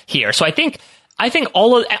 6 here. So I think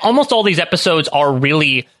almost all these episodes are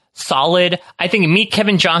really solid. I think Meet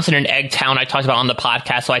Kevin Johnson and Eggtown I talked about on the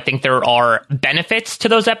podcast, so I think there are benefits to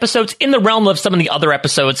those episodes in the realm of some of the other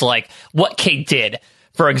episodes, like What Kate Did,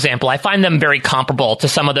 for example. I find them very comparable to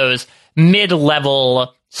some of those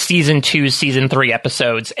mid-level season 2, season 3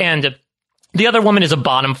 episodes. And The Other Woman is a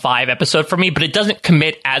bottom 5 episode for me, but it doesn't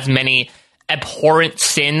commit as many abhorrent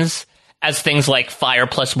sins as things like Fire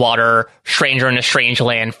Plus Water, Stranger in a Strange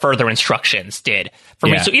Land, Further Instructions did for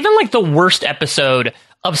me. So even like the worst episode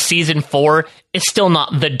of season 4 is still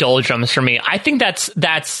not the doldrums for me. I think that's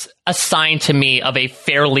a sign to me of a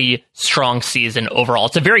fairly strong season overall.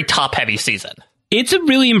 It's a very top-heavy season. It's a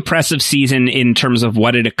really impressive season in terms of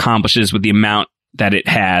what it accomplishes with the amount that it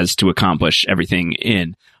has to accomplish everything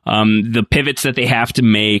in. The pivots that they have to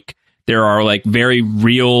make, there are like very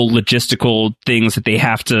real logistical things that they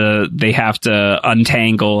have to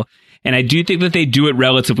untangle. And I do think that they do it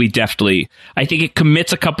relatively deftly. I think it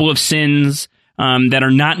commits a couple of sins that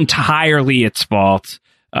are not entirely its fault,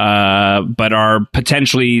 but are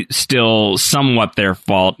potentially still somewhat their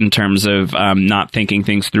fault in terms of not thinking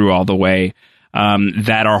things through all the way,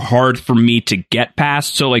 that are hard for me to get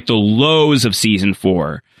past. So like the lows of season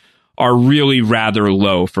 4 are really rather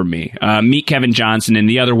low for me. Meet Kevin Johnson and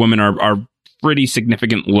The Other Woman are pretty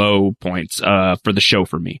significant low points for the show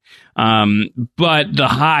for me. But the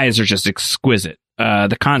highs are just exquisite.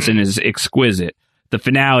 The Constant is exquisite. The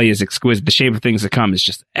finale is exquisite. The Shape of Things to Come is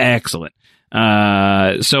just excellent.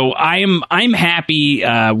 So I'm happy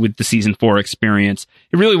with the season 4 experience.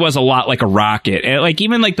 It really was a lot like a rocket. And like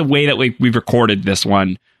even like the way that we recorded this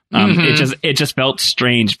one, it just felt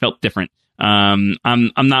strange, felt different. I'm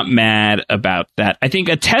not mad about that. I think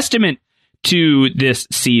a testament to this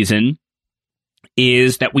season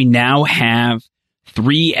is that we now have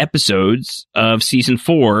 3 episodes of season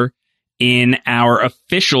 4 in our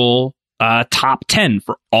official top 10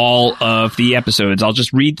 for all of the episodes. I'll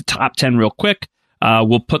just read the top 10 real quick.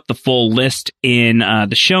 We'll put the full list in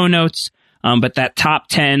the show notes. But that top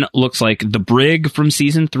 10 looks like The Brig from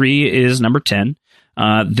season 3 is number 10.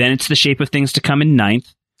 Then it's The Shape of Things to Come in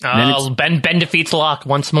 9th. Ben defeats Locke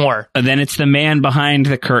once more. Then it's The Man Behind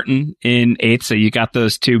the Curtain in 8th. So you got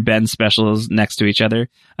those 2 Ben specials next to each other.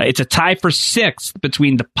 It's a tie for 6th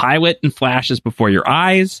between The Pilot and Flashes Before Your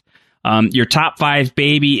Eyes. Your top 5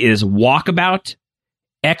 baby is Walkabout,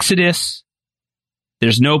 Exodus,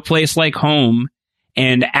 There's No Place Like Home,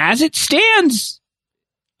 and as it stands,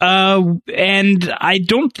 and I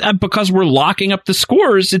don't, because we're locking up the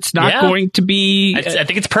scores, it's not going to be. I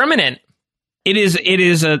think it's permanent. It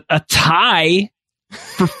is a tie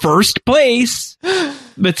for first place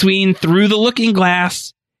between Through the Looking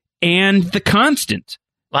Glass and The Constant.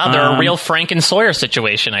 Wow, they're a real Frank and Sawyer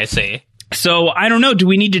situation, I see. So I don't know. Do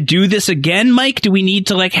we need to do this again, Mike? Do we need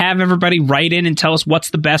to like have everybody write in and tell us what's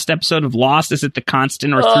the best episode of Lost? Is it The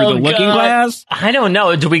Constant or Through the Looking Glass? I don't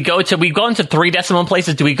know. We've gone to 3 decimal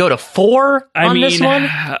places. Do we go to 4 on this one?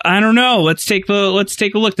 I don't know. Let's take a look.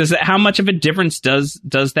 How much of a difference does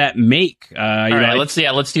that make? All right,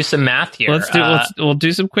 let's do some math here. We'll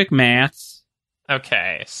do some quick maths.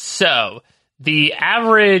 Okay, so the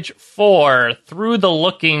average for Through the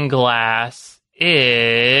Looking Glass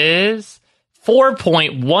is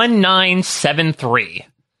 4.1973.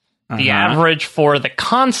 The average for The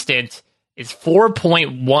Constant is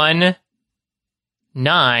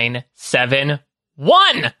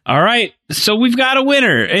 4.1971. All right, so we've got a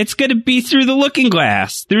winner. It's going to be Through the Looking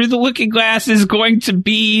Glass. Through the Looking Glass is going to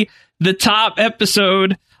be the top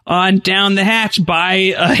episode on Down the Hatch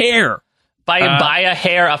by a hair. By a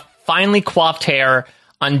hair, a finely coiffed hair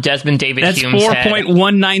on Desmond David Hume's head. That's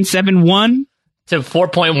 4.1971? To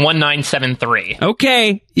 4.1973.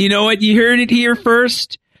 Okay, you know what? You heard it here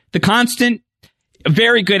first. The Constant, a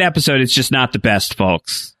very good episode. It's just not the best,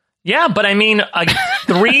 folks. Yeah, but I mean,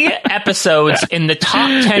 3 episodes in the top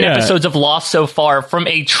 10 episodes of Lost so far from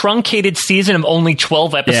a truncated season of only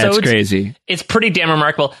 12 episodes. Yeah, it's crazy. It's pretty damn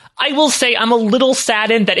remarkable. I will say I'm a little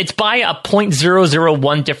saddened that it's by a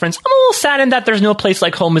 0.001 difference. I'm a little saddened that there's no place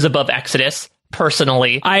like Home is Above Exodus.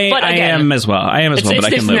 Personally, I am as well. But I can live with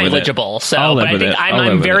it. It's negligible. So, but I think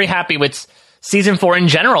I'm very happy with season 4 in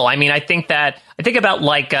general. I mean, I think about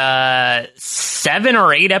like 7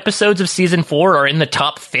 or 8 episodes of season 4 are in the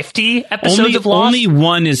top 50 episodes of Lost. Only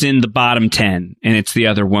one is in the bottom 10, and it's The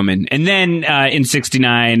Other Woman. And then in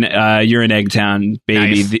 69, You're in Eggtown,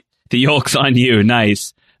 baby. Nice. The yolk's on you.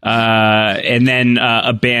 Nice. And then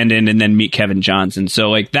Abandoned, and then Meet Kevin Johnson. So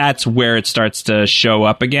like that's where it starts to show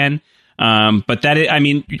up again. But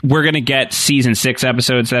we're going to get season 6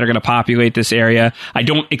 episodes that are going to populate this area. I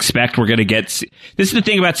don't expect we're going to get, this is the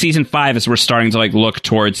thing about season 5 is we're starting to like look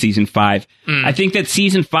towards season 5. I think that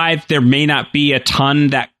season 5, there may not be a ton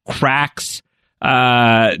that cracks,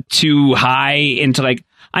 too high into like,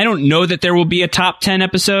 I don't know that there will be a top 10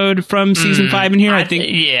 episode from season 5 in here. I think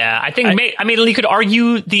you could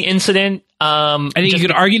argue the incident. I think you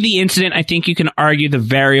could argue the incident. I think you can argue the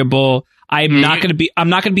variable. I'm not going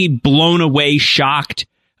to be blown away, shocked,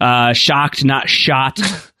 not shot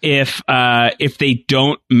if they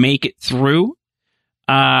don't make it through.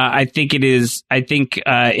 I think it's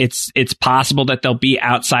possible that they'll be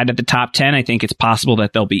outside of the top 10. I think it's possible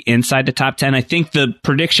that they'll be inside the top 10. I think the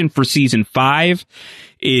prediction for season 5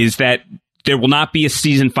 is that there will not be a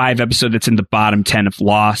season 5 episode that's in the bottom 10 of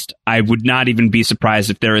Lost. I would not even be surprised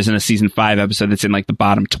if there isn't a season 5 episode that's in like the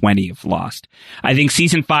bottom 20 of Lost. I think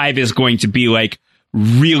season 5 is going to be like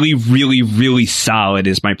really, really, really solid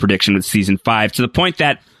is my prediction with season 5, to the point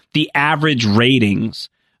that the average ratings,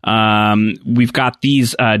 we've got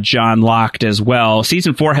these John locked as well.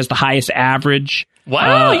 Season 4 has the highest average.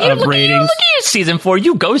 Wow, of ratings. Look at season 4.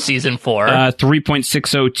 You go season 4.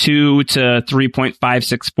 3.602 to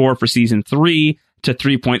 3.564 for season 3, to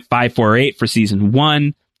 3.548 for season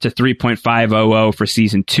 1, to 3.500 for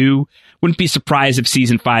season 2. Wouldn't be surprised if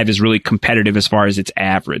season 5 is really competitive as far as its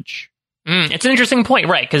average. It's an interesting point,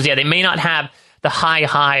 right? Because they may not have the high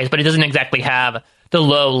highs, but it doesn't exactly have the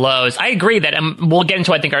low lows. I agree that we'll get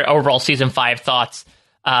into, I think, our overall season 5 thoughts.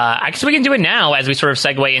 I guess we can do it now as we sort of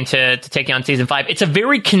segue into taking on season 5. It's a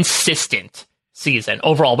very consistent season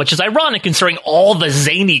overall, which is ironic considering all the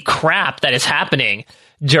zany crap that is happening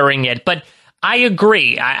during it. But I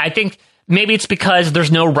agree. I think maybe it's because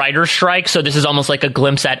there's no writer's strike, so this is almost like a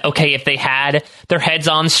glimpse at, okay, if they had their heads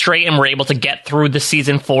on straight and were able to get through the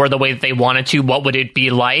season 4 the way that they wanted to, what would it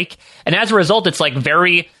be like? And as a result, it's like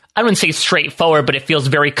very, I wouldn't say straightforward, but it feels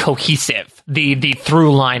very cohesive, the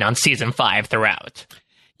through line on season 5 throughout.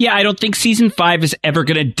 Yeah, I don't think season 5 is ever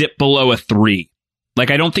going to dip below a 3. Like,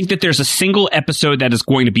 I don't think that there's a single episode that is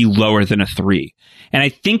going to be lower than a 3. And I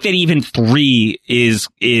think that even 3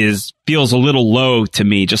 feels a little low to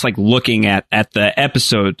me, just like looking at the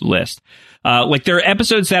episode list. Like, there are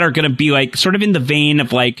episodes that are going to be like sort of in the vein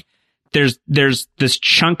of like, there's this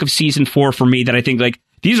chunk of season 4 for me that I think like,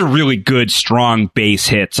 these are really good, strong base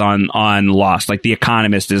hits on Lost. Like The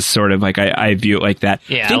Economist is sort of like I view it like that.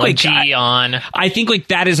 Yeah, I think like G-On. I think like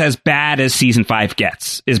that is as bad as season 5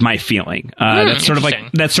 gets. Is my feeling. That's sort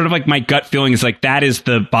of like my gut feeling is like that is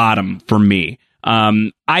the bottom for me.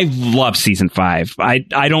 I love season 5.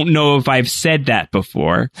 I don't know if I've said that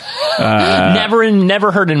before.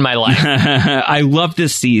 Never heard in my life. I love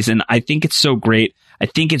this season. I think it's so great. I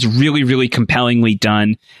think it's really, really compellingly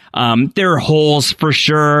done. There are holes for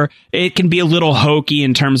sure. It can be a little hokey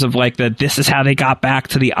in terms of like this is how they got back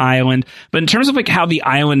to the island. But in terms of like how the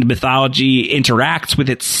island mythology interacts with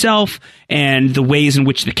itself and the ways in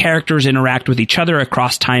which the characters interact with each other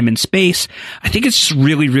across time and space, I think it's just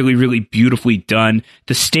really, really, really beautifully done.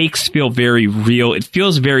 The stakes feel very real. It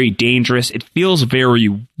feels very dangerous. It feels very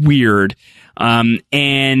weird. And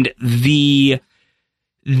the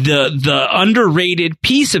underrated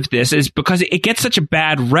piece of this is because it gets such a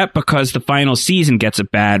bad rep because the final season gets a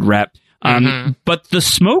bad rep. But the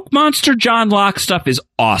Smoke Monster John Locke stuff is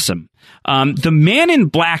awesome. The Man in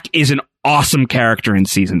Black is an awesome character in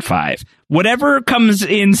season 5. Whatever comes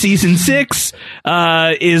in season 6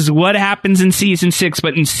 is what happens in season 6.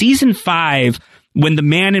 But in season 5, when the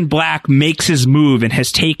Man in Black makes his move and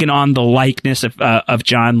has taken on the likeness of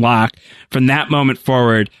John Locke, from that moment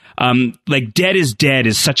forward, like Dead is Dead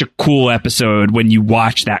is such a cool episode when you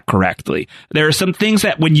watch that correctly. There are some things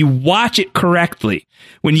that when you watch it correctly,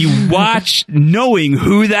 when you watch knowing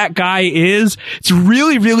who that guy is, it's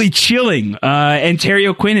really, really chilling. And Terry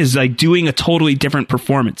O'Quinn is like doing a totally different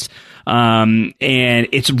performance. And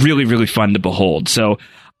it's really, really fun to behold. So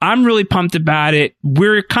I'm really pumped about it.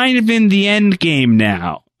 We're kind of in the end game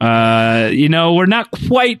now. We're not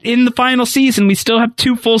quite in the final season. We still have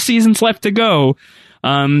 2 full seasons left to go.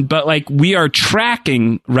 But like we are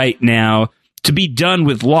tracking right now to be done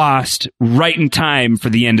with Lost right in time for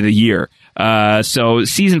the end of the year. So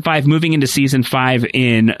season 5, moving into season 5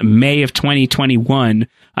 in May of 2021,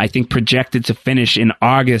 I think projected to finish in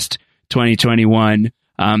August 2021,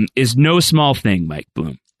 is no small thing, Mike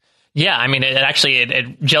Bloom. Yeah, I mean,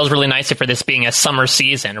 it gels really nicely for this being a summer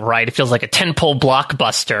season, right? It feels like a tentpole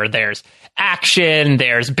blockbuster. There's action,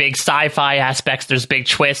 there's big sci-fi aspects, there's big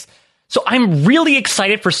twists. So I'm really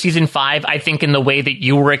excited for season 5, I think in the way that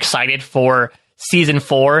you were excited for season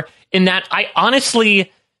 4, in that I honestly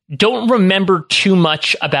don't remember too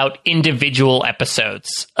much about individual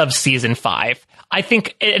episodes of season 5. I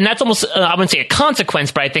think, and that's almost, I wouldn't say a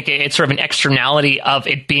consequence, but I think it's sort of an externality of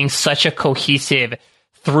it being such a cohesive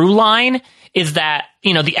through line, is that,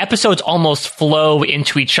 the episodes almost flow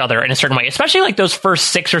into each other in a certain way, especially like those first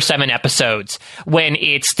 6 or 7 episodes when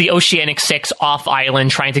it's the Oceanic Six off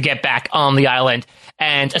island trying to get back on the island.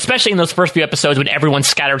 And especially in those first few episodes when everyone's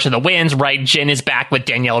scattered to the winds, right? Jin is back with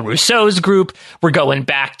Danielle Rousseau's group. We're going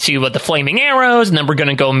back to the Flaming Arrows, and then we're going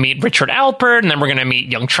to go meet Richard Alpert, and then we're going to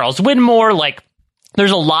meet young Charles Widmore. Like,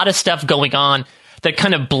 there's a lot of stuff going on that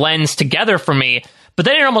kind of blends together for me. But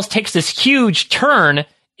then it almost takes this huge turn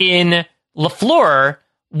in LaFleur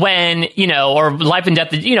when, or Life and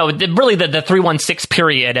Death, really the 316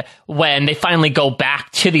 period when they finally go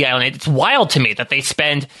back to the island. It's wild to me that they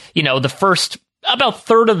spend, the first about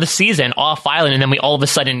third of the season off island, and then we all of a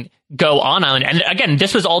sudden go on island. And again,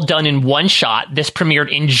 this was all done in one shot. This premiered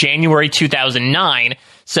in January 2009.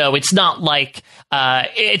 So it's not like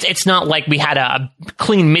it's not like we had a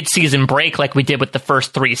clean mid-season break like we did with the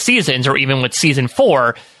first 3 seasons, or even with season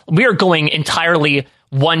 4. We are going entirely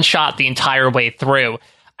one shot the entire way through.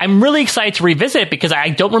 I'm really excited to revisit it because I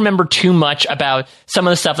don't remember too much about some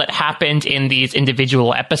of the stuff that happened in these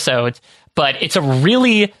individual episodes, but it's a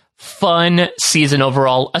really fun season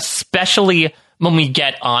overall, especially when we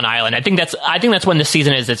get on island. I think that's when the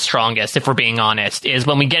season is its strongest, if we're being honest, is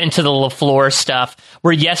when we get into the LaFleur stuff,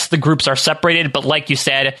 where yes, the groups are separated, but like you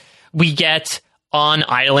said, we get on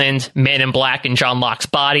island Man in Black and John Locke's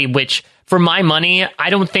body, which for my money, I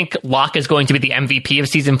don't think Locke is going to be the MVP of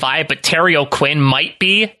season 5, but Terry O'Quinn might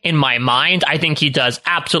be in my mind. I think he does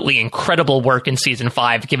absolutely incredible work in season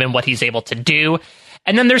 5, given what he's able to do.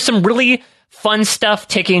 And then there's some really fun stuff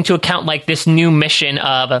taking into account like this new mission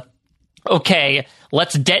of, okay,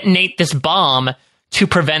 let's detonate this bomb to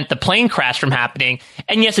prevent the plane crash from happening.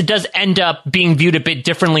 And yes, it does end up being viewed a bit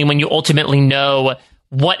differently when you ultimately know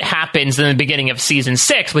what happens in the beginning of season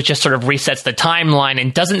 6, which just sort of resets the timeline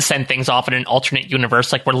and doesn't send things off in an alternate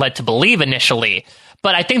universe like we're led to believe initially.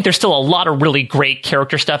 But I think there's still a lot of really great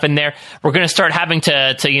character stuff in there. We're going to start having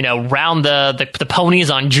to round the ponies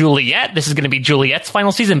on Juliet. This is going to be Juliet's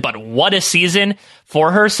final season, but what a season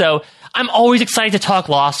for her. So I'm always excited to talk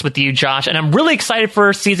Lost with you, Josh, and I'm really excited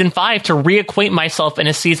for season 5 to reacquaint myself in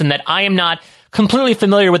a season that I am not completely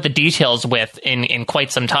familiar with the details with in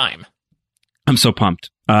quite some time. I'm so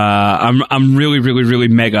pumped. I'm really, really, really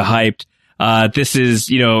mega hyped. This is,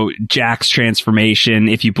 Jack's transformation.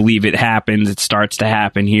 If you believe it happens, it starts to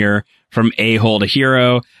happen here from a-hole to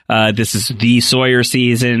hero. This is the Sawyer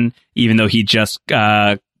season, even though he just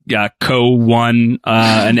co-won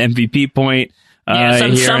an MVP point.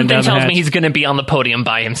 Something tells me he's going to be on the podium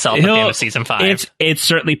by himself at the end of season 5. It's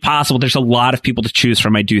certainly possible. There's a lot of people to choose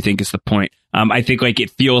from, I do think, is the point. I think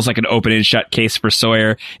it feels like an open and shut case for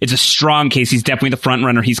Sawyer. It's a strong case. He's definitely the front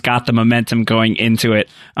runner. He's got the momentum going into it.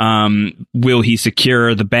 Will he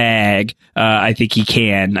secure the bag? I think he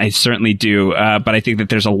can. I certainly do. But I think that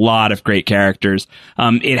there's a lot of great characters.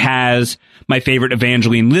 It has my favorite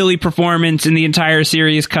Evangeline Lilly performance in the entire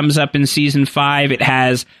series comes up in season 5. It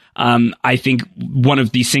has, I think, one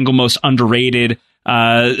of the single most underrated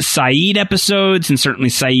Sayid episodes, and certainly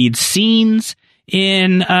Sayid scenes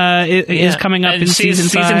is coming up in season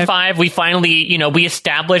 5. Season 5, we finally, we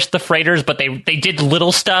established the freighters, but they did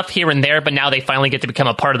little stuff here and there, but now they finally get to become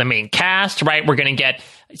a part of the main cast, right? We're going to get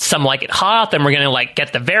Some Like It Hot, then we're going to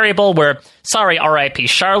get the variable where, sorry, R.I.P.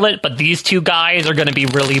 Charlotte, but these two guys are going to be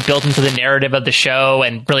really built into the narrative of the show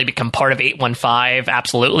and really become part of 815.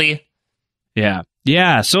 Absolutely. Yeah.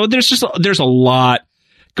 So there's a lot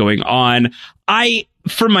going on.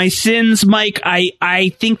 For my sins, Mike,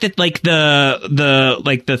 I think that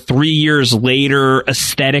the 3 years later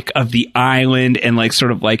aesthetic of the island and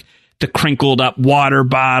the crinkled up water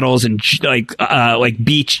bottles and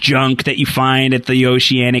beach junk that you find at the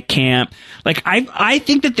Oceanic camp. I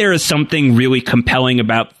think that there is something really compelling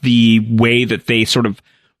about the way that they sort of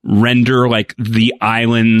render the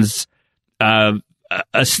island's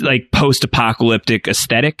post-apocalyptic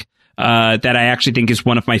aesthetic. That I actually think is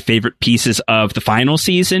one of my favorite pieces of the final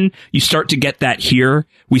season. You start to get that here.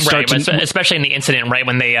 Especially in the incident, right,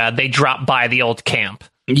 when they drop by the old camp.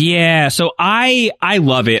 Yeah, so I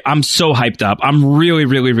love it. I'm so hyped up. I'm really,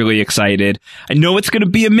 really, really excited. I know it's going to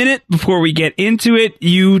be a minute before we get into it.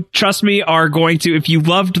 You, trust me, are going to, if you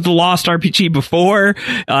loved The Lost RPG before,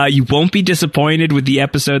 you won't be disappointed with the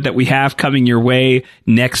episode that we have coming your way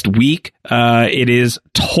next week. It is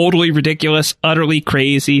totally ridiculous, utterly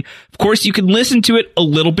crazy. Of course, you can listen to it a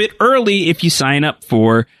little bit early if you sign up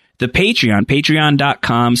for the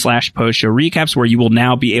patreon.com/postshow recaps, where you will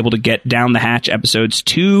now be able to get Down the Hatch episodes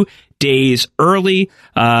 2 days early.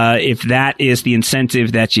 If that is the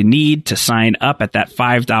incentive that you need to sign up at that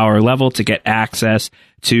 $5 level to get access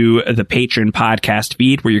to the Patreon podcast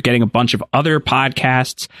feed, where you're getting a bunch of other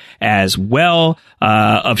podcasts as well,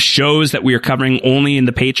 of shows that we are covering only in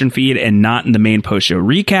the Patreon feed and not in the main post show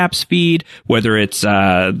recaps feed, whether it's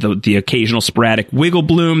the occasional sporadic Wiggle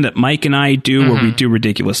Bloom that Mike and I do, where we do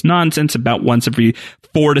ridiculous nonsense about once every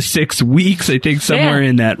 4 to 6 weeks, I think somewhere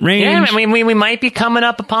in that range. Yeah, I mean, we might be coming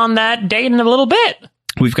up upon that date in a little bit.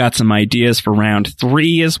 We've got some ideas for round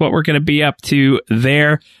 3 is what we're going to be up to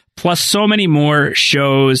there. Plus so many more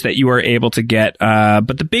shows that you are able to get.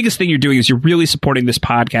 But the biggest thing you're doing is you're really supporting this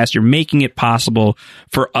podcast. You're making it possible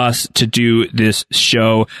for us to do this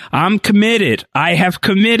show. I'm committed. I have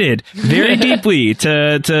committed very deeply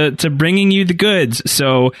to bringing you the goods.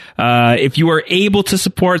 So if you are able to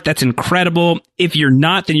support, that's incredible. If you're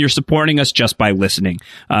not, then you're supporting us just by listening.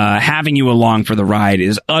 Having you along for the ride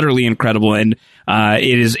is utterly incredible. And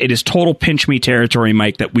it is total pinch me territory,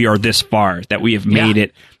 Mike, that we are this far, that we have made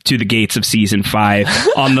it to the gates of season 5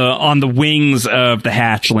 on the wings of the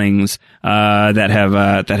hatchlings that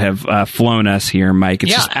have flown us here, Mike.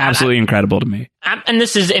 It's just absolutely incredible to me. And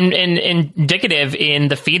this is indicative in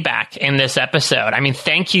the feedback in this episode. I mean,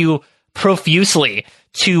 thank you profusely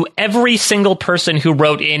to every single person who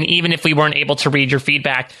wrote in, even if we weren't able to read your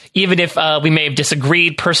feedback, even if we may have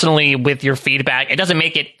disagreed personally with your feedback. It doesn't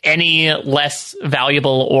make it any less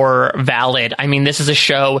valuable or valid. I mean, this is a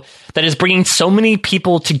show that is bringing so many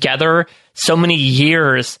people together so many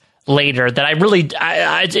years later that I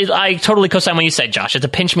totally co-sign what you said, Josh. It's a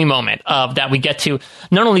pinch me moment of that we get to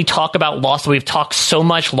not only talk about Lost, but we've talked so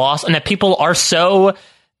much Lost, and that people are so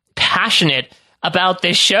passionate about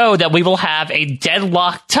this show that we will have a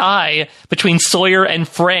deadlock tie between Sawyer and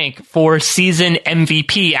Frank for season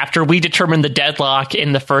MVP after we determine the deadlock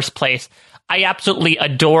in the first place. I absolutely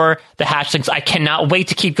adore the Hatchlings. I cannot wait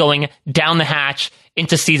to keep going down the hatch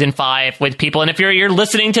into season 5 with people. And if you're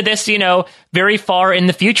listening to this, very far in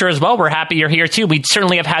the future as well, we're happy you're here too. We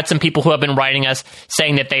certainly have had some people who have been writing us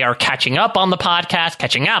saying that they are catching up on the podcast.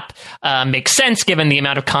 Catching up makes sense given the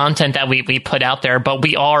amount of content that we put out there, but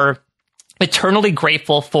we are eternally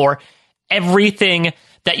grateful for everything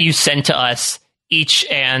that you send to us each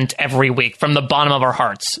and every week from the bottom of our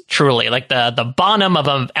hearts, truly, like the bottom of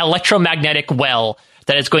an electromagnetic well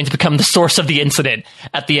that is going to become the source of the incident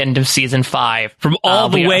at the end of season 5. From all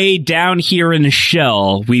the way down here in the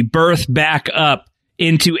shell, we birth back up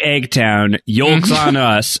into Eggtown. Yolks on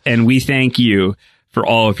us, and we thank you for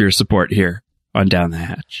all of your support here. on Down the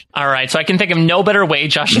Hatch. All right, so I can think of no better way,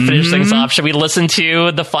 Josh, to finish things off. Should we listen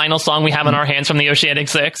to the final song we have in our hands from the Oceanic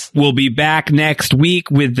Six? We'll be back next week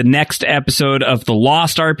with the next episode of The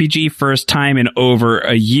Lost RPG. First time in over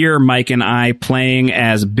a year, Mike and I playing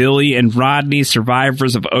as Billy and Rodney,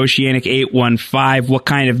 survivors of Oceanic 815. What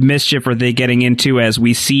kind of mischief are they getting into as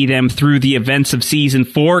we see them through the events of Season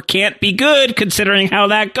 4? Can't be good, considering how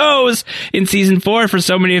that goes in Season 4 for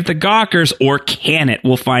so many of the Gawkers. Or can it?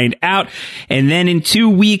 We'll find out. And then in 2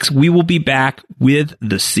 weeks, we will be back with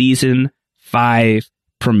the Season 5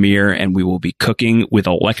 premiere, and we will be cooking with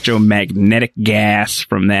electromagnetic gas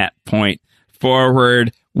from that point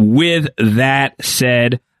forward. With that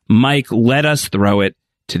said, Mike, let us throw it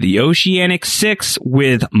to the Oceanic 6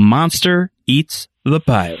 with Monster Eats the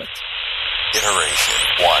Pilot. Iteration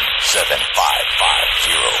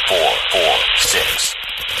 175504446.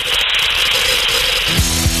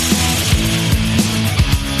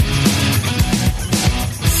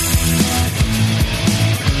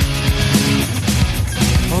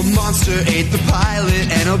 A monster ate the pilot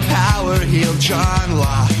and a power healed John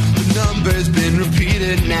Locke. The number's been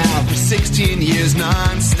repeated now for 16 years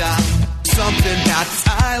non-stop. Something about this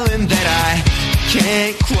island that I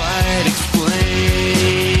can't quite explain.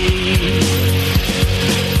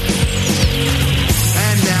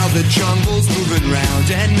 And now the jungle's moving round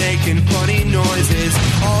and making funny noises.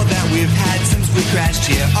 All that we've had since we crashed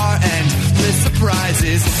here are endless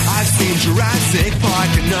surprises. I've seen Jurassic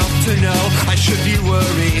Park enough to know I should be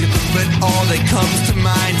worried, but all that comes to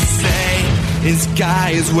mind to say is,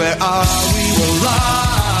 guys, where are we? We're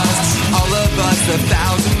lost. All of us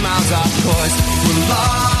 1,000 miles off course. We're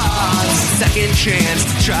lost. Second chance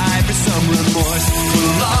to try for some remorse.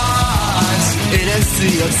 We're lost in a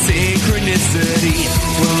sea of synchronicity.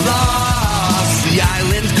 We're lost. The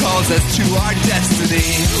island calls us to our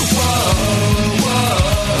destiny. Whoa, whoa.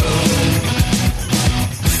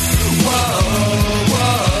 Whoa,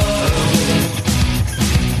 whoa.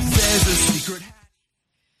 There's a secret.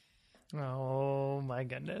 Oh, my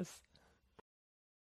goodness.